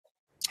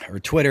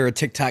or Twitter or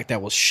TikTok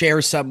that will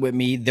share something with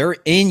me. They're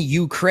in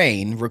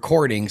Ukraine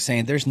recording,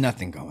 saying there's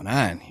nothing going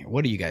on here.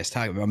 What are you guys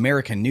talking about?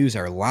 American news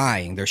are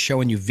lying. They're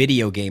showing you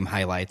video game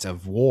highlights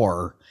of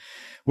war,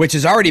 which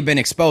has already been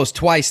exposed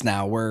twice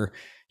now, where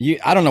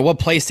I don't know what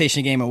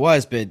PlayStation game it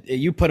was, but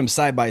you put them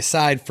side by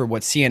side for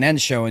what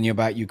CNN's showing you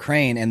about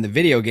Ukraine and the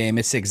video game.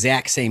 It's the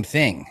exact same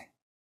thing.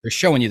 They're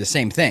showing you the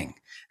same thing.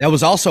 That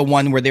was also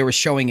one where they were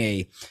showing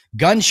a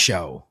gun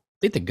show. I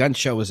think the gun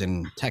show was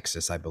in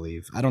Texas, I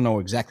believe. I don't know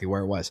exactly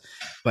where it was,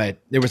 but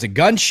there was a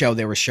gun show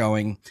they were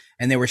showing,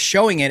 and they were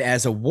showing it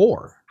as a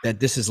war,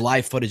 that this is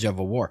live footage of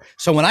a war.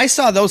 So when I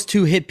saw those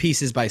two hit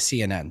pieces by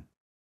CNN,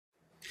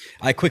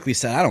 I quickly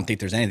said, I don't think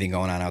there's anything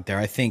going on out there.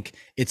 I think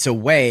it's a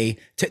way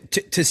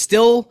to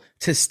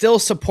still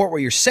support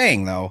what you're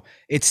saying, though.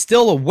 It's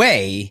still a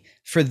way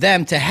for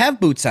them to have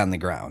boots on the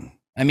ground.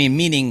 I mean,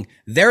 meaning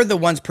they're the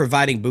ones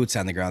providing boots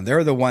on the ground.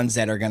 They're the ones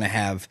that are going to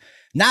have,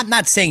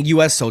 not saying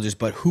U.S. soldiers,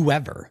 but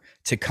whoever,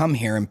 to come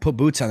here and put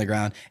boots on the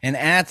ground and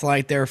act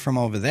like they're from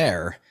over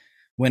there,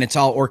 when it's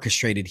all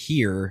orchestrated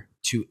here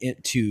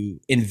to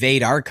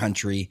invade our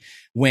country.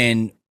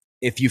 When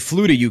if you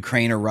flew to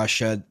Ukraine or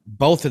Russia,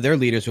 both of their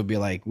leaders would be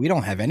like, we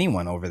don't have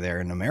anyone over there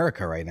in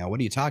America right now.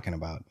 What are you talking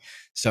about?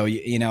 So,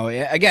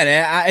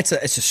 again, it's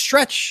a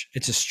stretch.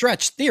 It's a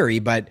stretch theory,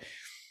 but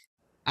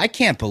I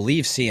can't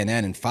believe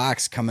CNN and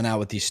Fox coming out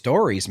with these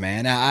stories,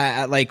 man.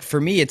 I like,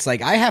 for me, it's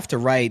like, I have to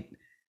write,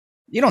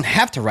 you don't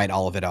have to write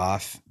all of it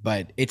off,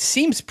 but it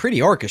seems pretty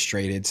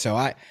orchestrated. So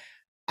I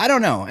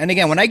don't know. And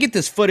again, when I get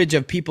this footage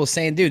of people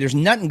saying, dude, there's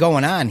nothing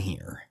going on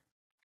here,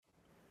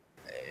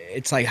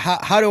 it's like,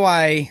 how do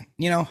I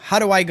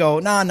go,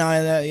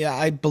 yeah,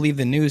 I believe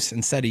the news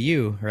instead of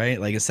you,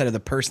 right? Like, instead of the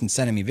person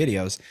sending me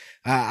videos,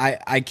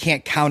 I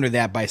can't counter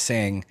that by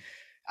saying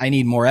I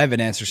need more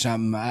evidence or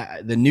something.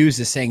 The news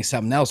is saying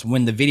something else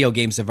when the video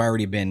games have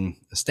already been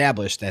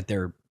established that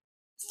they're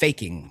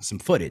faking some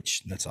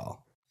footage. That's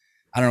all.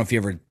 I don't know if you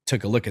ever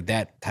took a look at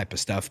that type of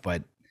stuff,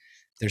 but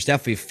there's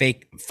definitely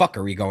fake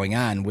fuckery going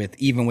on with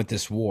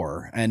this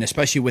war, and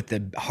especially with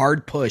the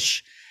hard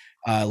push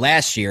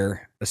last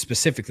year,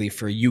 specifically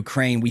for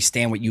Ukraine. We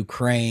stand with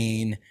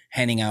Ukraine,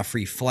 handing out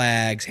free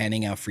flags,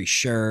 handing out free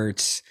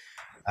shirts.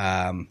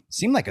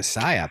 Seemed like a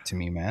psyop to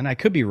me, man. I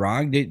could be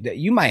wrong.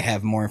 You might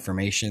have more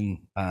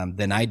information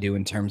than I do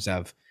in terms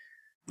of.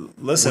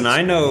 Listen,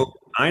 I know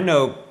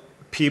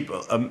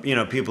people,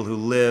 people who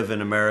live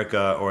in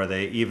America, or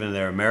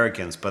they're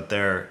Americans, but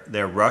they're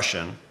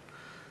Russian,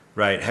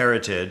 right,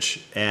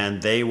 heritage,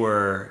 and they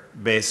were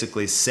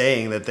basically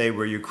saying that they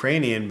were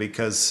Ukrainian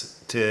because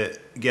to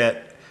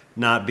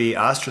not be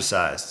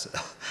ostracized.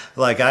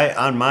 Like I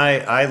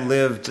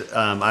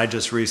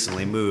just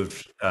recently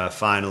moved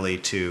finally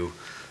to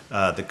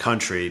the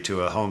country,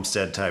 to a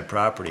homestead type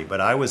property, but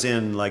I was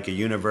in like a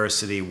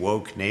university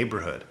woke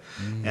neighborhood.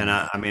 And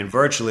I mean,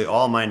 virtually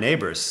all my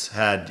neighbors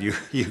had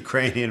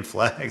Ukrainian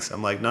flags.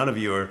 I'm like, none of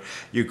you are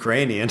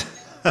Ukrainian.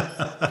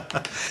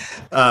 Why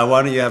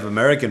don't you have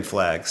American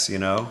flags,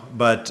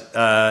 But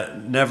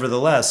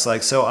nevertheless,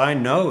 like, so I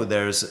know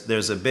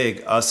there's a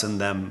big us and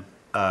them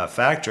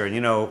factor.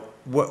 And,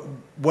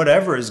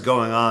 whatever is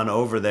going on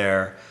over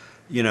there,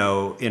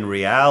 in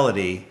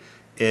reality,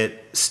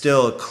 it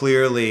still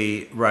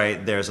clearly,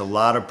 right, there's a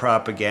lot of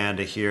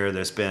propaganda here.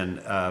 There's been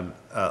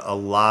a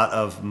lot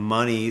of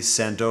money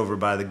sent over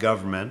by the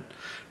government,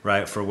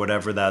 right, for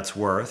whatever that's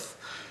worth.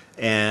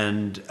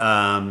 And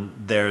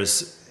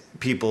there's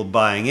people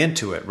buying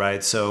into it,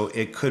 right? So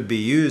it could be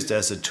used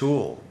as a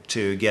tool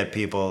to get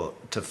people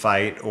to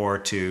fight or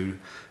to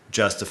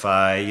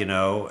justify,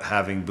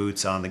 having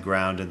boots on the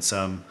ground in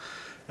some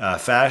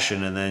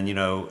fashion. And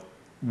then,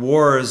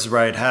 wars,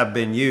 right, have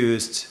been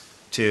used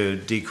to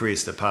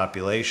decrease the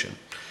population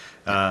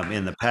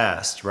in the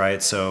past,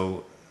 right?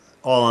 So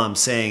all I'm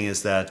saying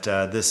is that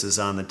this is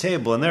on the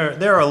table, and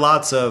there are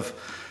lots of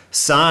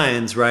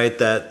signs, right,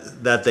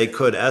 that they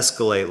could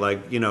escalate.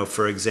 Like,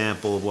 for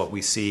example, what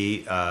we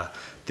see,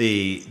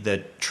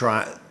 the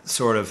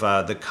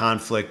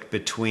conflict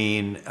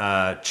between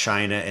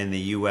China and the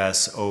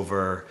U.S.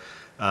 over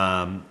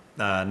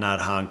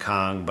not Hong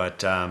Kong, but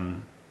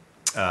Taiwan.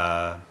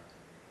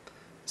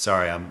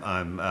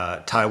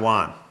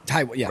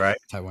 Yeah, right?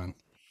 Taiwan.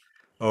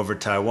 Over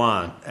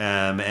Taiwan.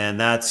 And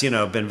that's,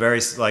 been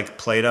very,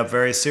 played up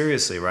very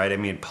seriously, right? I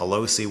mean,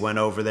 Pelosi went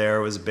over there.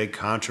 It was a big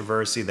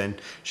controversy. Then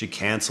she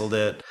canceled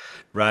it,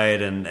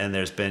 right? And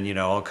there's been,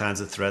 all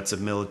kinds of threats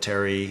of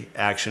military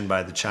action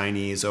by the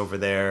Chinese over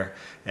there,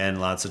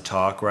 and lots of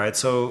talk, right?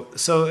 So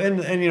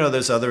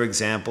there's other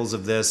examples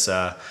of this,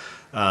 where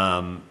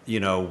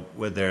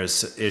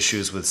there's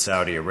issues with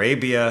Saudi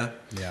Arabia,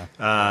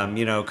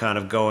 kind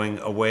of going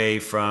away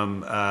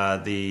from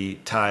the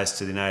ties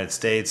to the United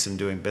States and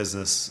doing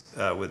business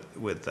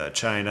with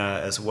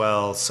China as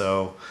well.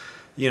 So,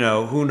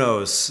 who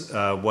knows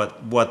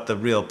what the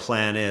real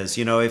plan is.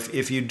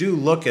 If you do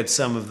look at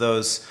some of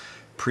those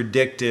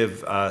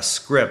predictive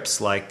scripts,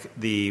 like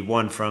the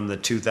one from the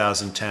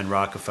 2010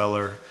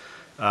 Rockefeller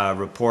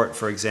report,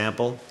 for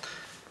example,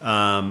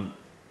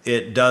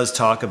 it does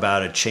talk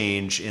about a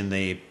change in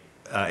the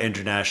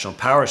international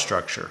power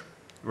structure,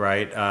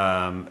 right?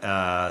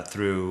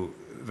 Through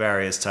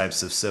various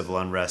types of civil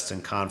unrest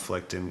and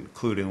conflict,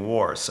 including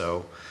war.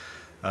 So,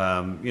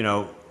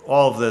 all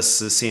of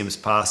this seems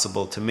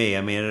possible to me.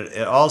 I mean,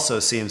 it also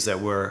seems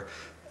that we're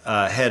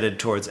headed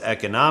towards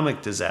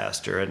economic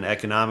disaster, and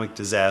economic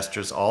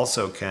disasters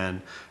also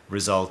can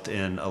result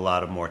in a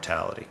lot of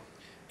mortality.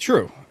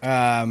 True.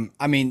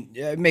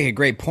 Make a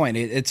great point.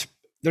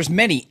 There's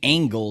many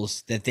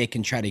angles that they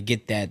can try to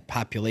get that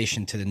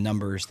population to the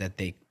numbers that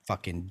they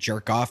fucking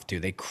jerk off to.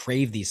 They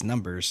crave these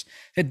numbers.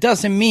 It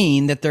doesn't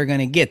mean that they're going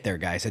to get there,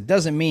 guys. It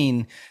doesn't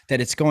mean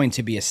that it's going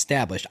to be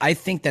established. I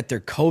think that their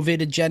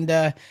COVID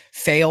agenda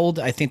failed.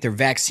 I think their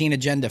vaccine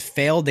agenda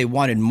failed. They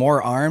wanted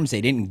more arms.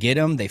 They didn't get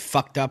them. They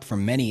fucked up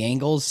from many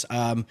angles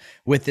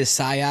with this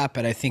PSYOP.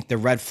 And I think the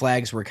red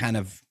flags were kind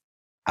of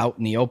out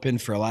in the open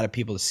for a lot of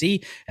people to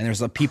see. And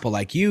there's people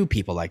like you,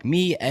 people like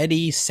me,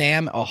 Eddie,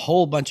 Sam, a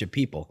whole bunch of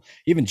people,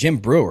 even Jim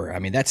Brewer. I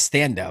mean, that's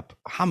stand up.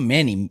 How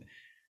many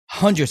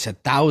hundreds of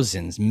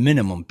thousands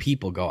minimum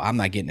people go, I'm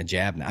not getting a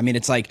jab now. I mean,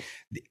 it's like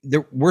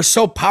we're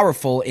so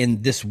powerful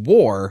in this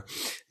war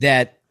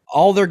that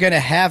all they're going to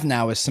have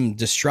now is some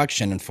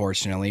destruction,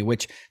 unfortunately,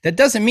 which that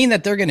doesn't mean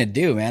that they're going to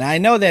do, man. I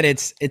know that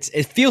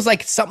it feels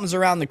like something's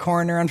around the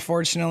corner.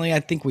 Unfortunately,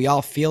 I think we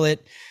all feel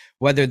it,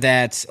 whether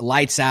that's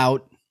lights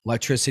out,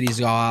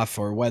 electricity's off,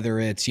 or whether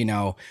it's,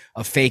 a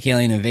fake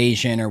alien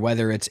invasion, or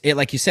whether it's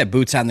like you said,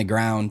 boots on the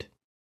ground.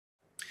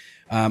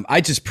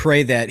 I just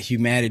pray that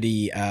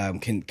humanity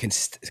can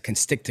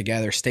stick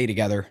together, stay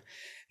together.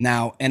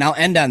 Now, and I'll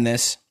end on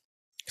this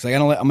because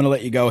I'm gonna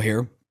let you go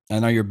here. I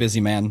know you're a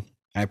busy man.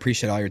 I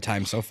appreciate all your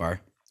time so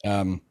far.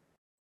 I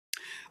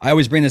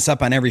always bring this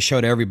up on every show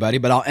to everybody,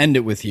 but I'll end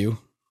it with you,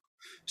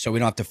 so we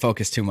don't have to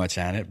focus too much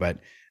on it. But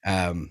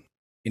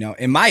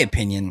in my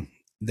opinion,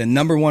 the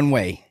number one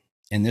way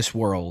in this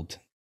world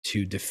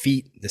to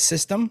defeat the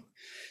system,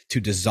 to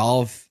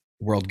dissolve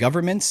world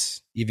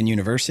governments, even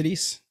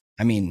universities,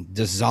 I mean,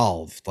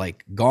 dissolved,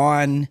 like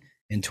gone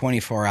in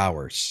 24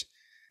 hours.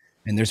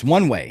 And there's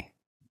one way.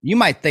 You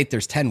might think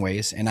there's 10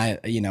 ways, and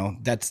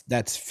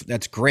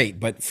that's great.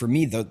 But for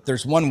me,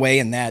 there's one way,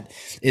 and that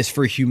is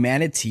for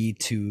humanity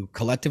to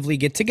collectively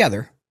get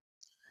together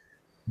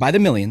by the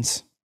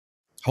millions,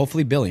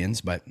 hopefully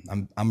billions, but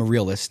I'm a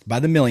realist, by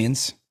the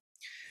millions,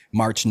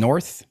 march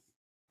north,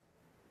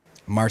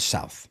 march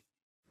south.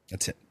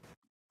 That's it.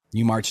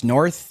 You march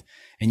north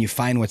and you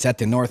find what's at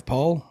the North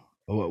Pole,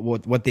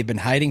 what they've been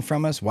hiding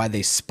from us, why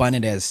they spun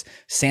it as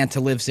Santa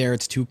lives there.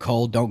 It's too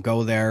cold. Don't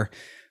go there.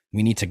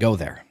 We need to go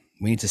there.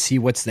 We need to see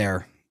what's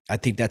there. I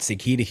think that's the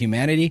key to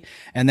humanity.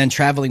 And then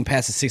traveling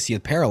past the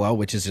 60th parallel,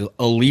 which is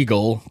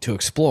illegal to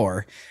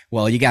explore.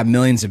 Well, you got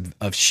millions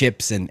of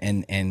ships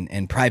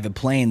and private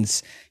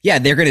planes. Yeah,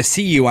 they're going to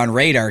see you on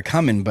radar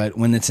coming, but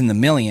when it's in the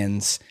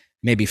millions,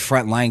 maybe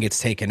front line gets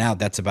taken out.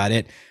 That's about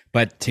it.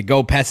 But to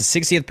go past the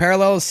 60th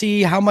parallel,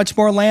 see how much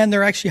more land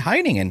they're actually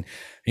hiding in.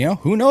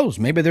 Who knows?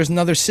 Maybe there's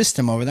another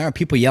system over there.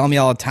 People yell at me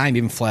all the time,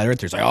 even flat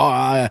earthers,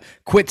 like,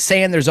 quit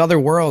saying there's other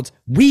worlds.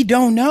 We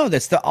don't know.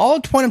 That's the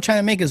point I'm trying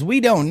to make is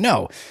we don't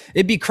know.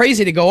 It'd be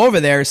crazy to go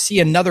over there, see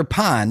another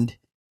pond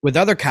with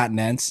other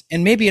continents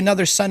and maybe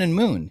another sun and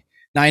moon.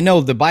 Now, I know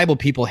the Bible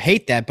people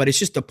hate that, but it's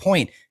just a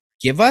point.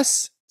 Give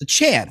us the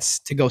chance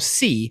to go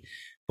see.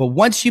 But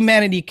once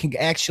humanity can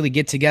actually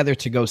get together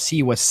to go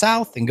see what's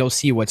south and go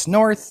see what's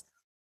north,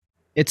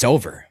 it's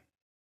over.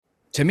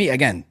 To me,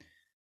 again,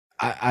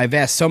 I've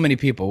asked so many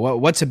people,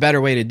 what's a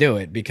better way to do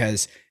it?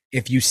 Because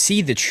if you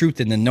see the truth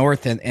in the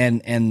north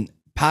and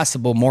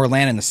possible more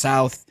land in the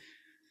south,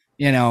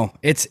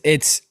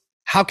 it's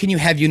how can you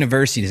have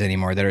universities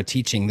anymore that are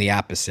teaching the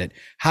opposite?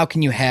 How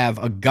can you have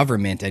a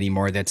government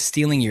anymore that's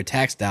stealing your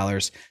tax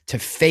dollars to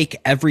fake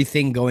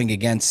everything going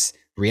against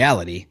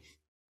reality?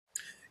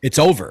 It's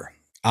over.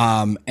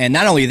 And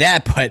not only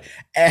that, but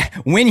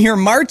when you're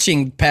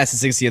marching past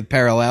the 60th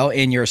parallel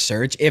in your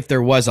search, if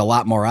there was a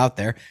lot more out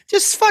there,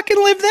 just fucking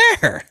live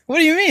there. What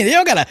do you mean? You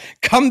don't got to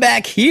come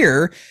back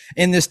here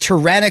in this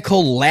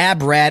tyrannical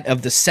lab rat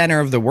of the center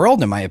of the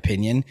world, in my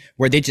opinion,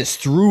 where they just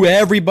threw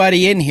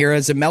everybody in here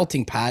as a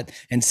melting pot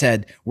and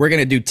said, we're going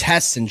to do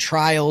tests and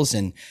trials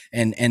and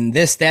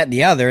this, that, and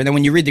the other. And then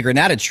when you read the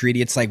Grenada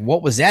Treaty, it's like,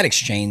 what was that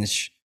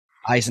exchange?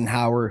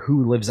 Eisenhower,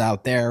 who lives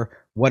out there?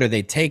 What are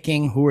they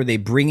taking? Who are they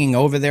bringing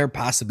over there?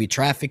 Possibly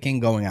trafficking,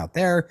 going out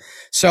there.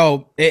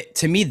 So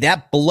to me,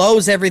 that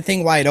blows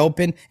everything wide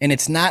open. And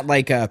it's not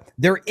like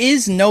there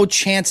is no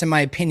chance, in my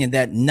opinion,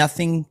 that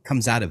nothing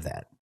comes out of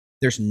that.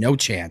 There's no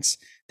chance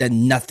that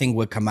nothing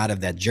would come out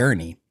of that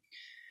journey.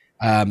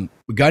 Gun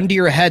to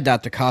your head,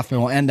 Dr. Kaufman.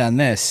 We'll end on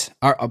this.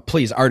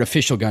 Please,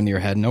 artificial gun to your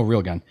head. No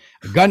real gun.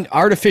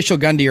 Artificial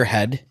gun to your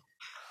head.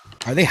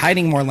 Are they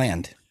hiding more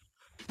land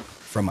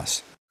from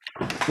us?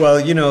 Well,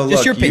 just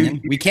look, your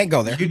opinion. We can't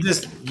go there.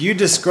 You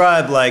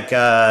describe like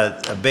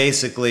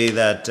basically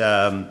that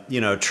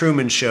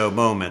Truman Show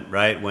moment,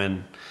 right?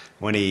 When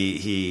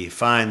he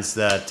finds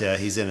that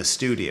he's in a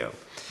studio,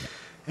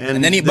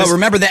 and then but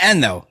remember the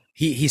end though.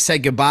 He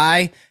said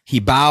goodbye. He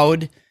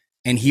bowed,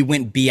 and he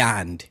went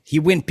beyond. He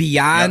went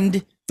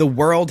beyond the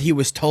world he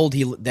was told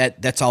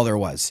that's all there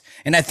was.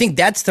 And I think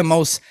that's the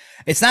most.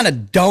 It's not a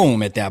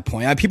dome at that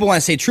point. People want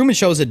to say Truman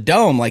Show is a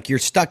dome, like you're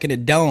stuck in a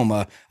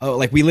dome,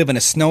 like we live in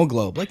a snow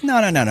globe. Like no.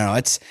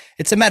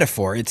 It's a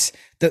metaphor. It's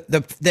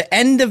the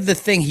end of the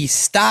thing. He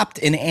stopped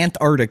in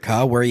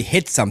Antarctica where he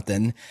hit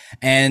something,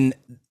 and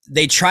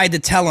they tried to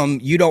tell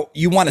him, you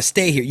want to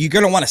stay here. You're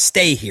going to want to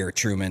stay here,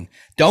 Truman.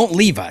 Don't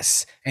leave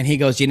us. And he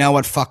goes, you know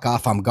what? Fuck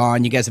off. I'm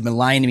gone. You guys have been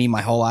lying to me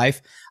my whole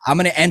life. I'm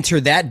going to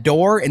enter that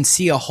door and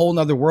see a whole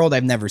nother world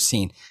I've never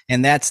seen.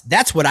 And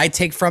that's what I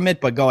take from it.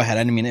 But go ahead.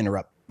 I didn't mean to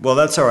interrupt. Well,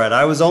 that's all right.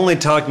 I was only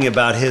talking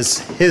about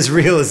his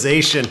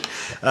realization,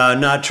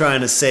 not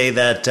trying to say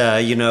that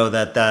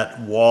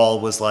that wall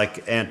was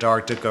like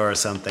Antarctica or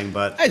something.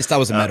 But I just thought it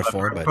was a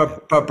metaphor.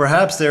 But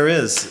perhaps there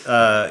is,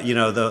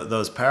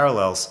 those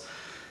parallels.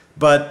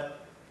 But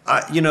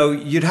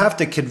you'd have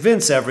to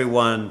convince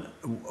everyone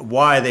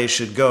why they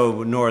should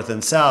go north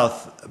and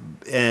south,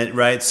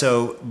 right?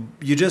 So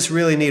you just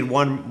really need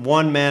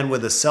one man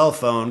with a cell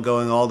phone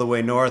going all the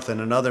way north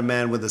and another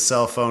man with a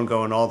cell phone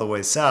going all the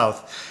way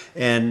south,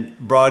 and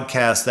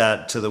broadcast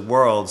that to the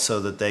world so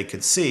that they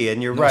could see.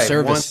 And you're right.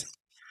 Service.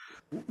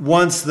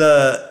 Once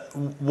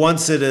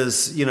it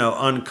is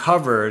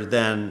uncovered,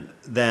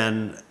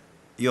 then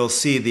you'll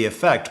see the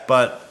effect.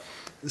 But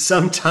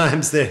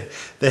sometimes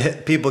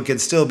the people can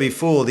still be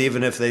fooled,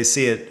 even if they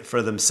see it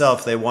for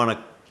themselves. They want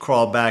to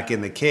crawl back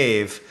in the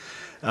cave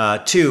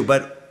too.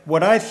 But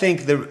what I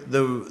think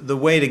the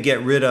way to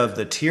get rid of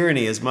the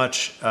tyranny is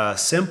much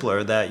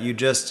simpler. That you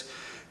just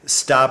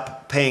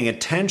stop paying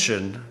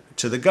attention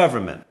to the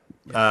government.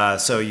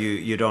 So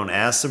you don't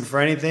ask them for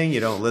anything.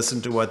 You don't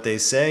listen to what they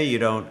say. You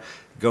don't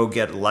go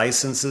get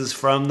licenses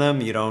from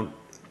them. You don't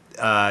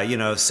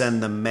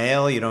send them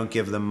mail. You don't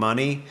give them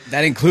money.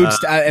 That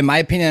includes, in my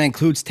opinion, that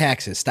includes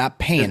taxes. Stop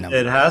paying them.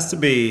 It has to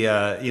be,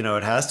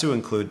 it has to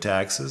include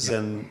taxes. Yeah.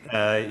 And,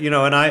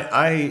 and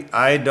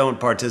I don't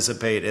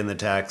participate in the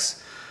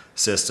tax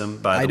system.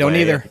 By the I don't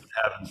way, either.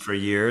 haven't for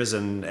years,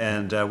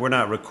 and we're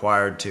not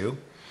required to.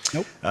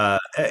 Nope.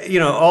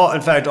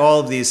 All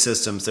of these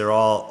systems, they're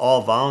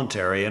all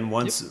voluntary, and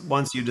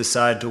once you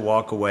decide to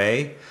walk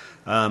away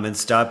and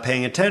stop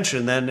paying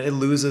attention, then it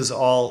loses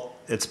all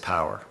its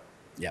power.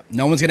 Yep.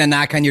 No one's gonna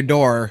knock on your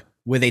door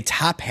with a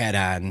top hat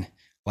on,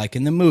 like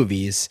in the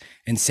movies,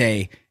 and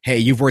say, "Hey,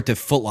 you've worked at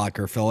Foot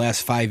Locker for the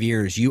last 5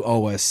 years. You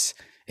owe us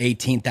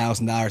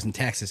 $18,000 in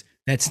taxes."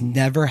 That's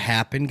never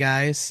happened,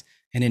 guys,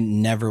 and it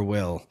never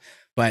will.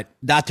 But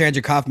Dr.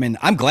 Andrew Kaufman,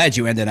 I'm glad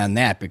you ended on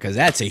that, because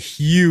that's a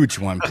huge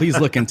one. Please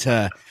look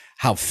into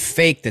how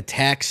fake the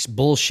tax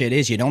bullshit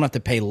is. You don't have to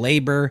pay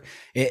labor.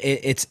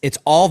 It's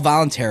all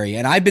voluntary.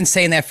 And I've been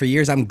saying that for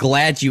years. I'm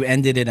glad you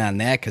ended it on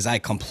that, because I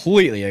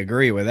completely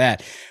agree with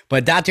that.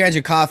 But Dr.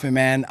 Andrew Kaufman,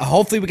 man,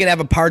 hopefully we can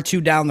have a part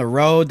 2 down the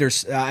road.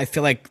 I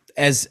feel like,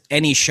 as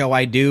any show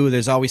I do,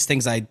 there's always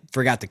things I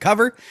forgot to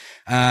cover.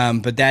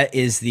 But that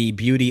is the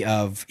beauty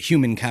of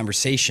human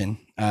conversation.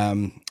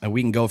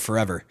 We can go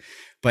forever.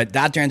 But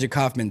Dr. Andrew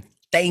Kaufman,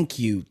 thank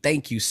you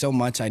so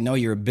much. I know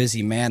you're a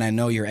busy man. I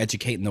know you're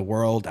educating the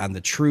world on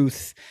the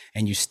truth,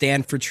 and you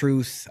stand for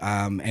truth.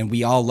 And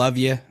we all love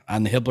you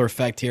on the Hibbler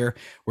Effect here.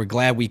 We're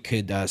glad we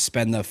could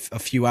spend a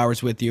few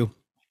hours with you.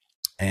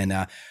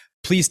 And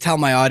please tell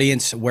my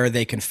audience where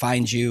they can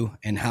find you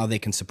and how they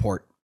can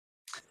support.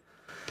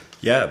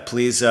 Yeah,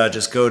 please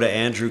just go to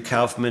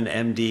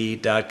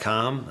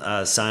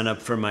andrewkaufmanmd.com, sign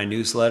up for my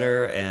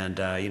newsletter, and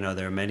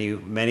there are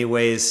many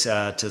ways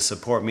to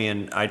support me,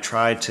 and I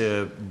try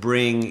to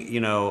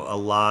bring a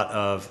lot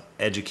of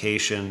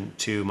education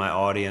to my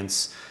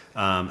audience,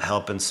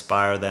 help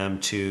inspire them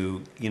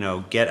to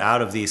get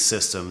out of these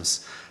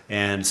systems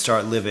and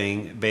start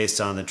living based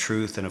on the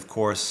truth. And of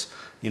course,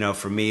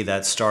 for me,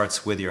 that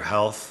starts with your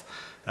health,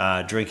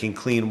 drinking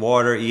clean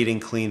water, eating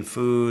clean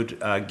food,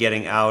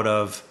 getting out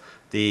of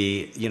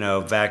the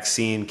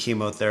vaccine,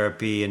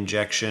 chemotherapy,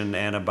 injection,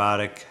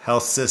 antibiotic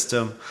health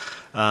system,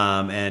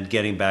 and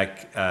getting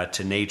back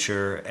to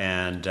nature.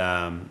 And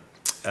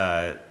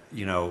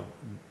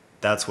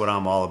that's what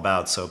I'm all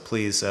about. So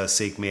please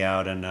seek me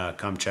out and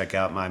come check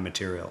out my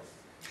material.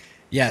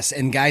 Yes,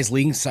 and guys,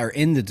 links are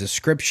in the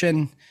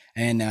description.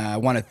 And I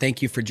want to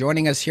thank you for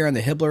joining us here on the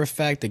Hibbler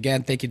Effect.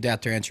 Again, thank you,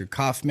 Dr. Andrew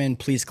Kaufman.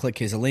 Please click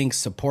his links,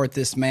 support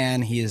this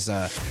man. He is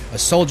a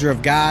soldier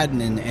of God,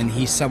 and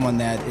he's someone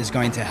that is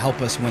going to help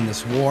us win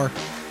this war.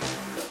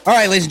 All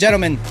right, ladies and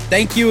gentlemen,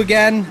 thank you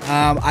again.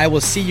 I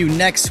will see you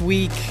next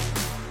week.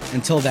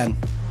 Until then.